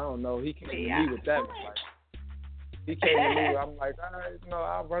been. I don't know. He came to me with that. Like, he came to me. I'm like, all right, you know,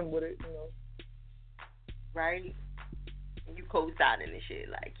 I'll run with it. You know. Right. And you co-signing and shit.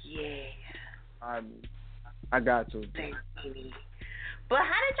 Like, yeah. I got to. Blendini. But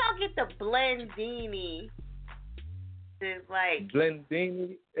how did y'all get the Blendini? It's like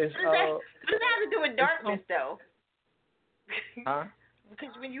Blendini is what does that have to do with darkness though? Huh?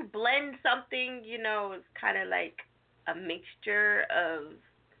 Because when you blend something, you know, it's kind of like a mixture of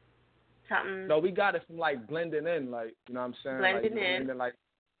something. No, we got it from like blending in, like, you know what I'm saying? Blending like, in. Like,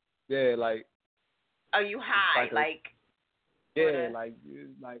 yeah, like. Are you high? Like. Yeah, like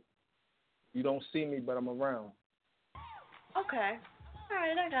you don't see me, but I'm around. Okay. All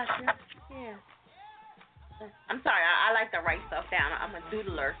right, I got you. Yeah. I'm sorry, I like to write stuff down. I'm a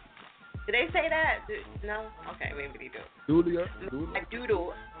doodler. Did they say that? No? Okay, maybe they do. Doodler? I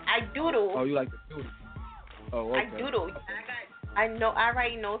doodle. Oh, you like to doodle? Oh, okay. I doodle. I know. I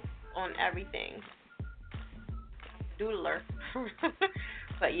write notes on everything. Doodler.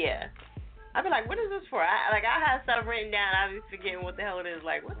 But yeah. I'd be like, what is this for? I had stuff written down. I was forgetting what the hell it is.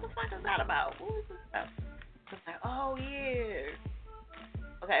 Like, what the fuck is that about? What is this stuff? I was like, oh, yeah.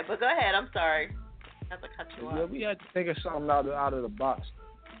 Okay, but go ahead. I'm sorry. I have to cut you off. Yeah, we had to think of something out of the box.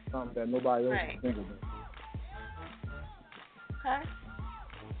 Something that nobody else can think of. Okay.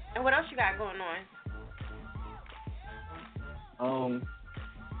 And what else you got going on?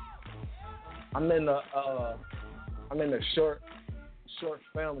 I'm in a short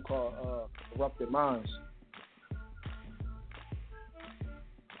film called Corrupted Minds.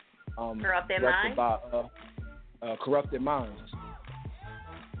 Corrupted Minds? By Corrupted Minds.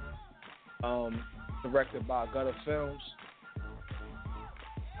 Directed by Gutter Films.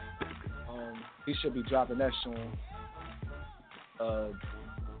 He should be dropping that soon.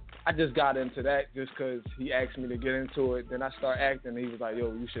 I just got into that just because he asked me to get into it. Then I started acting, and he was like,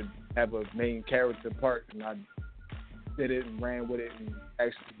 yo, you should have a main character part. And I did it and ran with it and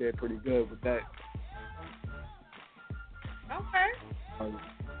actually did pretty good with that. Okay.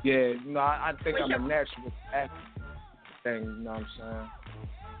 Yeah, you know, I think I'm a natural actor thing, you know what I'm saying?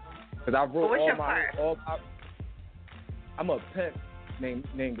 Because I wrote all my I'm a pimp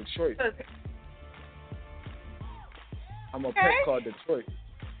named Detroit. I'm a pimp called Detroit.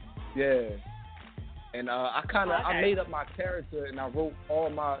 Yeah. And I made up my character and I wrote all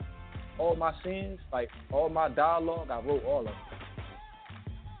my scenes, like all my dialogue, I wrote all of it.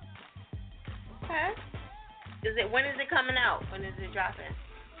 Okay. When is it coming out? When is it dropping?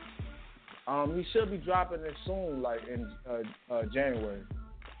 He should be dropping it soon, like in January.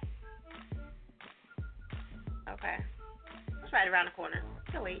 Okay. It's right around the corner.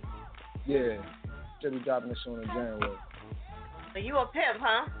 Can't wait. Yeah. Should be dropping it soon in January. So you a pimp,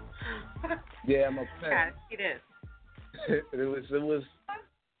 huh? Yeah, I'm a pimp. God, see this. It was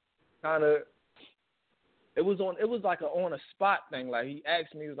kind of. It was like a on a spot thing. Like he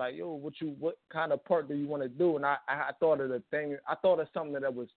asked me, he was like, "Yo, what kind of part do you want to do?" And I thought of the thing. I thought of something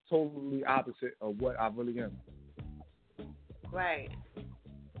that was totally opposite of what I really am. Right. You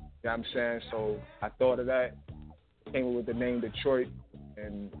know what I'm saying? So I thought of that. Came up with the name Detroit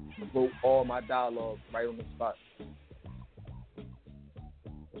and wrote all my dialogue right on the spot.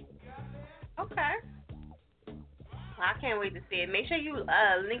 Okay. Well, I can't wait to see it. Make sure you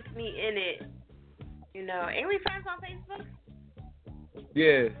link me in it. You know, ain't we friends on Facebook?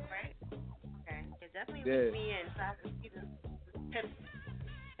 Yeah. Right? Okay. Yeah, definitely link me in so I can see this pimp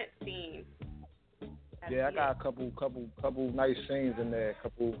scene. Yeah, I got a couple nice scenes in there,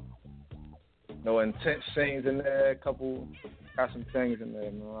 couple intense scenes in there, got some things in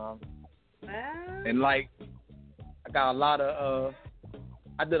there, man. And like, I got a lot of,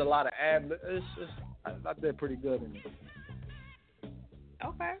 I did a lot of ad. I did pretty good in it.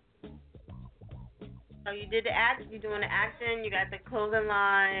 Okay. So you did the act. You doing the acting. You got the clothing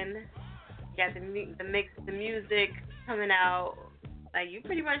line. You got the music coming out. Like, you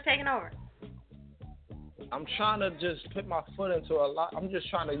pretty much taking over. I'm trying to just put my foot into a lot. I'm just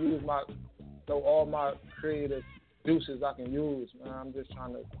trying to use all my creative juices I can use, man. I'm just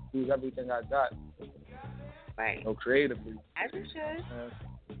trying to use everything I got. Right. Creatively. As you should.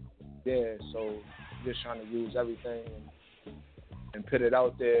 Yeah, so just trying to use everything and put it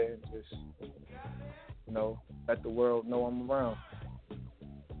out there and just, let the world know I'm around.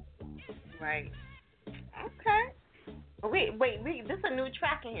 Right. Okay. Wait. This is a new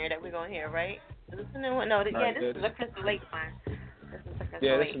track in here that we're going to hear, right? Is this a new one? No, this is the Crystal Lake one. This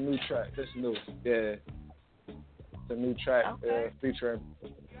is a new track. This is new. Yeah. It's a new track featuring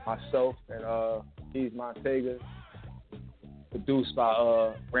myself and Keys Montega, produced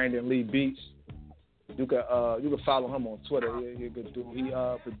by Brandon Lee Beats. You can follow him on Twitter. He's a good dude. He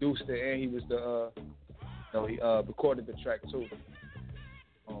produced it and he was he recorded the track too.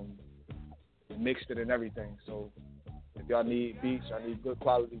 Mixed it and everything. So if y'all need beats, I need good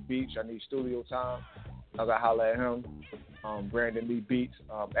quality beats, I need studio time, y'all gotta holler at him. Brandon Lee Beats,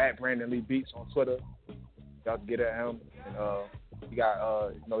 at Brandon Lee Beats on Twitter. Y'all can get at him. And he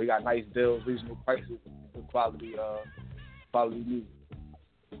got nice deals, reasonable prices, good quality music.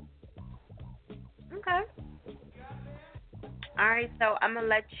 Okay. All right, so I'm gonna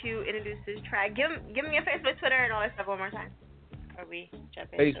let you introduce this track. Give me your Facebook, Twitter, and all that stuff one more time. Before we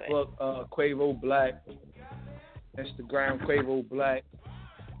jump into Facebook, Quavo Black. Instagram, Quavo Black.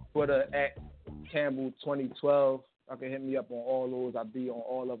 Twitter at Campbell 2012. Y'all can hit me up on all those. I be on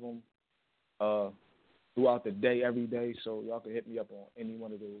all of them throughout the day, every day. So y'all can hit me up on any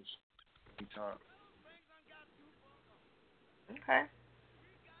one of those anytime. Okay.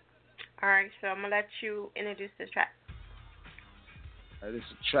 All right, so I'm gonna let you introduce this track. This is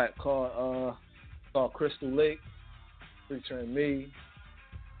a track called Crystal Lake, featuring me,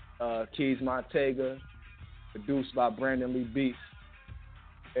 Keys Montega, produced by Brandon Lee Beats.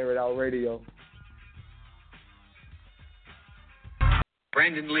 Air It Out Radio.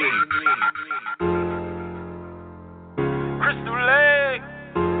 Brandon Lee. Crystal Lake.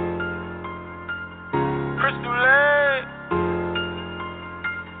 Crystal Lake.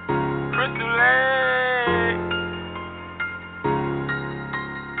 Crystal Lake.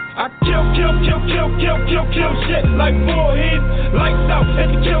 I kill shit like foreheads. Lights out at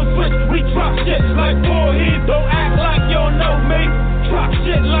the kill switch. We drop shit like foreheads. Don't act like you don't know me. Drop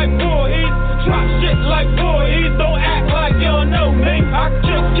shit like foreheads. Drop shit like foreheads. Don't act like you don't know me. I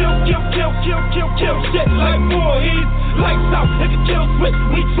kill shit like foreheads. Lights out at the kill switch.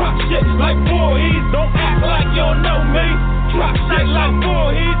 We drop shit like foreheads. Don't act like you don't know me. Drop shit like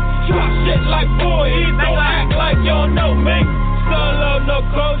foreheads. Drop shit like foreheads. Don't act like you don't know me. Solo, no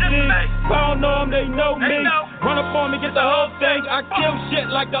coaching. I don't know them, they know me. Run up on me, get the whole thing. I kill shit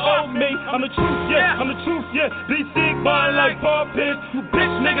like the old me. I'm the truth, yeah. DC ballin' like Paul Pierce. You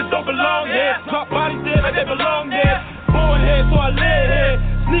bitch niggas don't belong here. Drop bodies there like they belong there. Born here, so I live here.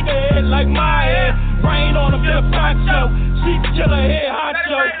 Sneaker head like my head. Rain on them, get a poncho. Sheep killer head,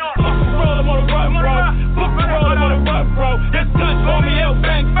 honcho. Fuck the roll, I'm on the run, bro. Fuck the roll, I'm on the run, bro. This gun for me, it'll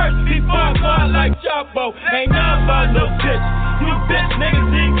bang first. Before I fly like Chapo. Ain't nothing about no bitch. You bitch niggas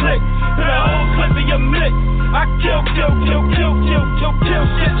need click. To the whole clip of your mix. I kill shit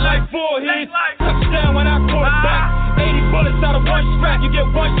like foreheads. Touchdown when I quarterback. 80 bullets out of one strap. You get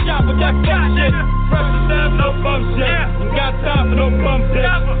one shot with that fuck shit. Fresh to them, no bum shit. You got time for no bum shit.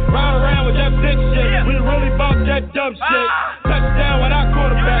 Ride around with that bitch shit. We really bout that dumb shit. Touchdown when I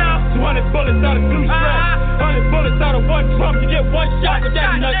quarterback. 200 bullets out of two straps. 100 bullets out of one drum. You get one shot with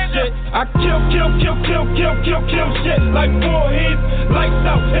that nut shit. I kill shit like foreheads. Lights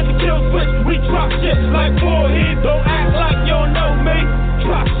out at the kill switch. We drop shit like foreheads. Don't act like you don't know me.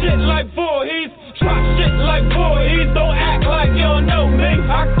 Drop shit like foreheads. Drop shit like foreheads. Don't act like you don't know me.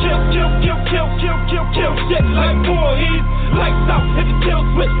 I kill shit like foreheads. Lights out at the kill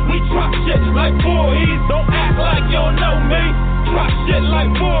switch. We drop shit like foreheads. Don't act like you don't know me. Drop shit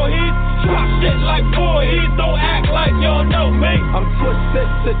like foreheads. Drop shit like foreheads. Don't act like you don't know me. I'm twisted,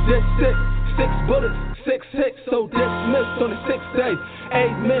 sadistic. 6 bullets, 666, so dismissed on the 6th day.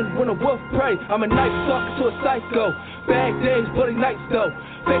 Amen when a wolf pray. I'm a night stalker to a psycho. Bad days, bloody nights though.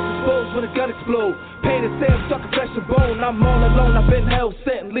 Face exposed when a gun explode. Pain and sand, sucker flesh and bone. I'm all alone, I've been hell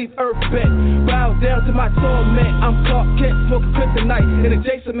sent. Leave earth bent. Bow down to my torment. I'm Clark Kent, smoking kryptonite in a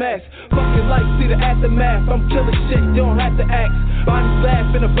Jason mask. Fucking life, see the aftermath. I'm killing shit, you don't have to ask. Bodies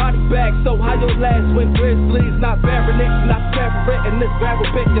laugh in a body bag. So how your last when grizzlies not bearing it, not favorite. In this barrel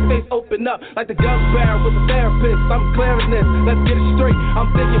pit, your face open up like the gun barrel with a therapist. I'm clearing this, let's get it straight.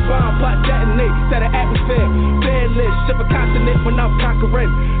 I'm thinking bomb, plot detonate. Set an atmosphere, fearless. Ship a continent when I'm conquering.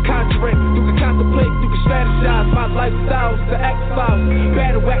 Conjuring, you can contemplate, you can strategize. My lifestyle's the X-Files.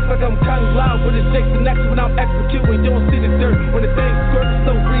 Battle wax like I'm Kung Lao. With his Jason X when I'm executing. You don't see the dirt when the thing squirts.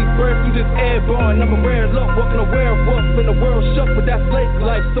 No rebirth, you just airborne. I'm a rare look, walking a werewolf in the world shook. But that's slave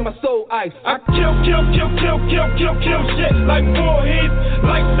life, so my soul ice. I kill shit like Voorhees.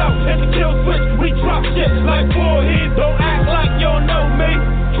 Lights out, hit the kill switch. We drop shit like Voorhees. Don't act like you don't know me.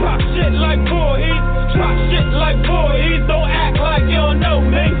 Drop shit like Voorhees. Drop shit like Voorhees. Don't act like you don't know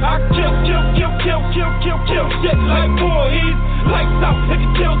me. I kill shit like Voorhees. Lights out, hit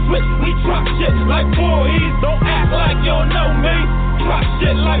the kill switch. We drop shit like Voorhees. Don't act like you don't know me. Drop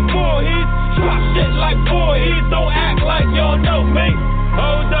shit like Voorhees. Drop shit like Voorhees. Don't act like you don't know me.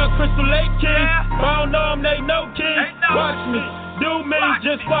 Hold up, Crystal Lake King. I don't know them, they know King. Watch me, do me,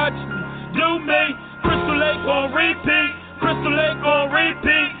 just watch me, do me. Crystal Lake on repeat, Crystal Lake on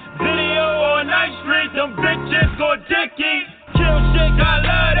repeat. Video on Night Street, them bitches go dicky. Kill shit, I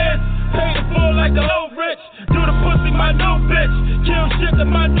love this. Pay the full like the old rich. Do the pussy, my new bitch. Kill shit to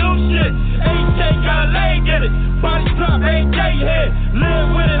my new shit. AK got a leg in it. Body drop, AK head.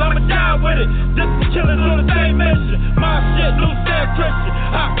 Live with it, I'ma die with it. This is killers on the same mission. My shit, loose and Christian.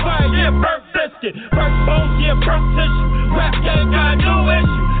 Hot fire, yeah, burnt biscuit. Burnt bones, yeah, burnt tissue. Rap game got a new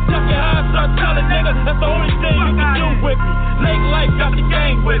issue. Tuck your eyes, start telling niggas. That's the only thing you can do with me. Late life got the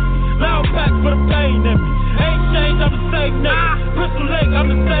gang with me. Loud pack for the pain in me. Ain't changed, I'm the same nigga. Crystal Lake, I'm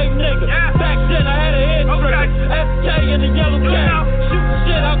the same nigga. Back then I had a head trigger. SK in the yellow gang. Shoot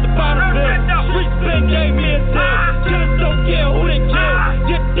shit out the bottom bed. Street spin gave me a deal. Killers don't care who they kill.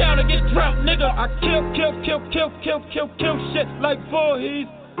 Get down or get dropped, nigga. I kill shit like Voorhees.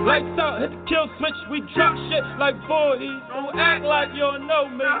 Lights out, hit the kill switch. We drop shit like Voorhees. Don't act like you don't know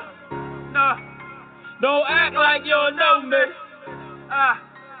me. Don't act like you don't know me.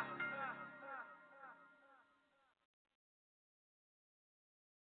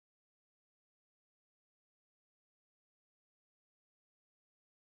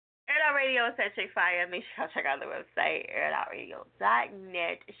 Air It Out Radio is such a fire. Make sure y'all check out the website,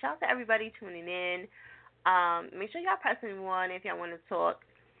 airitoutradio.net. Shout out to everybody tuning in. Make sure y'all pressing 1 if y'all want to talk.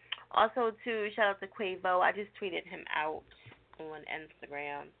 Also, too, shout out to Quavo. I just tweeted him out on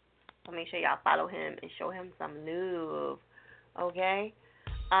Instagram. So make sure y'all follow him and show him some love. Okay?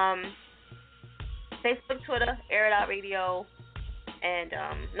 Facebook, Twitter, Air It Out Radio. And,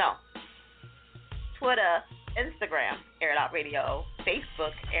 Twitter, Instagram, Air It Out Radio.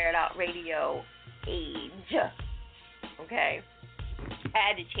 Facebook, Air It Out Radio page. Okay? I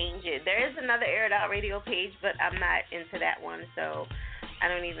had to change it. There is another Air It Out Radio page, but I'm not into that one, so I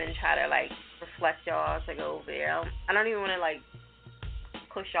don't even try to, reflect y'all to go over there. I don't even want to,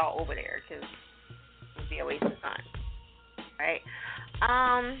 push y'all over there, because it would be a waste of time. Alright?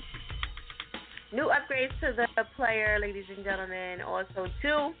 New upgrades to the player, ladies and gentlemen. Also,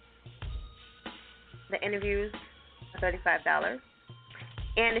 2, the interviews are $35.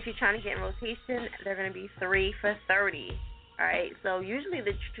 And if you're trying to get in rotation, they're going to be 3 for $30. Alright, so usually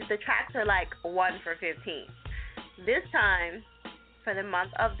the tracks are 1 for $15. This time, for the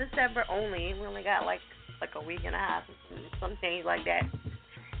month of December only, we only got like a week and a half, some things like that.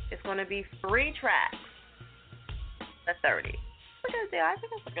 It's going to be 3 tracks for $30. Look at that, I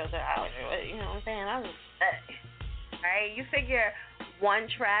think it's a good deal. You know what I'm saying? Alright, you figure 1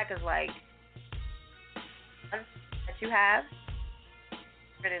 track is that you have,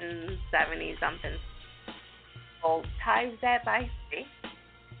 170 something. So times that by 3.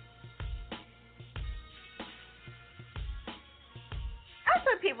 That's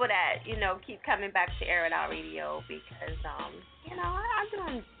for people that, keep coming back to Air It Out Radio because,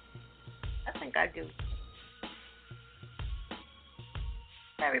 I think I do.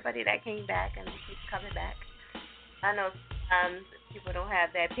 For everybody that came back and keeps coming back. I know sometimes people don't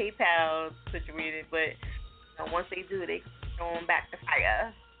have that PayPal situated, but once they do, they go on back to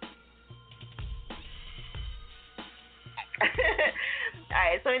fire.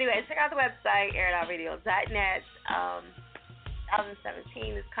 Alright, so anyway, check out the website, airitoutradio.net.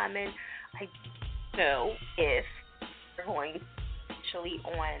 2017 is coming. I don't know if we're going actually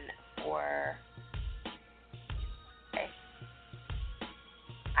on for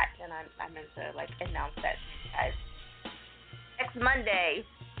and I meant to like announce that to you guys. Next Monday.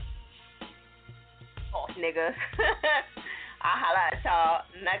 Oh, niggas. I'll holla at y'all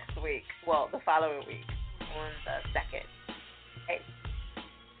next week. Well, the following week on the 2nd. Hey,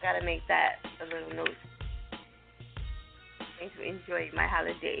 gotta make that a little note. I'm going to enjoy my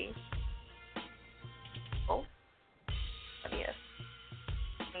holiday. Oh, yes.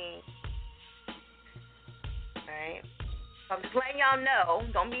 Alright. So I'm just letting y'all know.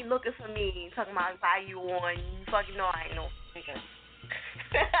 Don't be looking for me talking about why you on. You fucking know I ain't no nigga.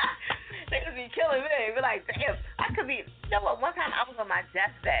 Niggas be killing me. Be like, damn, I could be. You know what? One time I was on my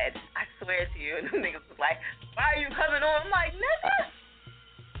deathbed. I swear to you, and the niggas was like, "Why are you coming on?" I'm like, nigga,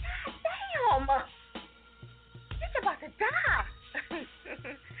 damn, you're about to die.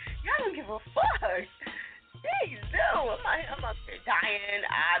 Y'all don't give a fuck. Jeez, no, I'm up here dying.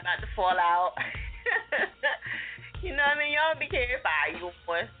 I'm about to fall out. You know what I mean? Y'all don't be caring fire. You on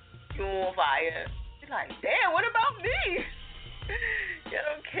fire. You're like, damn, what about me? Y'all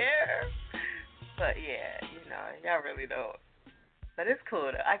don't care. But yeah, you know, y'all really don't. But it's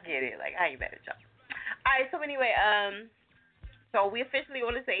cool though. I get it. Like, I ain't mad at y'all. Alright, so anyway, so we officially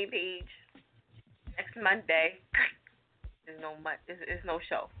on the same page. Next Monday. There's no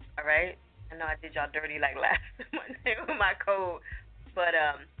show. Alright? I know I did y'all dirty like last Monday with my code. But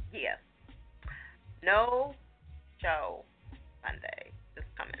yeah. No show Monday. Just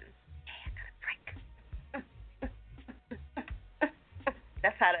coming.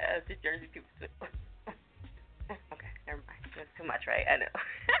 That's how the Jersey people do. Okay, never mind. That's too much, right? I know.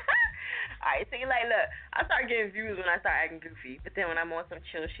 Alright, so like, look, I start getting views when I start acting goofy, but then when I'm on some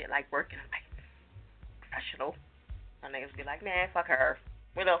chill shit like working, I'm like, professional. My niggas be like, man, fuck her.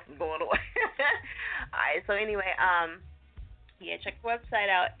 What else is going on? Alright, so anyway, yeah, check the website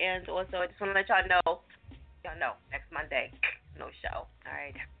out, and also I just want to let y'all know, next Monday, no show.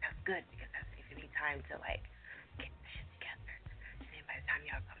 Alright, that's good, because that's giving me time to, like, get the shit together. And then by the time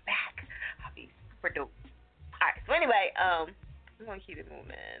y'all come back, I'll be super dope. Alright, so anyway, I'm going to keep it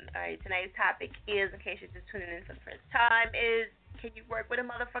moving. Alright, tonight's topic is, in case you're just tuning in for the first time, is, can you work with a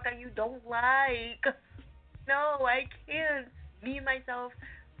motherfucker you don't like? No, I can't. Me, myself,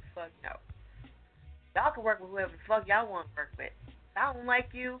 fuck no. Y'all can work with whoever the fuck y'all want to work with. If I don't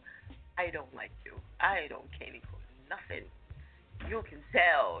like you, I don't like you. I don't care nothing. You can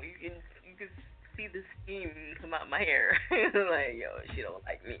tell. You can see the steam come out my hair. Like, yo, she don't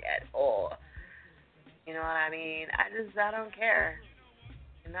like me at all. You know what I mean? I don't care.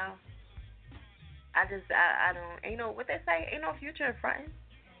 You know? I don't, ain't no, what they say, ain't no future in front.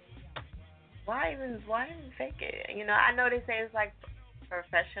 Why even fake it? You know, I know they say it's like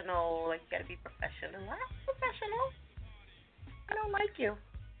professional, like you gotta be professional. I'm professional. I don't like you.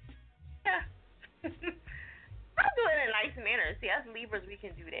 Yeah. I do it in a nice manner. See, us Libras, we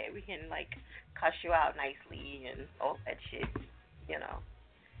can do that. We can, like, cuss you out nicely and all that shit, you know.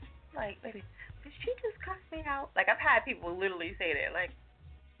 Like, baby, did she just cuss me out? Like, I've had people literally say that. Like,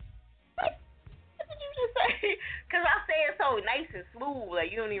 what did you just say? Because I say it so nice and smooth,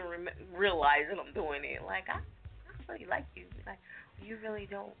 like, you don't even realize that I'm doing it. Like, I really like you. Like, you really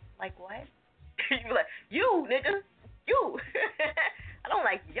don't like what? You be like, you, nigga, you. I don't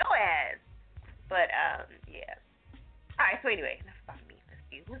like your ass. But, yeah. Alright, so anyway, enough about me. Let's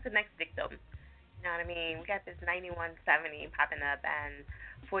see. Who's the next victim? You know what I mean? We got this 9170 popping up and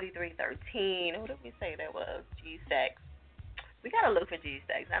 4313. Who did we say that was? G-Sex. We gotta look for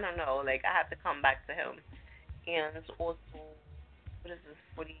G-Sex. I don't know. Like, I have to come back to him. And also, what is this?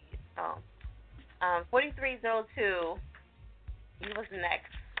 4302. He was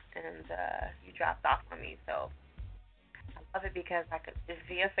next, and you dropped off on me, so I love it because it's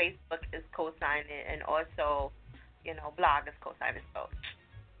via Facebook is co-signing, and also, you know, blog is co-signing, so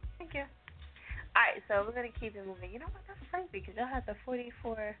thank you. Alright, so we're going to keep it moving. You know what, that's crazy, because y'all had the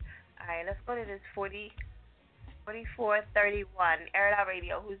 44. Alright, let's go to this 4431. Air It Out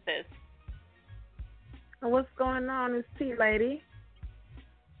Radio, who's this? What's going on? It's T-Lady.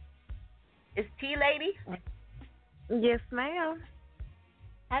 It's T-Lady? Yes, ma'am.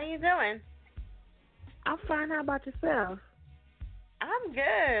 How you doing? I'm fine. How about yourself? I'm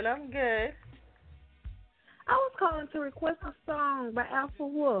good. I was calling to request a song by Alpha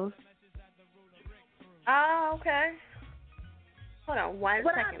Wolf. Oh, okay. Hold on one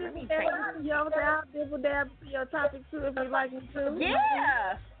second. Let me check. Y'all dibble dab to your topic too if you'd like me to.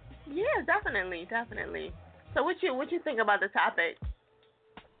 Yeah, definitely. So what you think about the topic?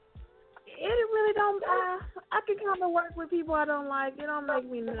 It really don't. I can kind of work with people I don't like. It don't make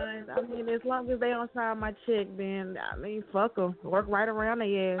me none. I mean, as long as they don't sign my check, then I mean, fuck them. Work right around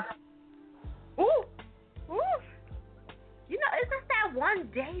their ass. Ooh. You know, isn't that that one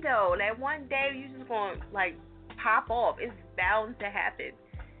day though. That one day you just gonna like pop off. It's bound to happen.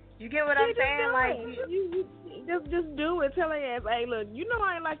 You get what I'm saying? Like you just do it. Tell her ass, hey, look, you know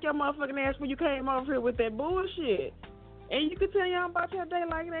I ain't like your motherfucking ass when you came over here with that bullshit. And you can tell y'all about your day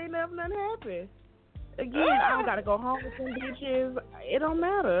like it ain't never nothing happened. Again, I don't gotta go home with some bitches. It don't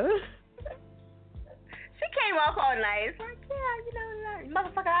matter. She came off all nice. Like, yeah, you know,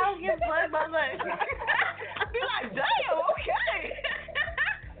 motherfucker, I don't give a fuck, motherfucker. I be like, damn, okay.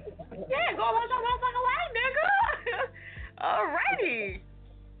 Yeah, go about your motherfucking way, nigga. Alrighty.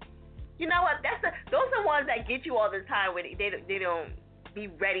 You know what? Those are the ones that get you all the time when they don't be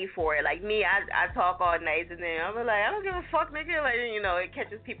ready for it. Like me, I talk all night and then I'm like, I don't give a fuck, nigga. Like, you know, it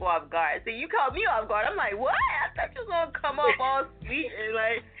catches people off guard. See, you caught me off guard. I'm like, what? I thought you was gonna come off all sweet and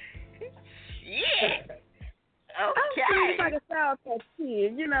like, shit. Okay. It's like a Sour Patch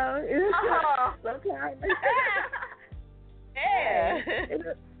Kid, you know. Sometimes. Yeah. It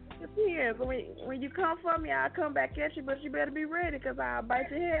depends. When you come for me, I'll come back at you, but you better be ready because I'll bite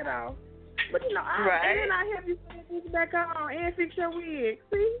your head off. But you know, and then I have you put this back on and fix your wig.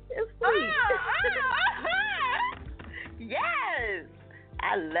 See, it's sweet. Yes,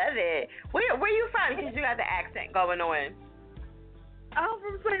 I love it. Where you from? Because you got the accent going on. I'm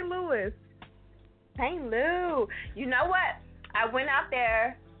from St. Louis. St. Louis. You know what? I went out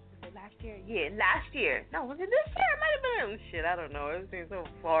there. Was it last year? Yeah, last year. No, was it this year? It might have been. Shit, I don't know. It seems so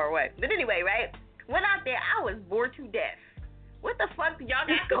far away. But anyway, right? Went out there. I was bored to death. What the fuck do y'all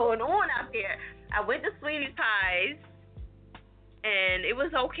got going on out there? I went to Sweetie Pies, and it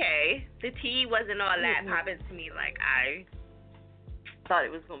was okay. The tea wasn't all that popping to me like I thought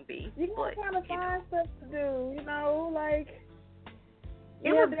it was going to be. You gotta kind of find stuff to do, you know, like...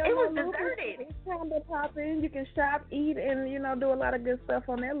 It was deserted. It's time to pop in. You can shop, eat, and, you know, do a lot of good stuff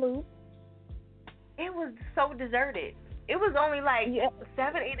on that loop. It was so deserted. It was only like 7,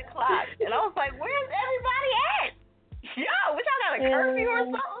 8 o'clock, and I was like, where's everybody at? Yo, what y'all got a curfew or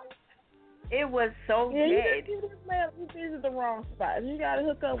something? It was so dead. You visit the wrong spot. You gotta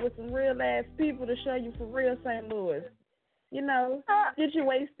hook up with some real ass people to show you for real St. Louis. You know, get you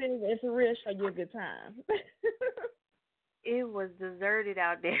wasted and for real show you a good time. It was deserted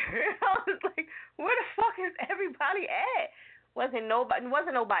out there. I was like, where the fuck is everybody at? Wasn't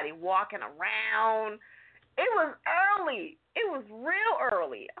nobody walking around. It was early. It was real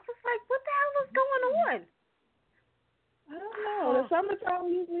early. I was like, what the hell is going on? I don't know. The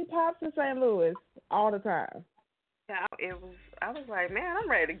summertime usually pops in St. Louis all the time. Yeah, I was like, man, I'm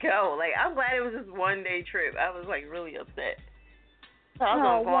ready to go. Like, I'm glad it was just one day trip. I was like really upset. So I was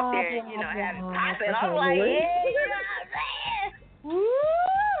gonna go up there and, you know, have it popping. I was like, yeah, you know what I'm saying?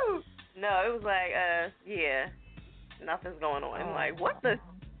 Woo! No, it was like, yeah, nothing's going on. I'm like, what the?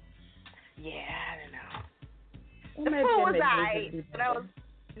 Yeah, I don't know. The food was alright, but I was.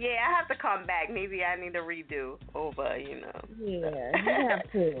 Yeah, I have to come back. Maybe I need to redo over, you know. Yeah, you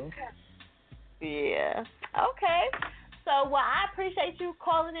have to. Yeah. Okay. So, well, I appreciate you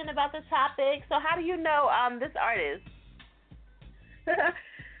calling in about the topic. So, how do you know this artist? That's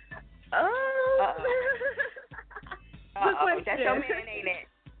your man, ain't it?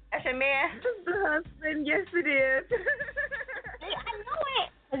 That's your man? The husband, yes it is. Yeah, I know it.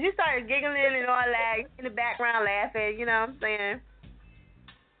 Because you started giggling and all that in the background laughing, you know what I'm saying?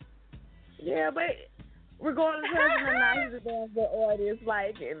 Yeah, but regardless of husband or not, he's a damn good artist.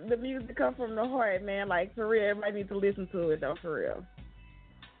 Like, the music comes from the heart, man. Like, for real, everybody needs to listen to it, though, for real.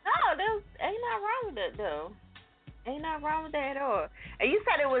 No, there's ain't nothing wrong with it, though. Ain't nothing wrong with that at all. And you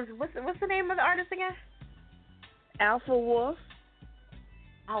said it was, what's the name of the artist again? Alpha Wolf.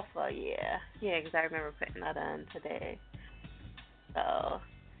 Alpha, yeah. Yeah, because I remember putting that on today. So,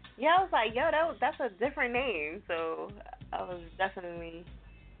 yeah, I was like, yo, that's a different name. So, I was definitely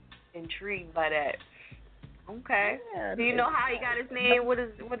intrigued by that. Okay. Yeah, do you know how he got his name? What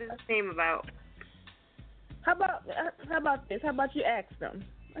is his name about? How about this? How about you ask them?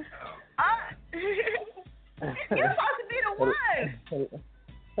 You're supposed to be the one.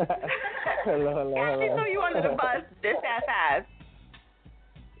 Hello. I threw you under the bus this that fast.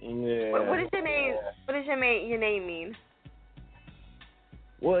 Yeah. What is your name? What does your name mean?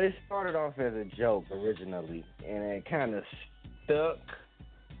 Well, it started off as a joke originally, and it kind of stuck.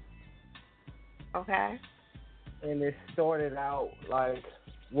 Okay. And it started out like,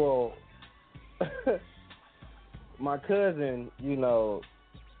 well, my cousin, you know.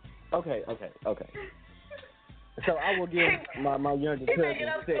 Okay. So I will give my younger cousin making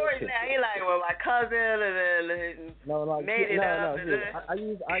up stories now. He like, well, my cousin made it up. I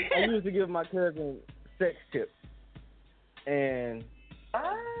used to give my cousin sex tips, and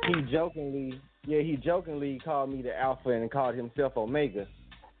he jokingly he jokingly called me the Alpha and called himself Omega.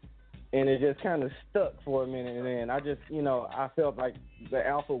 And it just kind of stuck for a minute, and then I just, I felt like the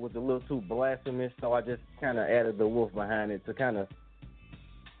Alpha was a little too blasphemous, so I just kind of added the wolf behind it to kind of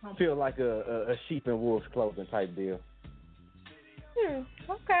feel like a sheep in wolf's clothing type deal.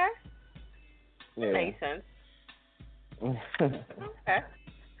 Okay. Yeah. Makes sense. Okay.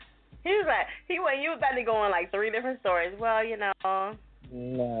 You was about to go on like 3 different stories. Well,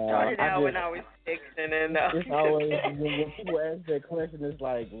 started out when I was 6, and then it's always when people ask that question, it's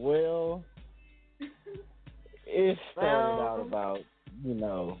like, well, it started out about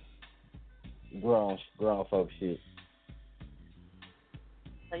grown folk shit.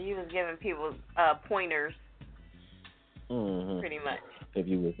 So you was giving people pointers, pretty much. If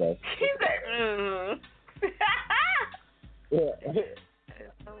you would say. He's like, Yeah. It's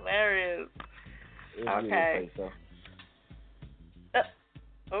hilarious. Okay. So.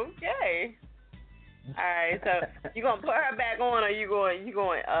 Okay. All right. So you gonna put her back on, or you going?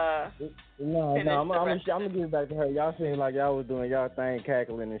 No, I'm gonna give it back to her. Y'all seem like y'all was doing y'all thing,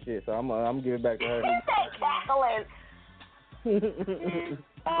 cackling and shit. So I'm gonna give it back to her. Cackling.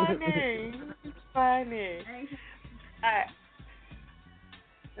 Funny. All right.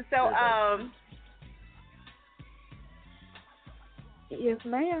 So Yes,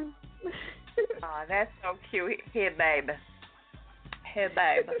 ma'am. Oh, that's so cute. Here, baby. Here,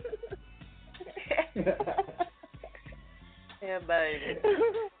 baby. Here, baby.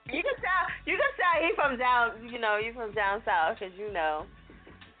 You can tell he from down. You from down south, 'cause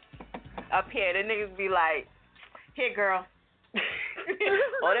up here the niggas be like, "Here, girl,"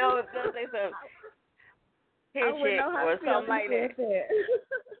 or they'll say something. Here, chick, or something like that.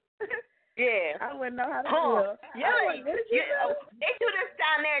 Yeah. I wouldn't know how to feel. Yeah, they do this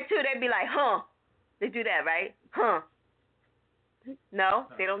down there too. They be like, huh? They do that, right? Huh? No,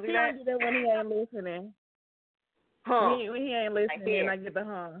 they don't do he that. He don't do that when he ain't listening. Huh? When he ain't listening, then I get the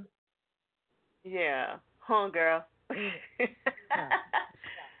huh. Yeah, huh, girl.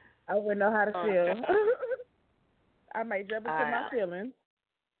 I wouldn't know how to feel. I might jump into my feelings.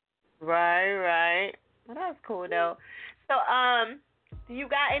 Right. Well, that's cool though. So, do you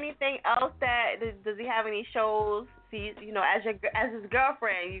got anything else does he have any shows? See, as his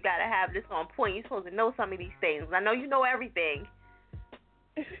girlfriend, you gotta have this on point. You're supposed to know some of these things. I know you know everything.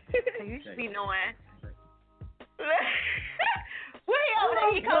 You should be knowing.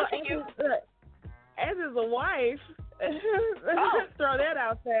 Where he coaching you? As is a wife, throw that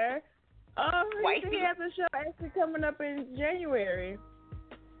out there. He has a show actually coming up in January.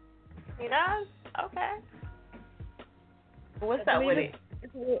 He does? Okay. What's up with it?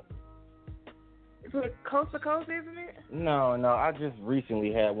 It's with Coast to Coast, isn't it? No. I just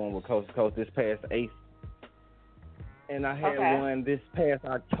recently had one with Coast to Coast this past 8th. And I had one this past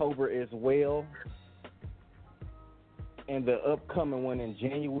October as well. And the upcoming one in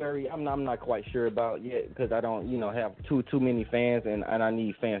January, I'm not quite sure about yet because I don't, have too many fans, and I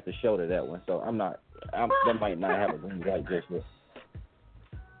need fans to show to that one. So that might not have a green light just yet.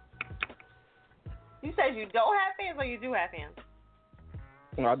 You said you don't have fans, or you do have fans?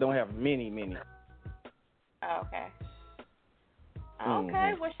 No, I don't have many. Oh, okay.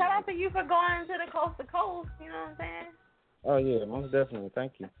 Okay, well, shout out to you for going to the Coast to Coast, you know what I'm saying? Oh, yeah, most definitely.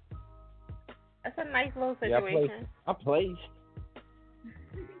 Thank you. That's a nice little situation. Yeah, I placed.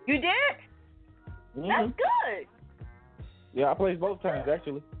 You did? Mm-hmm. That's good. Yeah, I placed both times,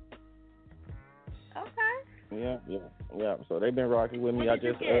 actually. Okay. Yeah. So they've been rocking with me. I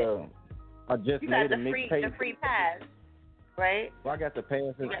just made a mixtape. The free pass, right? Well, I got the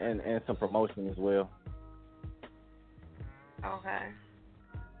pass and some promotion as well. Okay.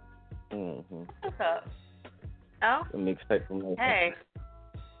 Mm-hmm. What's up? Oh? A mixtape promotion. Hey.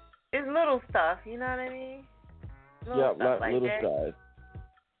 It's little stuff, you know what I mean? Little stuff like little that. size.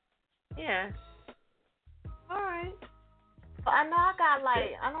 Yeah. All right. But I know I got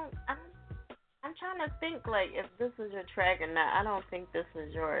I'm trying to think if this is your track or not. I don't think this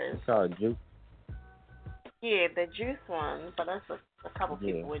is yours. It's called Juice. Yeah, the Juice one, but that's a couple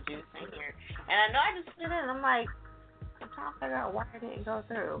people with Juice in here. And I know I just put it in. I'm trying to figure out why it didn't go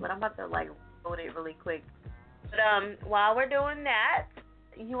through, but I'm about to load it really quick. But while we're doing that,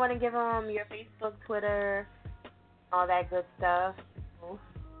 you want to give them your Facebook, Twitter, all that good stuff?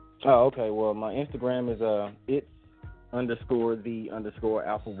 Oh, okay. Well, my Instagram is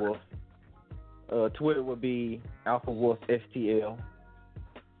its_the_Alpha Wolf. Twitter would be Alpha Wolf STL.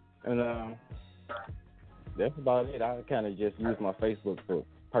 And that's about it. I kind of just use my Facebook for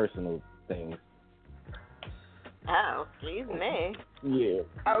personal things. Oh, excuse me. Yeah.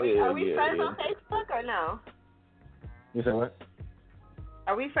 Are we friends on Facebook or no? You said what?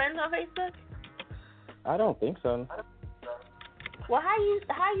 Are we friends on Facebook? I don't think so. Well, how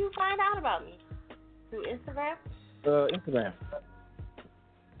you find out about me? Through Instagram? Instagram.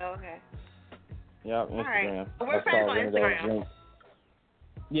 Okay. Yeah, Instagram. All right. Well, we're friends on Instagram.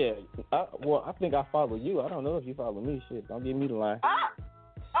 Yeah. I think I follow you. I don't know if you follow me. Shit, don't give me the line.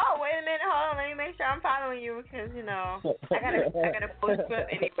 Oh, wait a minute. Hold on. Let me make sure I'm following you because, I gotta post up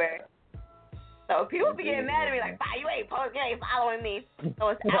anywhere. So people be getting mad at me like, you ain't following me. So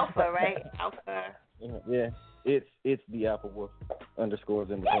it's Alpha, right? Alpha. Yeah. It's the Alpha Wolf underscores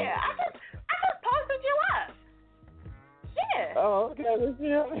in the phone. Yeah, I just posted you up. Yeah. Oh, okay. You ain't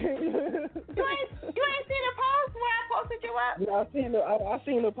seen the post where I posted you up? Yeah, I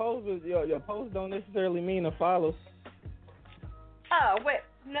seen the post, but your post don't necessarily mean a follow. Oh, wait.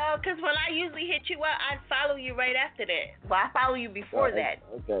 No, because when I usually hit you up, I follow you right after that. Well, I follow you before that.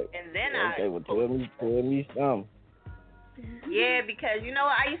 Okay. And then Okay, well, tell me some. Yeah, because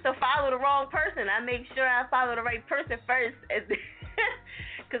I used to follow the wrong person. I make sure I follow the right person first,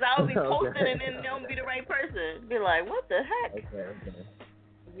 because I would be posting and then don't be the right person. Be like, what the heck? Okay.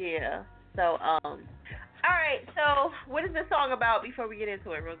 Yeah. So, all right. So, what is this song about? Before we get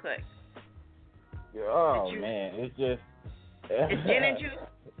into it, real quick. Oh man, it's just. It's gin and juice,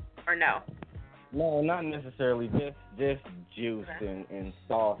 or no? No, not necessarily. Just juice and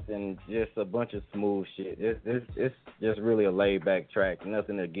sauce and just a bunch of smooth shit. It's just really a laid back track.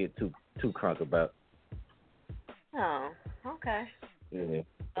 Nothing to get too crunk about. Oh, okay. Yeah.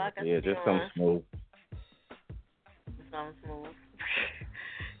 Yeah, just something smooth. Something smooth.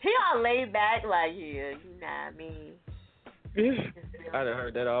 He all laid back like, yeah, you know what I mean? I'd have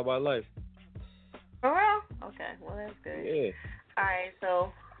heard that all my life. For real? Okay, well, that's good. Yeah. All right,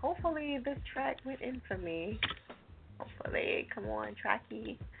 so hopefully this track went in for me. Hopefully. Come on,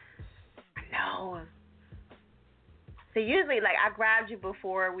 tracky. I know. So usually, I grabbed you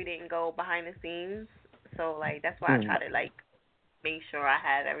before we didn't go behind the scenes. So, that's why I try to, make sure I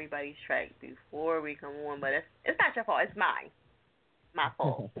had everybody's track before we come on. But it's not your fault. It's mine. My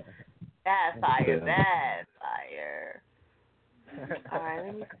fault. That's fire. That's fire. All right,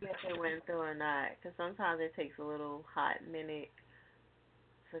 let me see if it went through or not, because sometimes it takes a little hot minute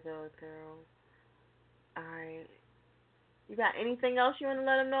to go through. All right. You got anything else you want to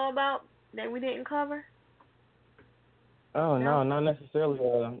let them know about that we didn't cover? Oh, no, not necessarily.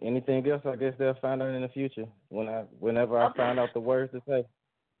 Anything else, I guess they'll find out in the future whenever I find out the words to say.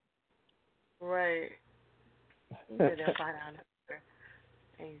 Right. You said they'll find out.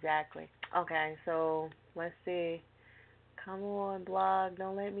 Exactly. Okay, so let's see. Come on, blog.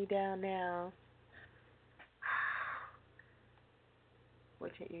 Don't let me down now.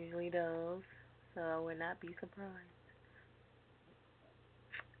 Which it usually does. So I would not be surprised.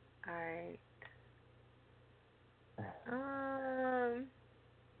 Alright. Alright.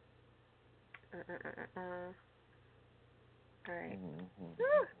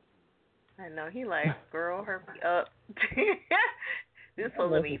 I know he like, girl, hurry up. This is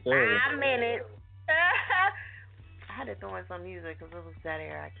supposed to be 5 minutes. I had to throw in some music because it was dead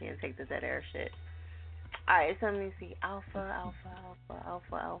air. I can't take the dead air shit. Alright, so let me see. Alpha.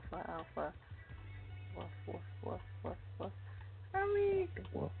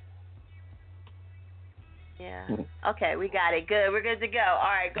 Woof. Yeah. Okay, we got it. Good. We're good to go.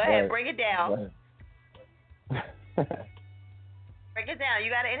 Alright, go ahead. Bring it down. Break it down. You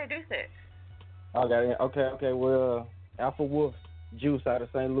got to introduce it. Okay. Well, Alpha Wolf Juice out of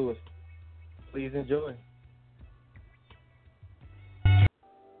St. Louis. Please enjoy.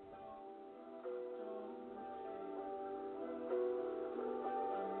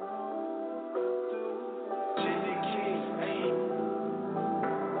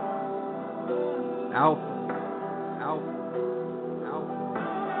 Alpha.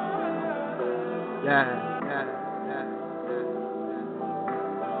 Yeah.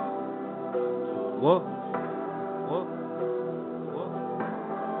 Whoa.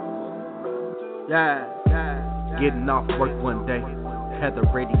 Yeah. Getting off work one day, had the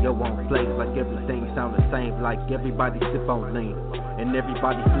radio on play, like everything sound the same, like everybody sip on lean, and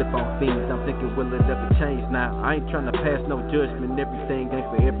everybody flip on fiends. I'm thinking, will it ever change now? I ain't trying to pass no judgment, everything ain't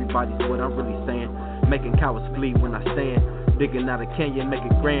for everybody's what I'm really saying. Making cowards flee when I stand, digging out a canyon,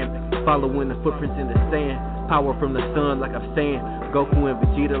 making grand, following the footprints in the sand. Power from the sun, like I'm saying. Goku and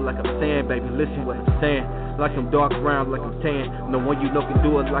Vegeta, like I'm saying. Baby, listen what I'm saying. Like I'm dark brown, like I'm tan. No one you know can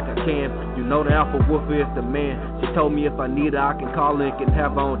do it like I can. You know the Alpha Wolf is the man. She told me if I need her, I can call her and can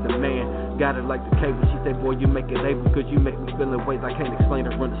have her on demand. Got it like the cable. She said, boy, you make it able, cause you make me feel in ways I can't explain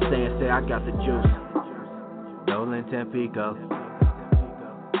or understand. Say, I got the juice. Dolan Tampico.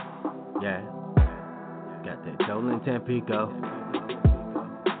 Yeah. Got that Dolan Tampico.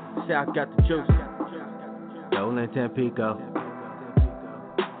 Say, I got the juice. Dolan Tampico.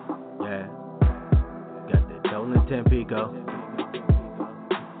 Yeah. Got that Dolan Tampico.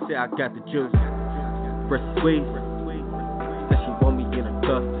 See, I got the juice. Fresh squeeze. Said she want me in a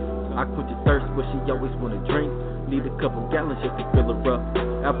cup. I quit your thirst, but she always wanna drink. Need a couple gallons just to fill her up.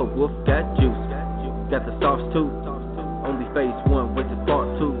 Alpha Wolf got juice. Got the sauce too. Only phase 1, wait to part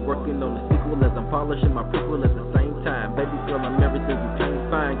 2. Working on the sequel as I'm polishing my prequel at the same time. Baby girl, I'm everything you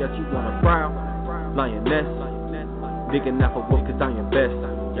can't find. Got you on a prowl. Lioness. Digging out for wolf cause I am best.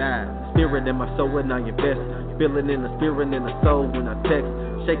 Yeah. Spirit in my soul and I invest. Feeling in the spirit and the soul when I text.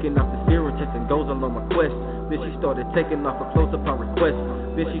 Shaking off the spirit, chasing goals along my quest. Then she started taking off her clothes upon request.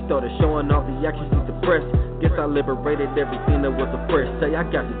 Then she started showing all the actions she suppressed. Guess I liberated everything that was oppressed. Say I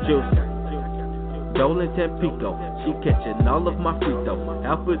got the juice. Dolan Tampico, she catching all of my free throws.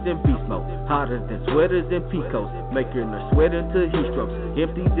 Alphas and beast mode, hotter than sweaters and peacoats. Making her sweat until heat strokes,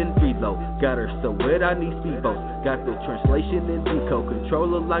 empties and reload. Got her so wet I need speedboats. Got the translation and decode,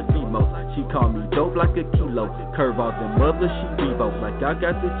 controller like remote. She call me dope like a kilo. Curve all them mothers, she revoke like I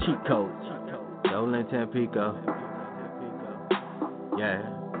got the cheat code. Dolan Tampico. Yeah.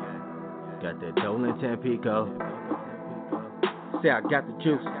 Got that Dolan Tampico. Say I got the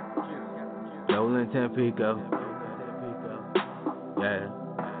juice. Dolan Tampico. Yeah.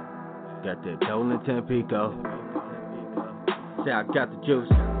 Got that Dolan Tampico. Say I got the juice.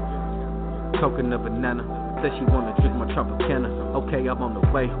 Coconut banana. Said she wanna drink my Tropicana. Okay, I'm on the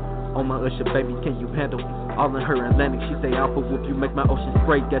way. On my Usher, baby, can you handle? All in her Atlantic, she say Alpha Wolf, you make my ocean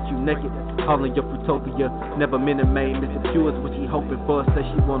spray, got you naked. All in your Fruitopia, never Minute Maid, Mr. Q is what she hoping for. Say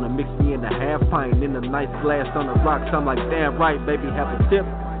she wanna mix me in a half pint, in a nice glass on the rocks. I'm like, damn right, baby, have a sip,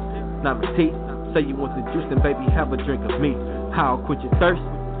 not a tea. Say you want the juice, then baby, have a drink of me. How I'll quench your thirst,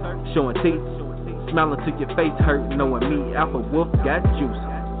 showing teeth, smiling till your face hurt, knowing me, Alpha Wolf got juice.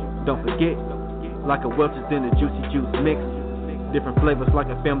 Don't forget, like a Welch's in a juicy juice mix. Different flavors like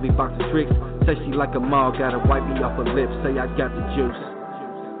a family box of tricks. Say she like a mall, gotta wipe me off her lips. Say I got the juice.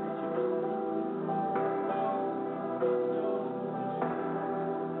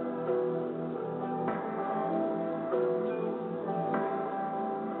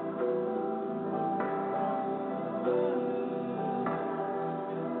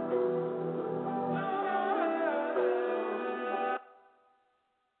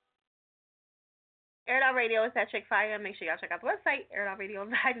 Radio is that Chick Fire. Make sure y'all check out the website,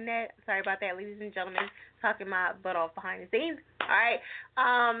 airitoutradio.net. Sorry about that, ladies and gentlemen. Talking my butt off behind the scenes. Alright.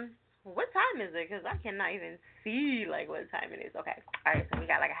 What time is it? Because I cannot even see like what time it is. Okay. Alright, so we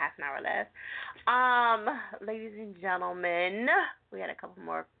got like a half an hour left. Ladies and gentlemen, we had a couple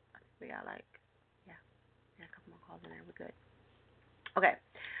more. We got a couple more calls in there. We're good. Okay.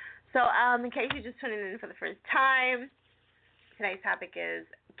 So in case you're just tuning in for the first time, today's topic is,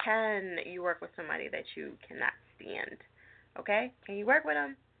 can you work with somebody that you cannot stand? Okay? Can you work with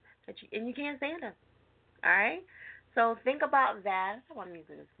them and you can't stand them? All right? So think about that. That's what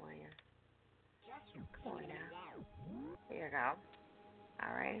music is playing. Come on now. There you go.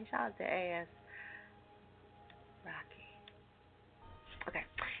 All right. Shout out to AS Rocky. Okay.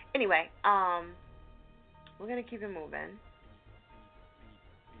 Anyway, we're going to keep it moving.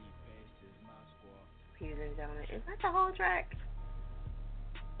 Ladies and gentlemen, is that the whole track?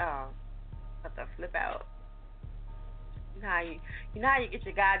 Oh, have to flip out. You know how you get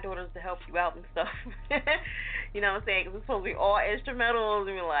your goddaughters to help you out and stuff. You know what I'm saying? Because it's supposed to be all instrumentals,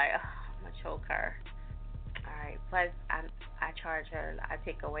 and we're like, oh, I'm gonna choke her. All right. Plus, I charge her. I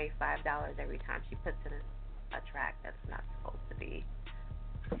take away $5 every time she puts in a track that's not supposed to be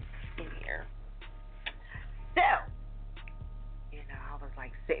in here. So, you know, I was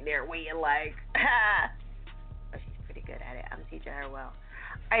like sitting there waiting, like, but she's pretty good at it. I'm teaching her well.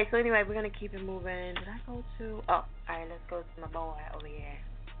 Alright, so anyway, we're going to keep it moving. Did I go to... Oh, alright, let's go to my boy over here.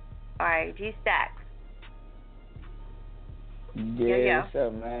 Alright, G-Stacks. Yeah, what's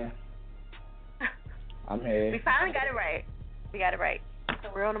up, man? I'm here. We finally got it right. We got it right. So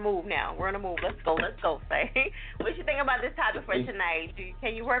we're on the move now. We're on the move. Let's go, Say. What you think about this topic for tonight?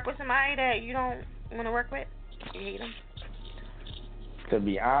 Can you work with somebody that you don't want to work with? You hate them? To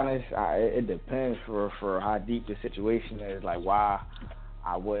be honest, it depends for how deep the situation is. Like, why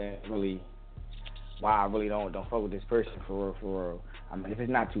I really don't fuck with this person for real. I mean, if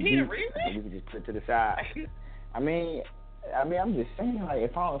it's not too deep, we can just put it to the side. I mean, I'm just saying, like,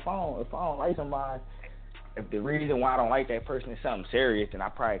 if I don't like somebody, if the reason why I don't like that person is something serious, then I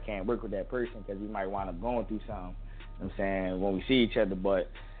probably can't work with that person because we might wind up going through something. You know what I'm saying, when we see each other. But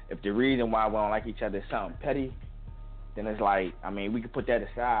if the reason why we don't like each other is something petty, then it's like, I mean, we can put that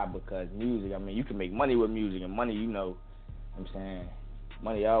aside because music. I mean, you can make money with music, and money, you know what I'm saying,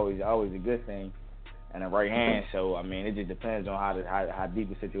 money always a good thing. and a right hand. So I mean, it just depends on how deep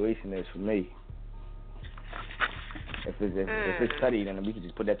the situation is for me. If it's petty, then we can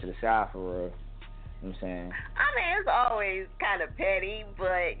just put that to the side for real. You know what I'm saying? I mean, it's always kind of petty,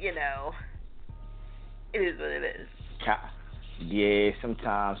 but you know, it is what it is. Yeah,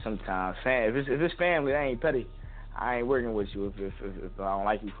 sometimes. If it's family, that ain't petty. I ain't working with you if I don't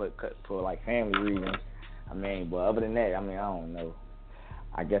like you for like family reasons. I mean, but other than that, I mean, I don't know.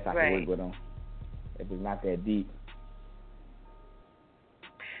 I guess I can work with them if it's not that deep.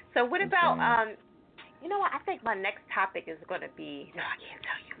 So what about you know what? I think my next topic is going to be. No, I can't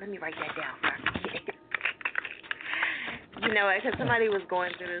tell you. Let me write that down first. You know, because somebody was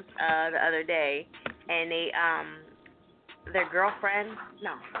going through this the other day, and they their girlfriend,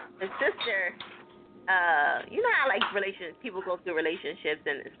 their sister. You know how like people go through relationships,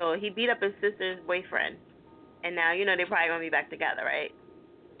 and so he beat up his sister's boyfriend, and now you know they're probably gonna be back together, right?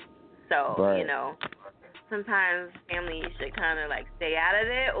 So you know, sometimes family should kind of like stay out of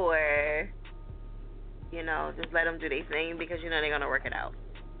it, or you know, just let them do their thing because you know they're gonna work it out.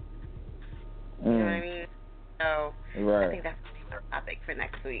 You know what I mean? So I think that's the topic for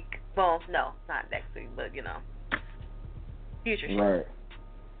next week. Well, no, not next week, but you know, future show. Right.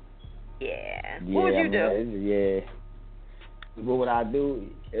 Yeah. What would you do? Yeah. What would I do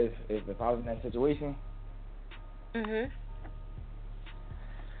if I was in that situation? Mhm.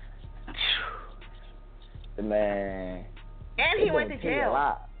 Man. And he went to jail. A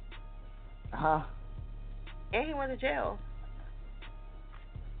lot. Huh? And he went to jail.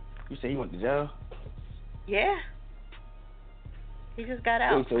 You say he went to jail? Yeah. He just got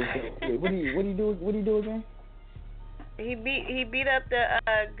out. Wait, what do you do? What do you do again? He beat up the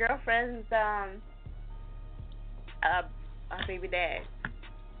girlfriend's baby dad.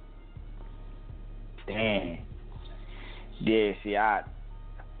 Damn. Yeah, see,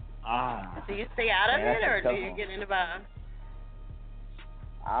 Do you stay out of it, or do you get involved?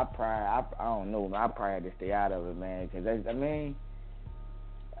 I don't know, man. I probably had to stay out of it, man, because I mean,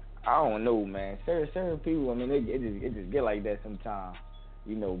 I don't know, man. Certain people, I mean, it just get like that sometimes,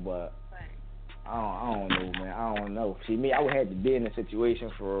 you know. But I don't know, man. I don't know. See, me, I would have to be in a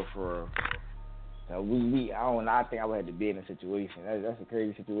situation for I don't know. I think I would have to be in a situation. That's a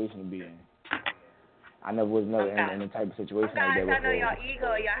crazy situation to be in. I never was in the type of situation like that before. I know y'all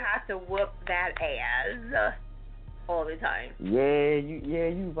ego. Y'all have to whoop that ass all the time.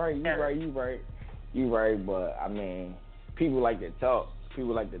 You right. But I mean, people like to talk.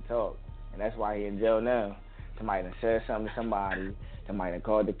 And that's why he in jail now. Somebody done said something to somebody. Somebody done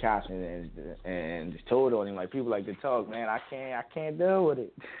called the cops and just told on him. Like, people like to talk, man. I can't deal with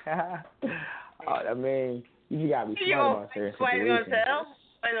it. I mean, you gotta be smart about certain situations. Why you gonna tell?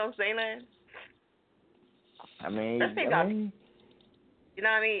 Why don't say nothing? I mean, you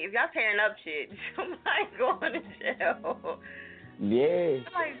know what I mean? If y'all tearing up shit, somebody going to jail. Yeah.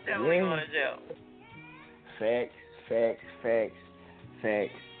 Somebody's definitely going to jail. Facts.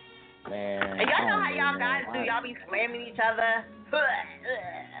 Man. And y'all know how y'all guys do. Y'all be slamming each other.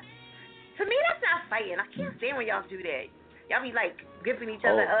 To me, that's not fighting. I can't stand when y'all do that. Y'all be like gripping each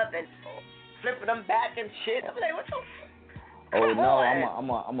other up and flipping them back and shit. I'm like, what the fuck? Oh no,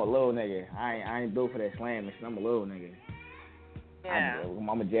 I'm a little nigga. I ain't built for that slamming. I'm a little nigga. Yeah.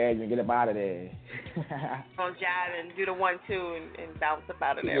 I'm a jab and get up out of there. Gonna jab and do the 1-2 and bounce up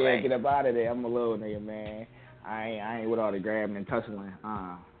out of there. Yeah, right? Get up out of there. I'm a little nigga, man. I ain't with all the grabbing and tussling.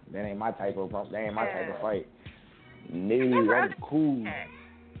 That ain't my type of fight. No, I'm cool.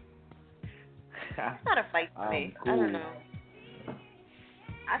 It's not a fight for me. Cool. I don't know.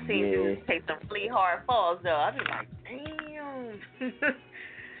 I seen dudes take some really hard falls though. I be like, damn.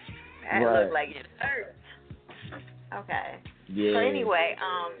 That look like it hurts. Okay. Yeah. So anyway,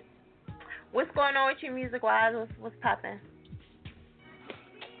 what's going on with you music wise? What's popping?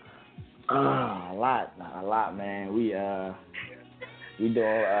 A lot, man. We doing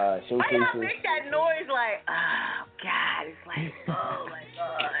showcases. Why y'all make that noise like, oh God? It's like, oh my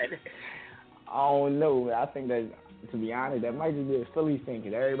God. I don't know. I think that, to be honest, that might just be a Philly thing,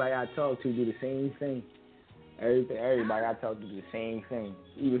 because everybody I talk to do the same thing. Everybody I talk to do the same thing.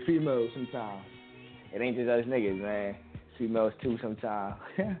 Even females sometimes. It ain't just us niggas, man. Females too sometimes.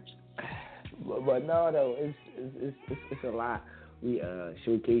 but no, though, it's a lot. We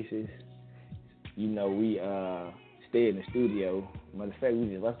showcases. You know, we stay in the studio. Matter of fact, we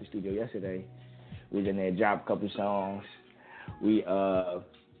just left the studio yesterday. We was in there, dropped a couple songs. We got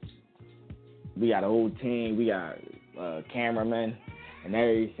a whole team. We got cameramen and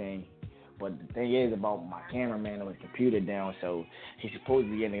everything. But the thing is about my cameraman, on his computer down, so he's supposed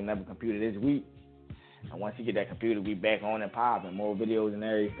to be getting another computer this week. And once you get that computer, we back on and popping, more videos and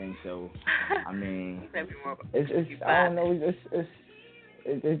everything. So, I mean, it's I don't know,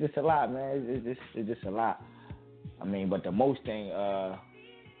 it's just a lot, man. It's just a lot. I mean, but the most thing,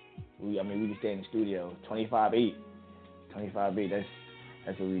 we can stay in the studio 25/8. 25/8.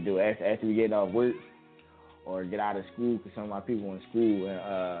 That's what we do. After we get off work or get out of school, because some of my people in school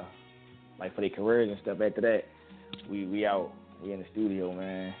and like for their careers and stuff. After that, we out. We in the studio,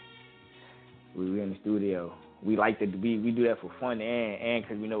 man. We in the studio. We like to we do that for fun and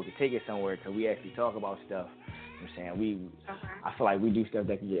because we know to take it somewhere. Because we actually talk about stuff. You know what I'm saying? I feel like we do stuff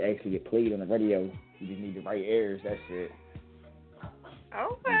that can actually get played on the radio. We just need the right ears. That's it.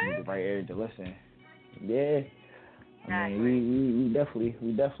 Okay. We need the right ears to listen. Yeah. I mean, we definitely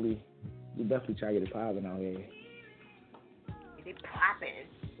try to get it popping out here. Get it popping.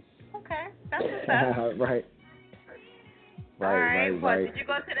 Okay, that's what's up. Right. Right. Did you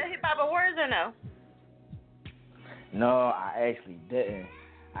go to the Hip Hop Awards or no? No, I actually didn't,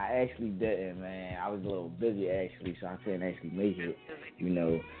 man. I was a little busy actually, so I couldn't actually make it, you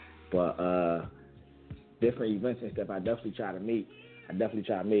know. But different events and stuff, I definitely try to make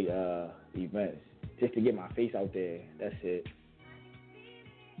events just to get my face out there. That's it.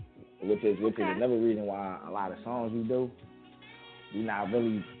 Which is another reason why a lot of songs we do, we're not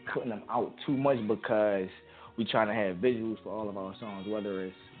really putting them out too much because we trying to have visuals for all of our songs, whether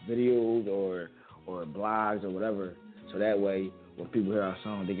it's videos or blogs or whatever. So that way, when people hear our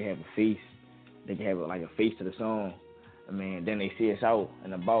song, they can have a face. They can have like a face to the song. I mean, then they see us out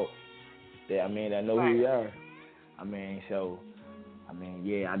and about. They know who we are.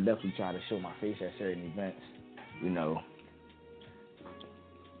 Yeah, I definitely try to show my face at certain events, you know.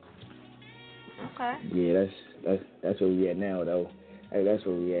 Okay. Yeah, that's where we at now, though. Hey, that's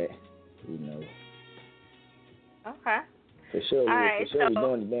where we at, you know. Okay. For sure, right, we're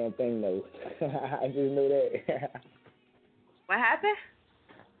doing the damn thing, though. I just know that. What happened?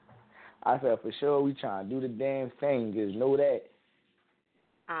 I said, for sure, we trying to do the damn thing. Just know that.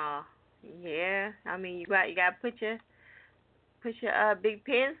 Oh, yeah. I mean, you got to put your big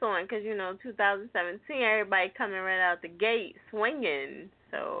pants on, because, 2017, everybody coming right out the gate swinging.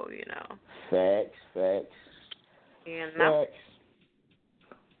 So, Facts. You know? Facts.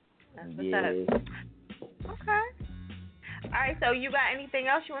 That's what's up. Okay. All right, so you got anything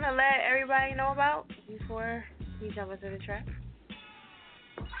else you want to let everybody know about before we jump into the track?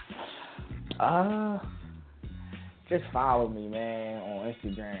 Just follow me, man, on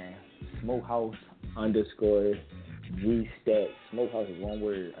Instagram, Smokehouse _G-Stacks. Smokehouse is one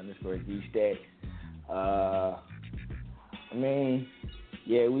word, _G-Stacks.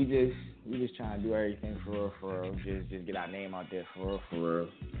 Yeah, we just trying to do everything for real. Just get our name out there for real.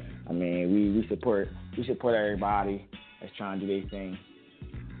 I mean, we support everybody that's trying to do their thing.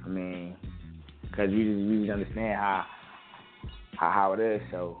 I mean, because we just understand how it is.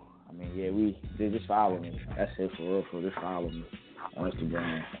 So, I mean, yeah, we just follow me. That's it for real. Just follow me on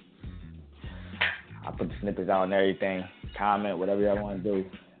Instagram. I put the snippets out and everything. Comment, whatever y'all want to do.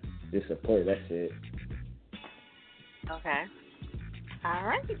 Just support. That's it. Okay. All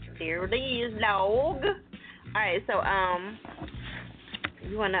right. There it is, dog. All right. So,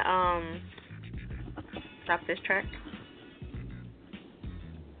 you wanna stop this track?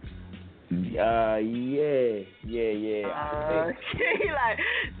 Yeah. Like,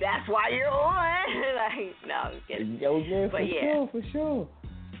 that's why you're on. Like, no, I'm kidding. Yo, yeah, for sure.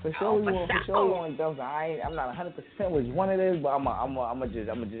 We want those. I'm not 100% which one it is, but I'm just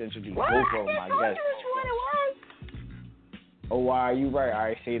introduce both of them, I guess. Which one it was? Oh, wow, you right. All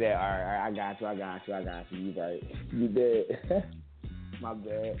right, say that. All right, I got you. You right. You did. My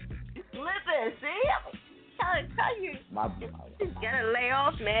bad. Listen, see, I'm trying to tell you. You gotta lay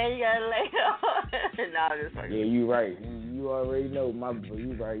off, man. You gotta lay off. No, I'm just fucking. Yeah, you right. You already know.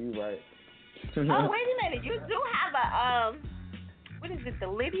 You right. Oh, wait a minute. You do have a what is it? The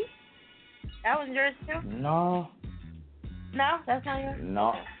Liddy? That was yours too? No, that's not yours.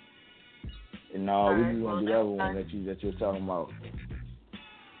 No, we just gonna do the other one that you're talking about.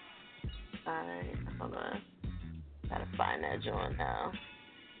 Alright, hold on. Gotta find that joint now.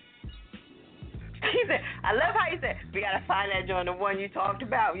 He said, I love how he said, we gotta find that joint, the one you talked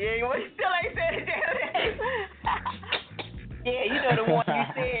about. Yeah, you still ain't said it, damn it. Yeah, the one you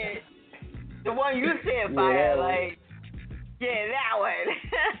said. The one you said, fire, like. Yeah, that one.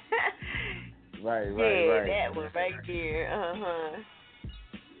 Right. Yeah, that one right there.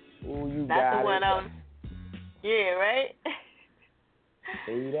 Ooh, you That's got the one it. Yeah, right?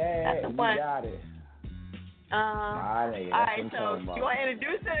 See that? That's the you one. got it. All right, so you want to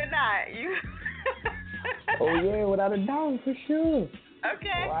introduce it or not? You. Oh, yeah, without a doubt, for sure.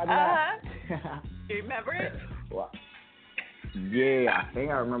 Okay. Why not? You remember it? Well, yeah, I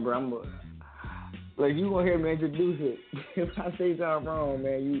think I remember. Like, you gonna hear me introduce it. If I say something wrong,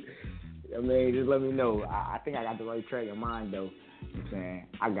 man, just let me know. I think I got the right track in mind, though. You know what I'm saying?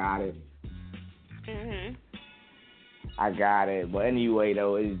 I got it. Mhm. I got it. But anyway,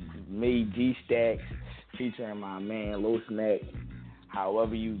 though, it's me, G Stacks, featuring my man, Lil Snack.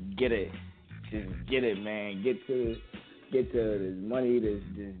 However you get it, just get it, man. Get to this money, this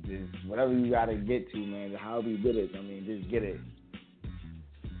whatever you gotta get to, man. However you get it, I mean, just get it.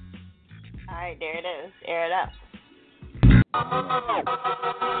 All right, there it is. Air it up.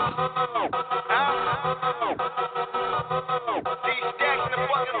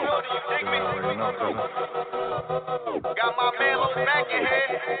 Got my man Lil Snack in here.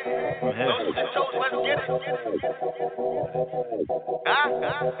 Those shit toes, let's get it. I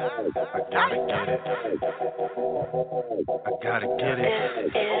gotta get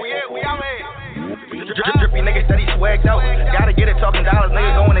it. Oh yeah, we out here. Drippy niggas steady swagged out. Gotta get it, talking dollars,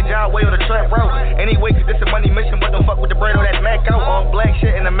 niggas going to job way on the trap road. Anyway, cause this a money mission, but don't fuck with the bread on that Mac out. All black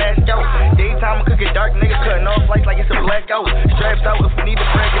shit and a mask out. Daytime, I cook it dark, niggas cutting off lights like it's a blackout. Straps out, if we need the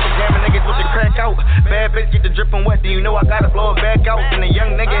bread, get the jamming niggas with the crack out. Bad bitch, get the dripping wet, then you know I gotta blow it back out. And the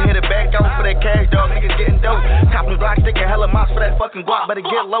young nigga hit it back out for that cash, dog, niggas getting dope. Copping Glock, sticking hella mops for that fucking guap, better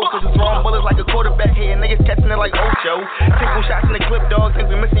get low, cause we throwing bullets like a quarterback, hitting niggas catching it like Ocho. Taking shots in the clip, dog, since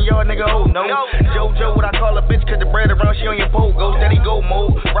we missing y'all, nigga, oh no. JoJo, what I call a bitch, cause the bread around, she on your pogo. Steady go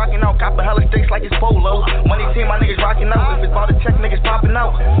mode, rocking out, copping hella sticks like it's polo. Money team, my niggas rocking out, if it's about to check, niggas popping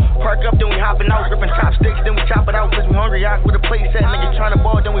out. Park up, then we hopping out, ripping chopsticks, then we chop it out, cause we hungry out with a plate set, niggas trying to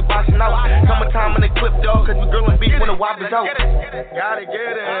ball, then we boxing out. Summertime in the clip, dog, cause we grilling beef when the wop is out. Gotta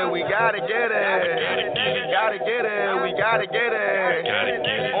get it, we gotta get it. Gotta get it, we gotta get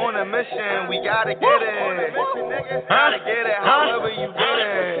it. On a mission, we gotta get it. Gotta get it, however you get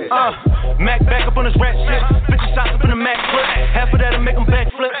it. Mac back up on his rap shit. 50 shots up in the Mac clip. Half of that'll make him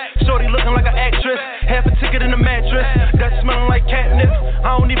backflip. Shorty looking like an actress. Half a ticket in the mattress. That smelling like catnip.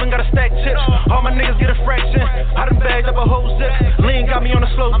 I don't even gotta stack chips. All my niggas get a fraction. I done bagged up a whole zip. Lean got me on a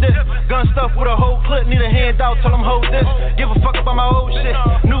slow dip. Gun stuff with a whole clip. Need a handout, tell him hold this. Give a fuck about my old shit.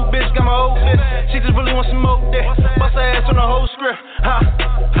 New bitch got my old bitch. She just really wants some more dick. Bust her ass on the whole script. I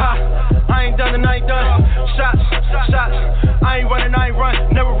ain't done and I ain't done. Shots. I ain't running, I ain't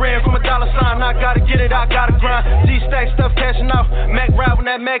run. Never ran from a dollar sign. I gotta get it, I gotta grind. G-stack stuff cashing out. Mac ride when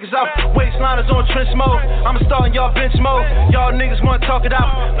that Mac is out. Waistline is on trench mode. I'm starting y'all bench mode. Y'all niggas wanna talk it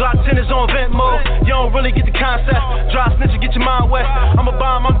out. Glock 10 is on vent mode. You don't really get the concept. Dry snitch and get your mind wet. I'm a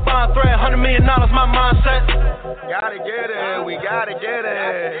bomb threat. $100 million, my mindset. Gotta get it, we gotta get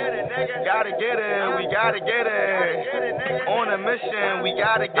it. Gotta get it, we gotta get it. On a mission, we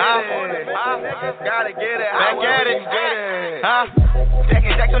gotta get it. Gotta get it, back at it.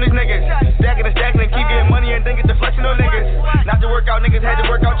 Stacking stacks on these niggas. Stacking and stacking and keep getting money and then get the flexing on niggas. Not to work out, niggas had to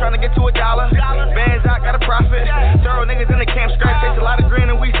work out trying to get to $1. Bands out, got a profit. Thorough niggas in the camp scratch. Takes a lot of green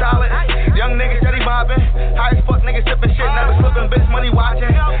and we solid. Young niggas steady mobbing. High as fuck niggas sipping shit. Never slipping, bitch money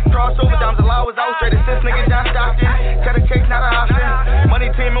watching. Crossover dimes, the law was out straight assist niggas John Stockton. Cut a case, not an option. Money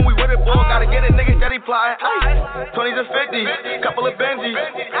team and we with it, boy. Gotta get it, niggas steady plotting. 20s and 50s, couple of Benjis.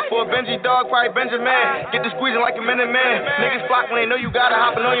 For a Benji dog, probably Benjamin. Get the squeezing like a minute man. Niggas flock when they know you gotta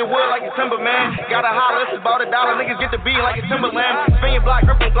hopping on your wood like a timber man. Gotta holler, it's about $1. Niggas get the beat like a Timberland. Spin your block,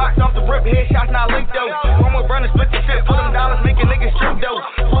 gripping blocks off the rip. Headshots not linked though. One more burner, split the shit. Put them dollars, making niggas strip though.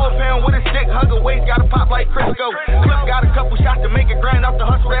 Full pound with a stick, hug a waist, gotta pop like Crisco. Clip got a couple shots to make it grand off the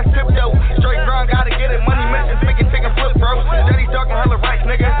hustle, that's tip though. Straight grind, gotta get it. Money missions, make it tick and flip, bro. Steady talking hella rights,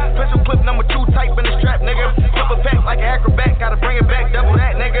 nigga. Pistol clip number 2 type in the strap, nigga. Flip a pack like an acrobat, gotta bring it back, double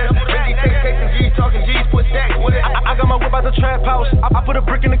that, nigga. Busy chasing G's, talking G's, put stacks with it. I got my whip out the trap house. I put a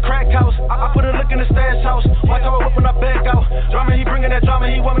brick in the crack house. I put a lick in the stash house. Watch how I whip when I back out. Drama, he bringing that drama,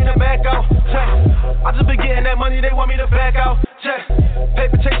 he want me to back out. Check. I just been getting that money, they want me to back out. Check.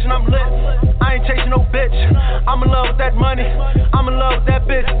 Paper chasing, I'm lit. I ain't chasing no bitch. I'm in love with that money. I'm in love with that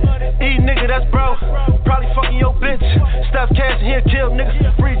bitch. Nigga, that's bro. Probably fucking your bitch. Steph Cash and he'll kill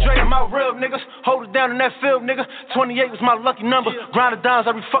niggas. Free Drake, my real niggas. Hold it down in that field, nigga. 28 was my lucky number. Grind the dimes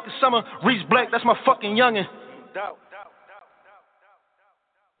every fucking summer. Reese Black, that's my fucking youngin'.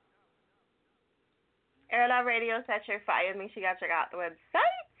 Air Radio, set your fire. Make sure y'all check out the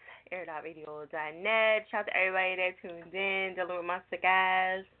website, air.radio.net. Shout out to everybody that tuned in, dealing with my sick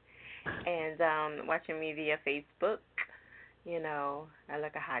ass, and watching me via Facebook. You know, I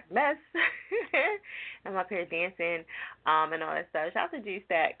look a hot mess. I'm up here dancing and all that stuff. Shout out to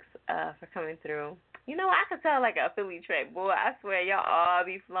G-Stacks for coming through. You know, I could tell like a Philly track, boy. I swear, y'all all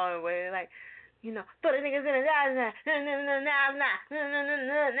be flowing with it. Like, you know, throw the niggas in the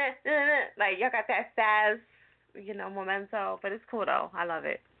like y'all got that fast, you know, memento, but it's cool though. I love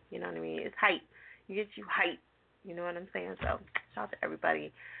it. You know what I mean? It's hype. You get you hype. You know what I'm saying? So shout out to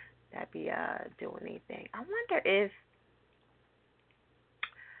everybody that be doing anything. I wonder if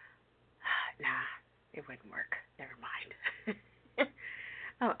nah, it wouldn't work. Never mind.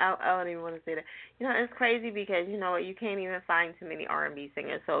 I don't even want to say that. You know, it's crazy because, you know, you can't even find too many R&B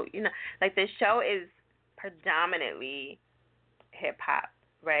singers. So, you know, like the show is predominantly hip-hop,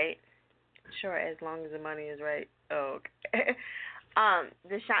 right? Sure, as long as the money is right. Oh, okay.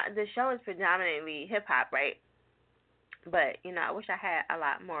 The show is predominantly hip-hop, right? But, you know, I wish I had a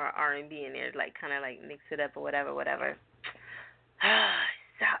lot more R&B in there, like kind of like mix it up or whatever.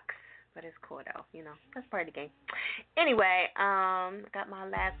 Sucks. But it's cool, though. You know, that's part of the game. Anyway, got my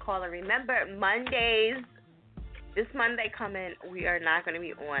last caller. Remember, Mondays, this Monday coming, we are not going to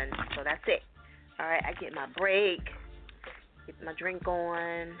be on. So that's it. All right, I get my break, get my drink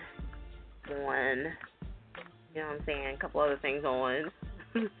on, you know what I'm saying, a couple other things on.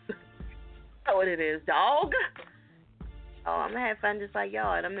 That's what it is, dog. Oh, I'm going to have fun just like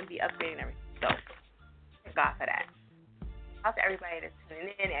y'all, and I'm going to be updating everything. So, thank God for that. Out to everybody that's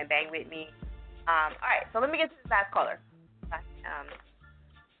tuning in and bang with me. All right, so let me get to this last caller.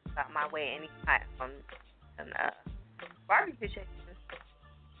 About my way anytime on barbecue chicken.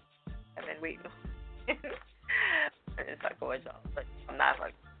 I've been waiting. It's like with y'all, but I'm not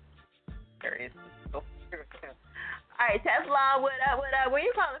like serious. All right, Tesla, what up? Where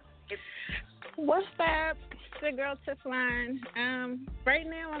you calling? What's up? It's the girl Teflon. Right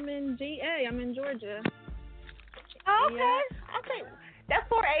now I'm in GA. I'm in Georgia. Oh, okay. Yeah. I think that's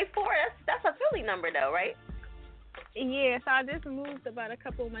 484. That's a Philly number though, right? Yeah, so I just moved about a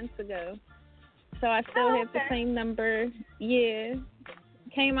couple months ago. So I still have the same number. Yeah.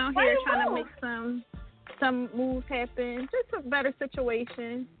 Came out here trying to make some moves happen. Just a better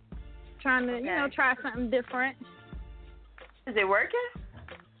situation. Trying to, you know, try something different. Is it working?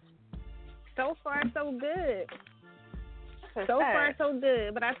 So far, so good. So far, so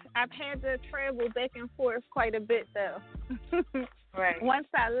good. But I've had to travel back and forth quite a bit, though. Right. Once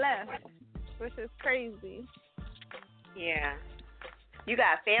I left, which is crazy. Yeah. You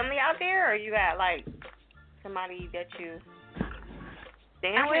got family out there, or you got, like, somebody that you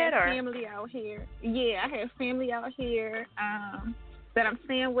staying with? I have family out here. Yeah, I have family out here that I'm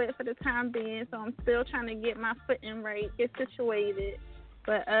staying with for the time being, so I'm still trying to get my footing right, get situated.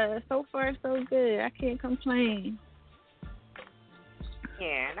 But so far, so good. I can't complain.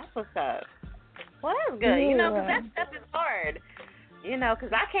 Yeah, that's what's up. Well, that's good. Yeah. You know, because that stuff is hard. You know,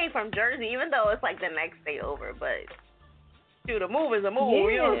 because I came from Jersey, even though it's like the next day over. But, dude, a move is a move. Yeah.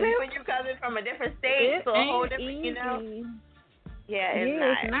 You know what I'm saying? When you coming from a different state, so a whole different, easy. You know. Yeah,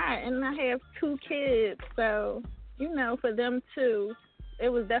 it's not. And I have 2 kids, so, you know, for them too, it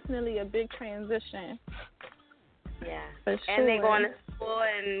was definitely a big transition. Yeah. For sure. And they going to school,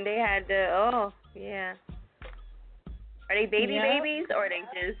 and they had to, yeah. Are they babies, or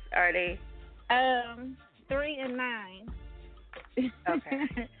are they? 3 and 9.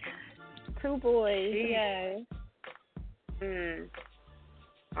 Okay. 2 boys. Jeez. Yes.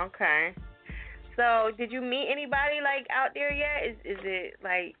 Okay. So, did you meet anybody like out there yet? Is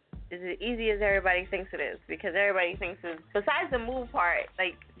it easy as everybody thinks it is? Because everybody thinks it's, besides the move part,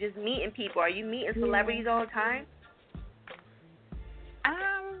 like just meeting people. Are you meeting celebrities all the time?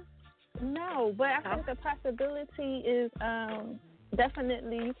 No, but I think the possibility is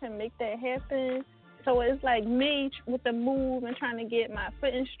definitely you can make that happen. So it's like me with the move and trying to get my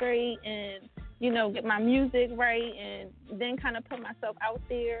footing straight and, you know, get my music right and then kind of put myself out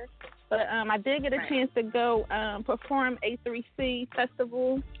there. But I did get a chance to go perform A3C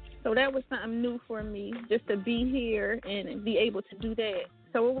Festival. So that was something new for me, just to be here and be able to do that.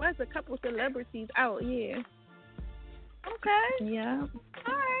 So it was a couple celebrities out, yeah. Okay. Yeah.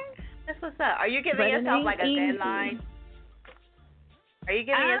 All right. That's what's up. Are you giving yourself like a deadline? Are you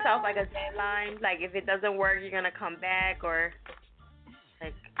giving yourself like a deadline? Like if it doesn't work, you're gonna come back, or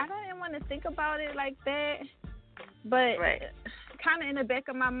like? I don't want to think about it like that, but kind of in the back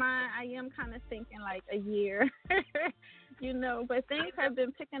of my mind, I am kind of thinking like a year, you know. But things have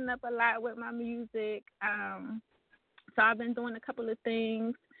been picking up a lot with my music, so I've been doing a couple of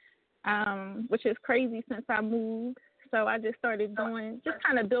things, which is crazy since I moved. So I just started doing, just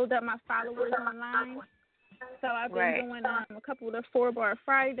kind of build up my followers online. So I've been doing a couple of the 4-Bar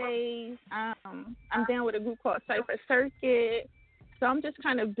Fridays. I'm down with a group called Cypher Circuit. So I'm just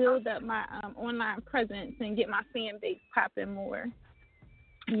trying to build up my online presence and get my fan base popping more.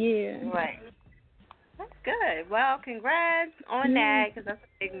 Yeah. Right. That's good. Well, congrats on that, because that's a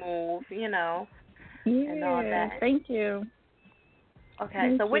big move, and all that. Thank you. Okay,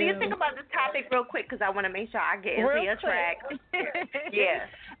 Thank so what do you you. think about this topic real quick? Because I want to make sure I get into Real your quick. track. Yeah.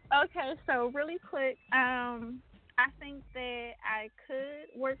 Okay, so really quick, I think that I could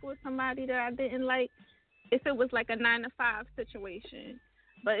work with somebody that I didn't like if it was like a 9-to-5 situation.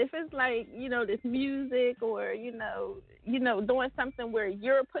 But if it's like, this music or, doing something where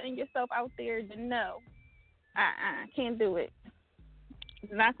you're putting yourself out there, then no. Can't do it.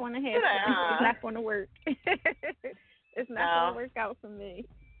 It's not going to happen. It's not going to work. It's not going to work out for me.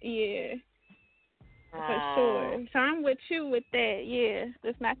 Yeah. For sure. So I'm with you with that. Yeah.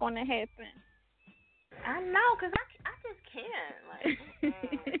 It's not going to happen. I know, because I just can't.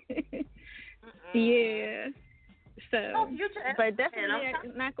 Like, yeah. So, future, but definitely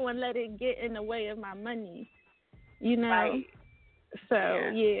I'm not going to let it get in the way of my money. Right. So,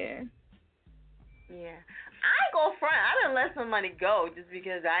 yeah. Yeah. I ain't gonna front. I done let some money go just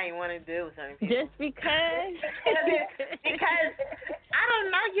because I ain't want to deal with certain people. Just because? Because I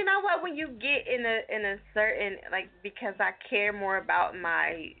don't know. You know what? When you get in a certain, like, because I care more about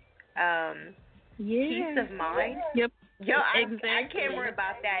my peace of mind. Yep. Yo, exactly. I care more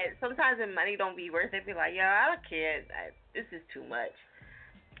about that. Sometimes when money don't be worth it, be like, yo, I don't care. This is too much.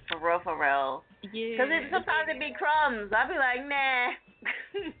 For real. Yeah. Because sometimes it be crumbs. I'll be like, nah.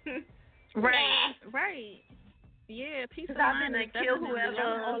 Right. Yeah, peace of I'm mind gonna is kill definitely, whoever.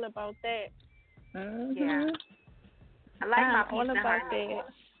 I'm all about that. Mm-hmm. Yeah. I like my peace all of about mind. that.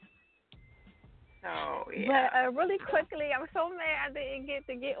 So, yeah. But really quickly, I'm so mad I didn't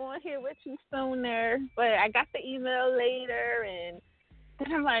get on here with you sooner. But I got the email later, and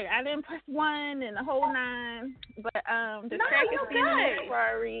then I'm like, I didn't press 1 and the whole 9. But the track is seen in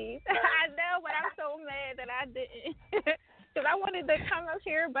Ferrari. I know, but I'm so mad that I didn't. Because I wanted to come up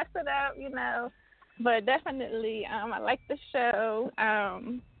here, bust it up, But definitely, I like the show.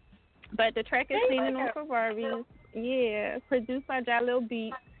 But the track is seen in Ferrari. Yeah, produced by Jalil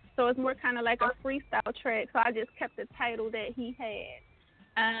Beats. So it's more kind of like a freestyle track. So I just kept the title that he had.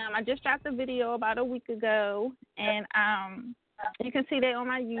 I just dropped a video about a week ago, and you can see that on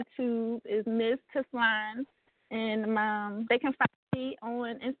my YouTube. Is Ms. Tiffline, and they can find me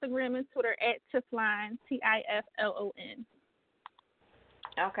on Instagram and Twitter at Tiffline, Tiflon.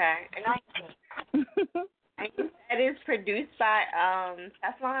 Okay. And it is produced by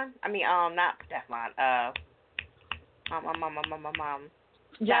Teflon. I mean, not Teflon.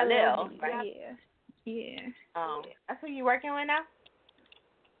 Jalil. Right? Yeah. That's who you working with now?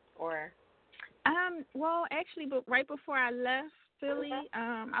 Or? Well, actually, but right before I left Philly,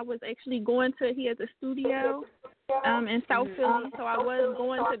 I was actually going to. He has a studio in South Philly, so I was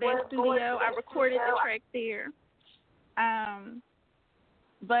going to that studio. I recorded the track there.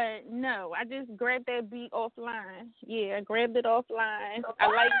 But no, I just grabbed that beat offline. Yeah, I grabbed it offline. I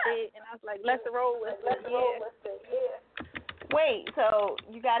liked it, and I was like, let's roll with it. Yeah. Wait, so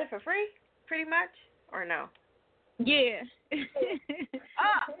you got it for free, pretty much, or no? Yeah.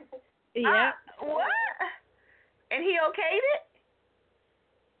 Yeah. What? And he okayed it?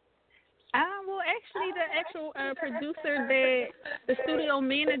 Well, actually, the actual producer, the studio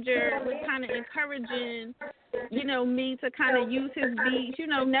manager, was kind of encouraging, me to kind of use his beats,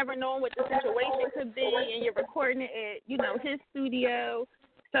 never knowing what the situation could be, and you're recording it at, his studio.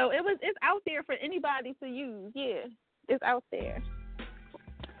 So it's out there for anybody to use. Yeah, it's out there.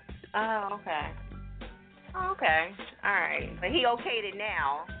 Oh, okay. Okay. All right. But he okayed it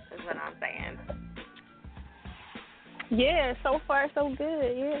now, is what I'm saying. Yeah, so far so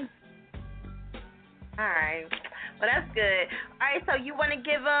good, yeah. All right. Well, that's good. All right, so you want to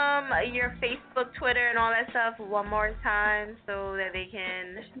give them your Facebook, Twitter, and all that stuff one more time so that they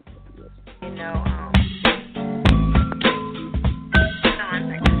can,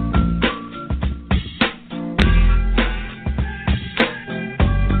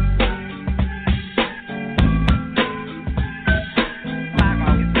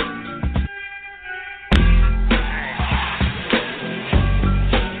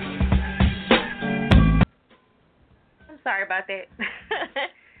 sorry about that.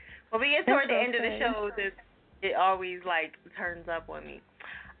 When we get toward the end of the show, it always turns up on me.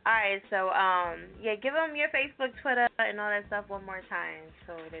 All right, so give them your Facebook, Twitter, and all that stuff one more time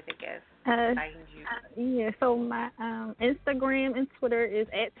so that they can find you. Yeah, so my Instagram and Twitter is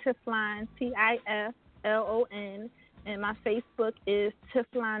at Tiflon, Tiflon, and my Facebook is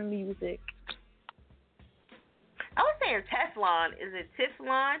Tiflon Music. I was saying Teflon. Is it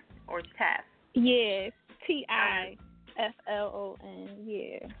Tiflon or Tef? Yeah, Tiflon.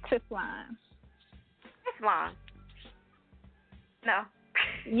 Yeah, Tiflon. Teflon. No.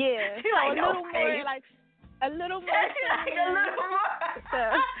 Yeah. She like, a little more, like a little more. Like a little more. So.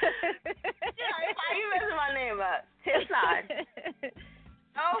 Why you messing my name up? Teflon.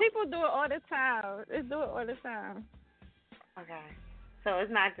 Oh. People do it all the time. They do it all the time. Okay. So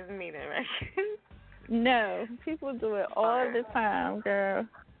it's not just me then, right? No, people do it all the time, girl.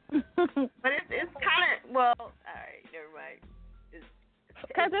 But it's kind of, well, all right, never mind.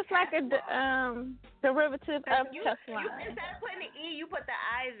 Because it's like a derivative of Teflon. Instead of putting the E, you put the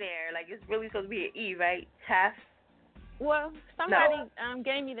I there. Like, it's really supposed to be an E, right? Tef? Well, somebody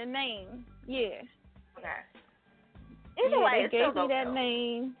gave me the name. Yeah. Okay. Either way, they gave me that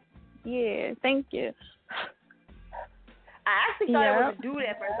name. Yeah, thank you. I actually thought it was a dude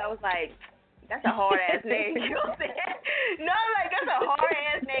at first. I was like, that's a hard-ass name. You know what I'm saying? No, like, that's a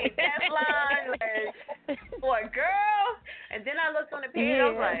hard-ass name. Teflon, like, for a girl. And then I looked on the page, I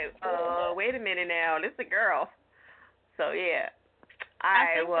was like, wait a minute now. This is a girl. So, yeah.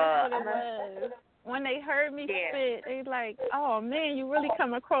 I think that's what it was. When they heard me spit, they like, oh, man, you really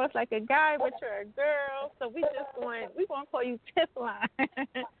come across like a guy, but you're a girl. So we going to call you Teflon.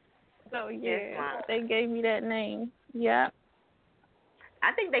 So, yeah, they gave me that name. Yeah.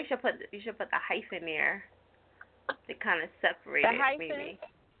 I think you should put the hyphen there to kind of separate the it. Hyphen? Maybe.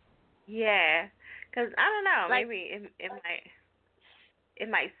 Yeah, because I don't know. Like, maybe it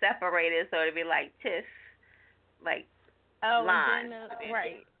might separate it so it'd be like Tiff, like line.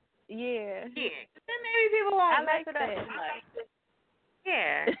 Right. Yeah. Yeah. Then maybe people won't mess it up.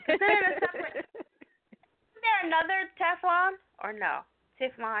 Yeah. Is there another Teflon or no?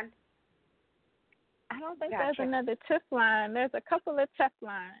 Teflon. I don't think there's another Teflon. There's a couple of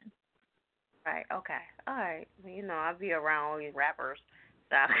Teflons. Right, okay. All right. Well, I'll be around all these rappers.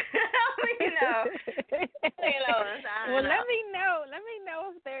 So, Well, let me know. Let me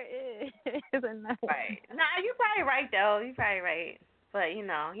know if there is another. Right. Nah, you're probably right, though. You're probably right. But, you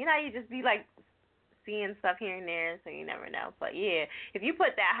just be, like, seeing stuff here and there, so you never know. But, yeah, if you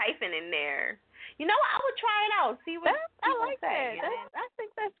put that hyphen in there, I would try it out. See what I like say, that. I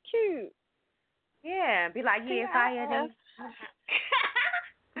think that's cute. Yeah, be like, fire them.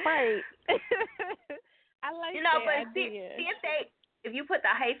 Right. I like that but idea. See if you put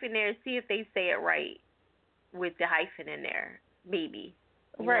the hyphen there, see if they say it right with the hyphen in there, maybe.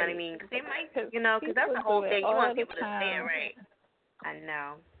 You know what I mean? Because they might, because that's the whole thing. You want people to say it right. I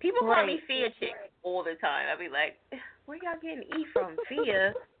know. People call me Fia Chick all the time. I'll be like, where y'all getting E from?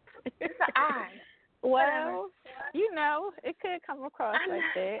 Fia? It's an I. Well, it could come across like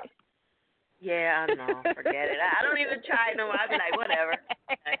that. Yeah, I know. Forget it. I don't even try no more. I'll be like, whatever.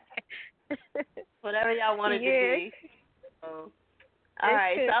 Whatever y'all want it to be. So, all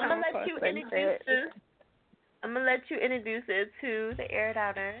right, so I'm going to let you introduce it. I'm going to let you introduce it to the Air It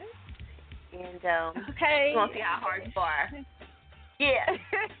Outers. And okay. We're going to see how hard you are. Yeah.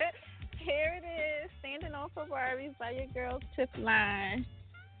 Here it is, Standing On for Barbies by your girl Teflon.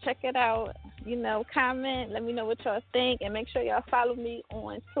 Check it out. Comment. Let me know what y'all think. And make sure y'all follow me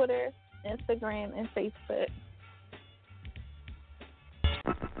on Twitter, Instagram, and Facebook.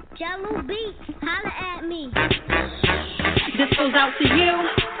 Jello Beat, holla at me. This goes out to you.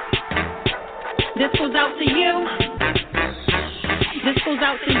 This goes out to you. This goes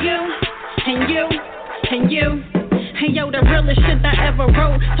out to you. And you. And you. Hey yo, the realest shit I ever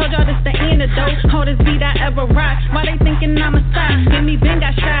wrote. Told y'all this the antidote. Hardest beat I ever rock. Why they thinking I'm a star? Give me Ben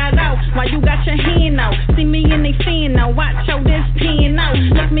got shied out. Why you got your hand out? See me and they fan now. Watch how this pan out.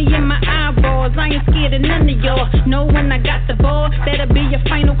 Look me in my eyeballs. I ain't scared of none of y'all. Know when I got the ball, that'll be your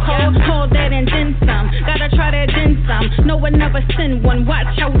final call. Call that and then some. Gotta try that then some. No one never send one.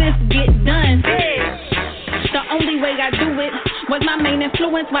 Watch how this get done. The only way I do it was my main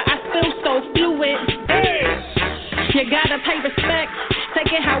influence. Why I feel so fluid. You gotta pay respect. Take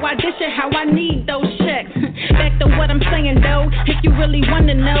it how I dish it, how I need those checks. Back to what I'm saying though. If you really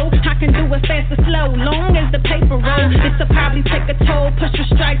wanna know, I can do it fast or slow. Long as the paper roll, this'll probably take a toll. Push your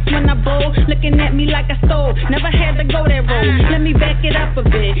strikes when I bowl. Looking at me like I stole. Never had to go that road. Let me back it up a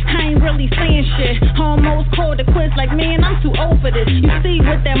bit. I ain't really saying shit. Almost called a quiz like, man, I'm too old for this. You see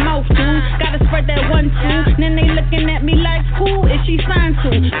what that mouth do? Gotta spread that 1, 2. Then they looking at me like, who is she signed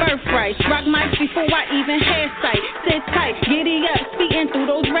to? Birthright. Rock mics before I even had sight. Sit tight, giddy up, speeding through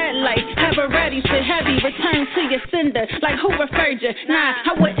those red lights. Have a ready, sit heavy, return to your sender. Like who referred ya? Nah,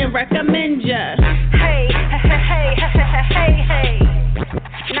 I wouldn't recommend ya. Hey, hey, hey, hey, hey, hey.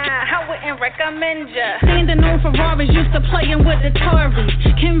 Nah, I wouldn't recommend ya. Standing on Ferraris, used to playing with Atari.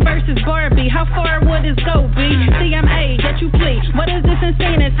 Kim versus Barbie, how far would this go, B? CMA, get you plea. What is this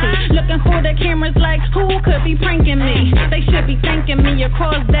insanity? Looking for the cameras like, who could be pranking me? They should be thanking me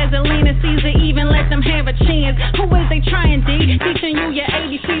across desert land and Caesar, even let them have a chance. Who is they trying D, teaching you your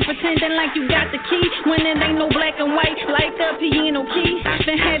ABC, pretending like you got the key when it ain't no black and white like the piano key.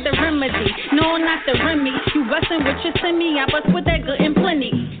 Then had the remedy, no, not the Remy. You bustin' with your semi, I bust with that good and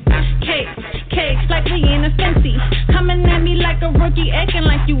plenty. Cakes like we in a Fenty. Coming at me like a rookie, acting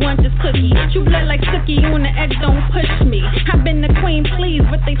like you want this cookie. You blood like Sookie on the edge, don't push me. I've been the queen, please,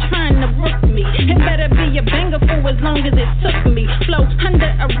 but they trying to rook me. It better be a banger for as long as it took me. Flow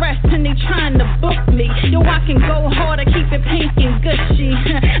under arrest and they trying to book me. Yo, I can go harder, keep it pink and gushy.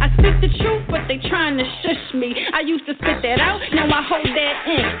 I speak the truth, but they trying to shush me. I used to spit that out, now I hold that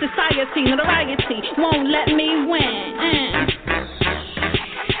in. Society, notoriety, won't let me win.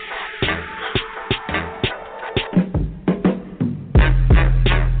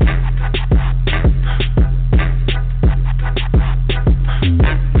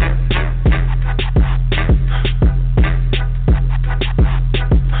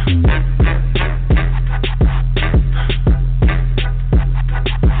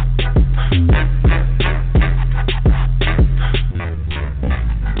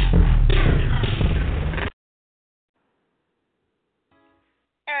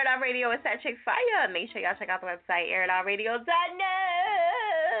 Radio is that chick fire. Make sure y'all check out the website, airitoutradio.net.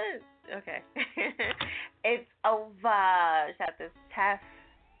 Okay. It's over. Shout out to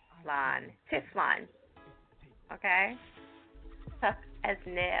Teflon. Okay? Tough as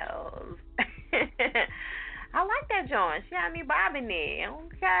nails. I like that joint. She had me bobbing there.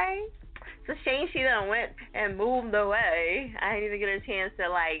 Okay? It's a shame she done went and moved away. I didn't even get a chance to,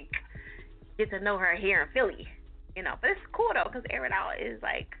 get to know her here in Philly. You know, but it's cool though, because Air It Out is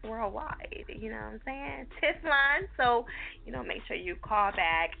worldwide. You know what I'm saying? Teflon. So, make sure you call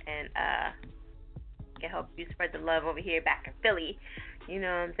back and can help you spread the love over here back in Philly. You know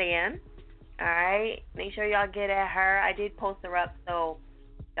what I'm saying? All right. Make sure y'all get at her. I did post her up so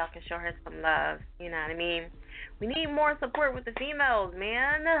y'all can show her some love. You know what I mean? We need more support with the females,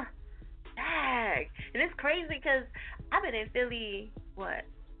 man. Dang. And it's crazy because I've been in Philly,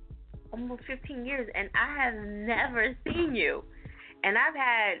 almost 15 years, and I have never seen you. And I've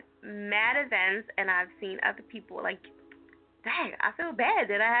had mad events, and I've seen other people, dang, I feel bad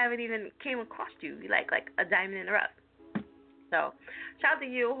that I haven't even came across you, like a diamond in the rough. So, shout out to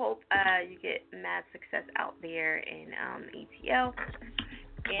you. Hope you get mad success out there in ATL.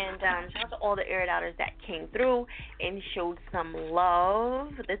 And shout out to all the Air It Outers that came through and showed some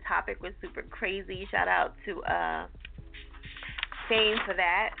love. The topic was super crazy. Shout out to Fame for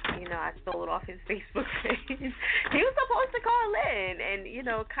that. I stole it off his Facebook page. He was supposed to call in and,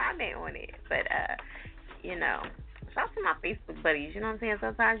 comment on it. But, shout out to my Facebook buddies. You know what I'm saying?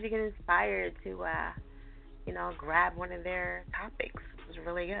 Sometimes you get inspired to, grab one of their topics. It was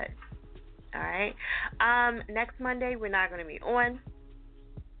really good. All right. Next Monday, we're not going to be on.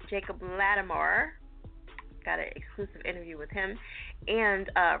 Jacob Lattimore. Got an exclusive interview with him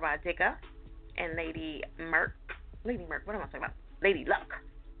and Rod Digga and Lady Merc. What am I talking about? Lady Luck.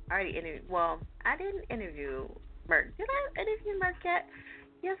 I already interviewed. Well, I didn't interview Merc. Did I interview Merc yet?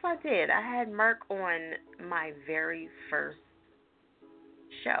 Yes, I did. I had Merc on my very first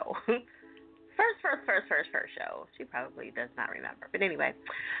show. First show. She probably does not remember. But anyway,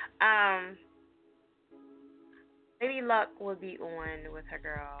 Lady Luck will be on with her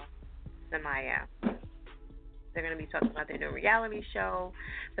girl, Samaya. They're going to be talking about their new reality show.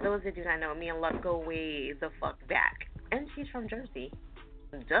 For those that do not know, me and Luck go way the fuck back. And she's from Jersey.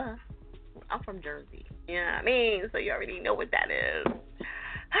 Duh. I'm from Jersey. You know what I mean? So you already know what that is.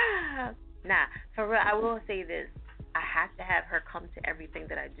 Nah, for real, I will say this. I have to have her come to everything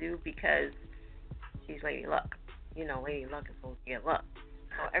that I do because she's Lady Luck. Lady Luck is supposed to get luck.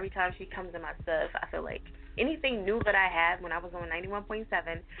 So every time she comes in my stuff, I feel like anything new that I had when I was on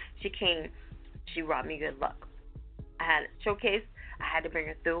 91.7, she brought me good luck. I had a showcase, I had to bring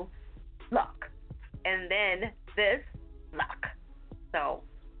her through luck. And then this, luck. So,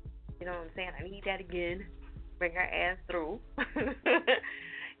 you know what I'm saying? I need that again. Bring her ass through.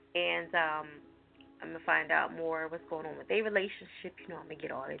 And I'm going to find out more what's going on with their relationship. I'm going to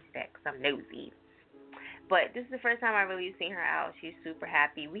get all into that because I'm nosy. But this is the first time I've really seen her out. She's super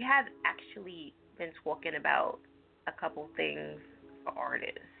happy. We have actually been talking about a couple things for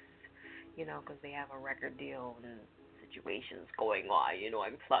artists, because they have a record deal and situations going on.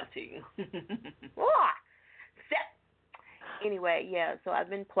 I'm plotting. Anyway, yeah, so I've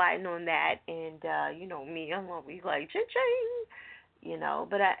been plotting on that, and, me, I'm always like, cha-ching,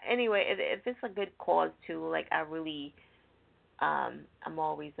 but anyway, if it's a good cause, too, I really, I'm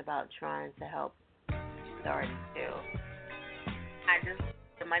always about trying to help the artists, too.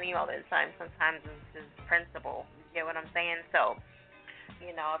 The money all the time sometimes is principle, you get what I'm saying? So,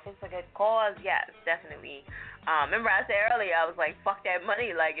 You know, if it's a good cause, yes, definitely. Remember I said earlier, I was like, fuck that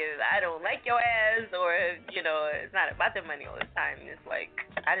money. Like, if I don't like your ass, or, you know, it's not about the money all the time. It's like,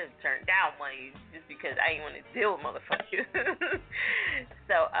 I just turned down money just because I didn't want to deal with motherfuckers.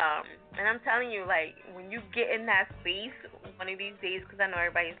 So, and I'm telling you, like, when you get in that space one of these days, because I know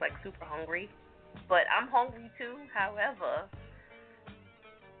everybody's, like, super hungry, but I'm hungry too. However,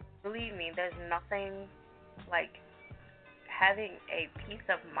 believe me, there's nothing like having a peace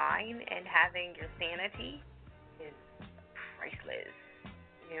of mind and having your sanity is priceless.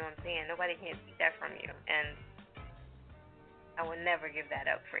 You know what I'm saying? Nobody can take that from you, and I would never give that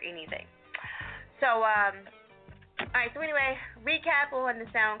up for anything. So, alright, so anyway, recap on the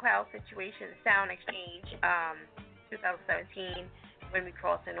SoundCloud situation, Sound Exchange, 2017, when we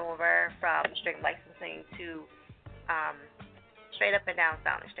crossing over from straight licensing to straight up and down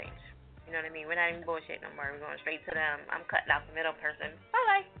Sound Exchange. You know what I mean? We're not even bullshit no more. We're going straight to them. I'm cutting out the middle person.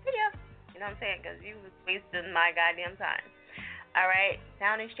 Bye-bye. See ya. You know what I'm saying? Because you was wasting my goddamn time. All right.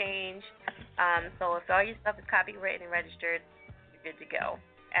 Sound Exchange. So if all your stuff is copywritten and registered, you're good to go.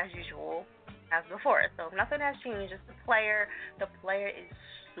 As usual, as before. So if nothing has changed, just the player. The player is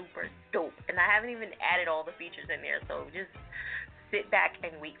super dope. And I haven't even added all the features in there. So just sit back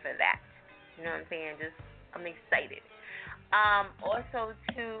and wait for that. You know what I'm saying? I'm excited. Also,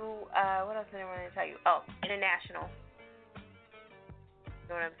 what else did I want to tell you? Oh, international. You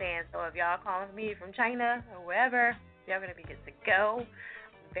know what I'm saying? So if y'all calling me from China or wherever, y'all going to be good to go.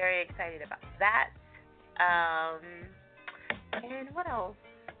 I'm very excited about that. And what else?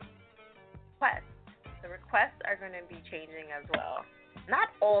 Requests. The requests are going to be changing as well.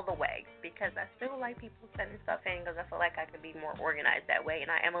 Not all the way, because I still like people sending stuff in because I feel like I could be more organized that way, and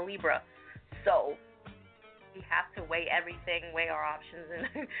I am a Libra. So we have to weigh everything, weigh our options,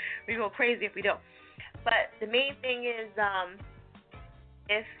 and we go crazy if we don't. But the main thing is,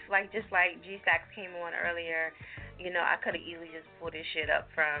 if, like, just like G-Stacks came on earlier, you know, I could have easily just pulled this shit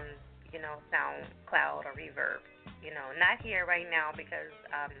up from, you know, SoundCloud or Reverb. You know, not here right now because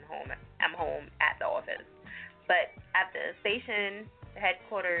I'm home at the office. But at the station, the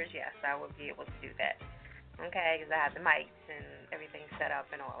headquarters, yes, I would be able to do that. Okay, because I have the mics and everything set up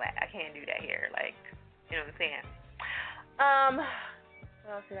and all that. I can't do that here, like, you know what I'm saying?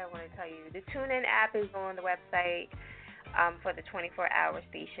 What else did I want to tell you? The TuneIn app is on the website for the 24-hour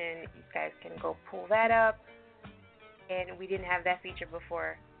station. You guys can go pull that up. And we didn't have that feature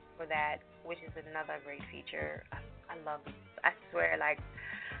before for that, which is another great feature. I love these. I swear, like,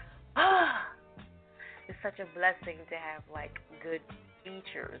 it's such a blessing to have, like, good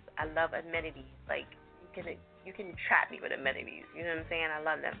features. I love amenities. Like, you can trap me with amenities. You know what I'm saying? I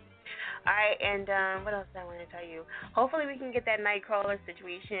love them. All right, and what else I want to tell you? Hopefully we can get that Nightcrawler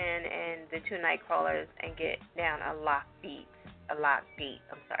situation and the 2 Nightcrawlers and get down a lock beat.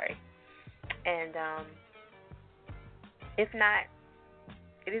 I'm sorry. And if not,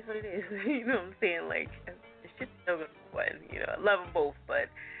 it is what it is. You know what I'm saying? Like, it's just still gonna be fun. You know, I love them both, but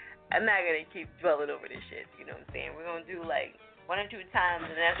I'm not gonna keep dwelling over this shit. You know what I'm saying? We're gonna do like 1 or 2 times,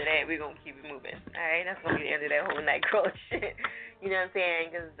 and after that, we're going to keep it moving. All right? That's going to be the end of that whole Nightcrawler shit. You know what I'm saying?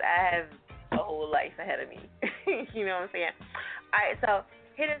 Because I have a whole life ahead of me. You know what I'm saying? All right, so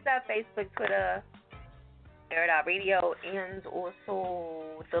hit us up, Facebook, Twitter, Air.radio, and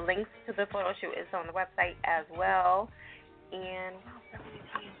also the links to the photo shoot is on the website as well. And what else did I want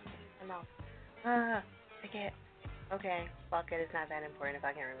to tell you? Forget. Okay, fuck it. It's not that important if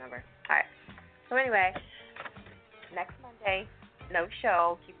I can't remember. All right. So anyway, next Monday, no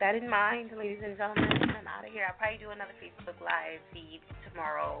show. Keep that in mind, ladies and gentlemen. I'm out of here. I'll probably do another Facebook Live feed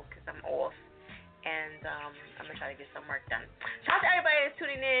tomorrow because I'm off. And I'm going to try to get some work done. Shout out to everybody that's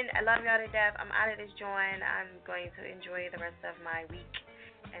tuning in. I love y'all to death. I'm out of this joint. I'm going to enjoy the rest of my week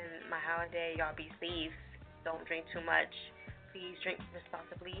and my holiday. Y'all be safe. Don't drink too much. Please drink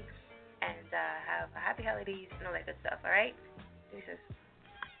responsibly. And have a happy holidays and all that good stuff, all right? Deuces.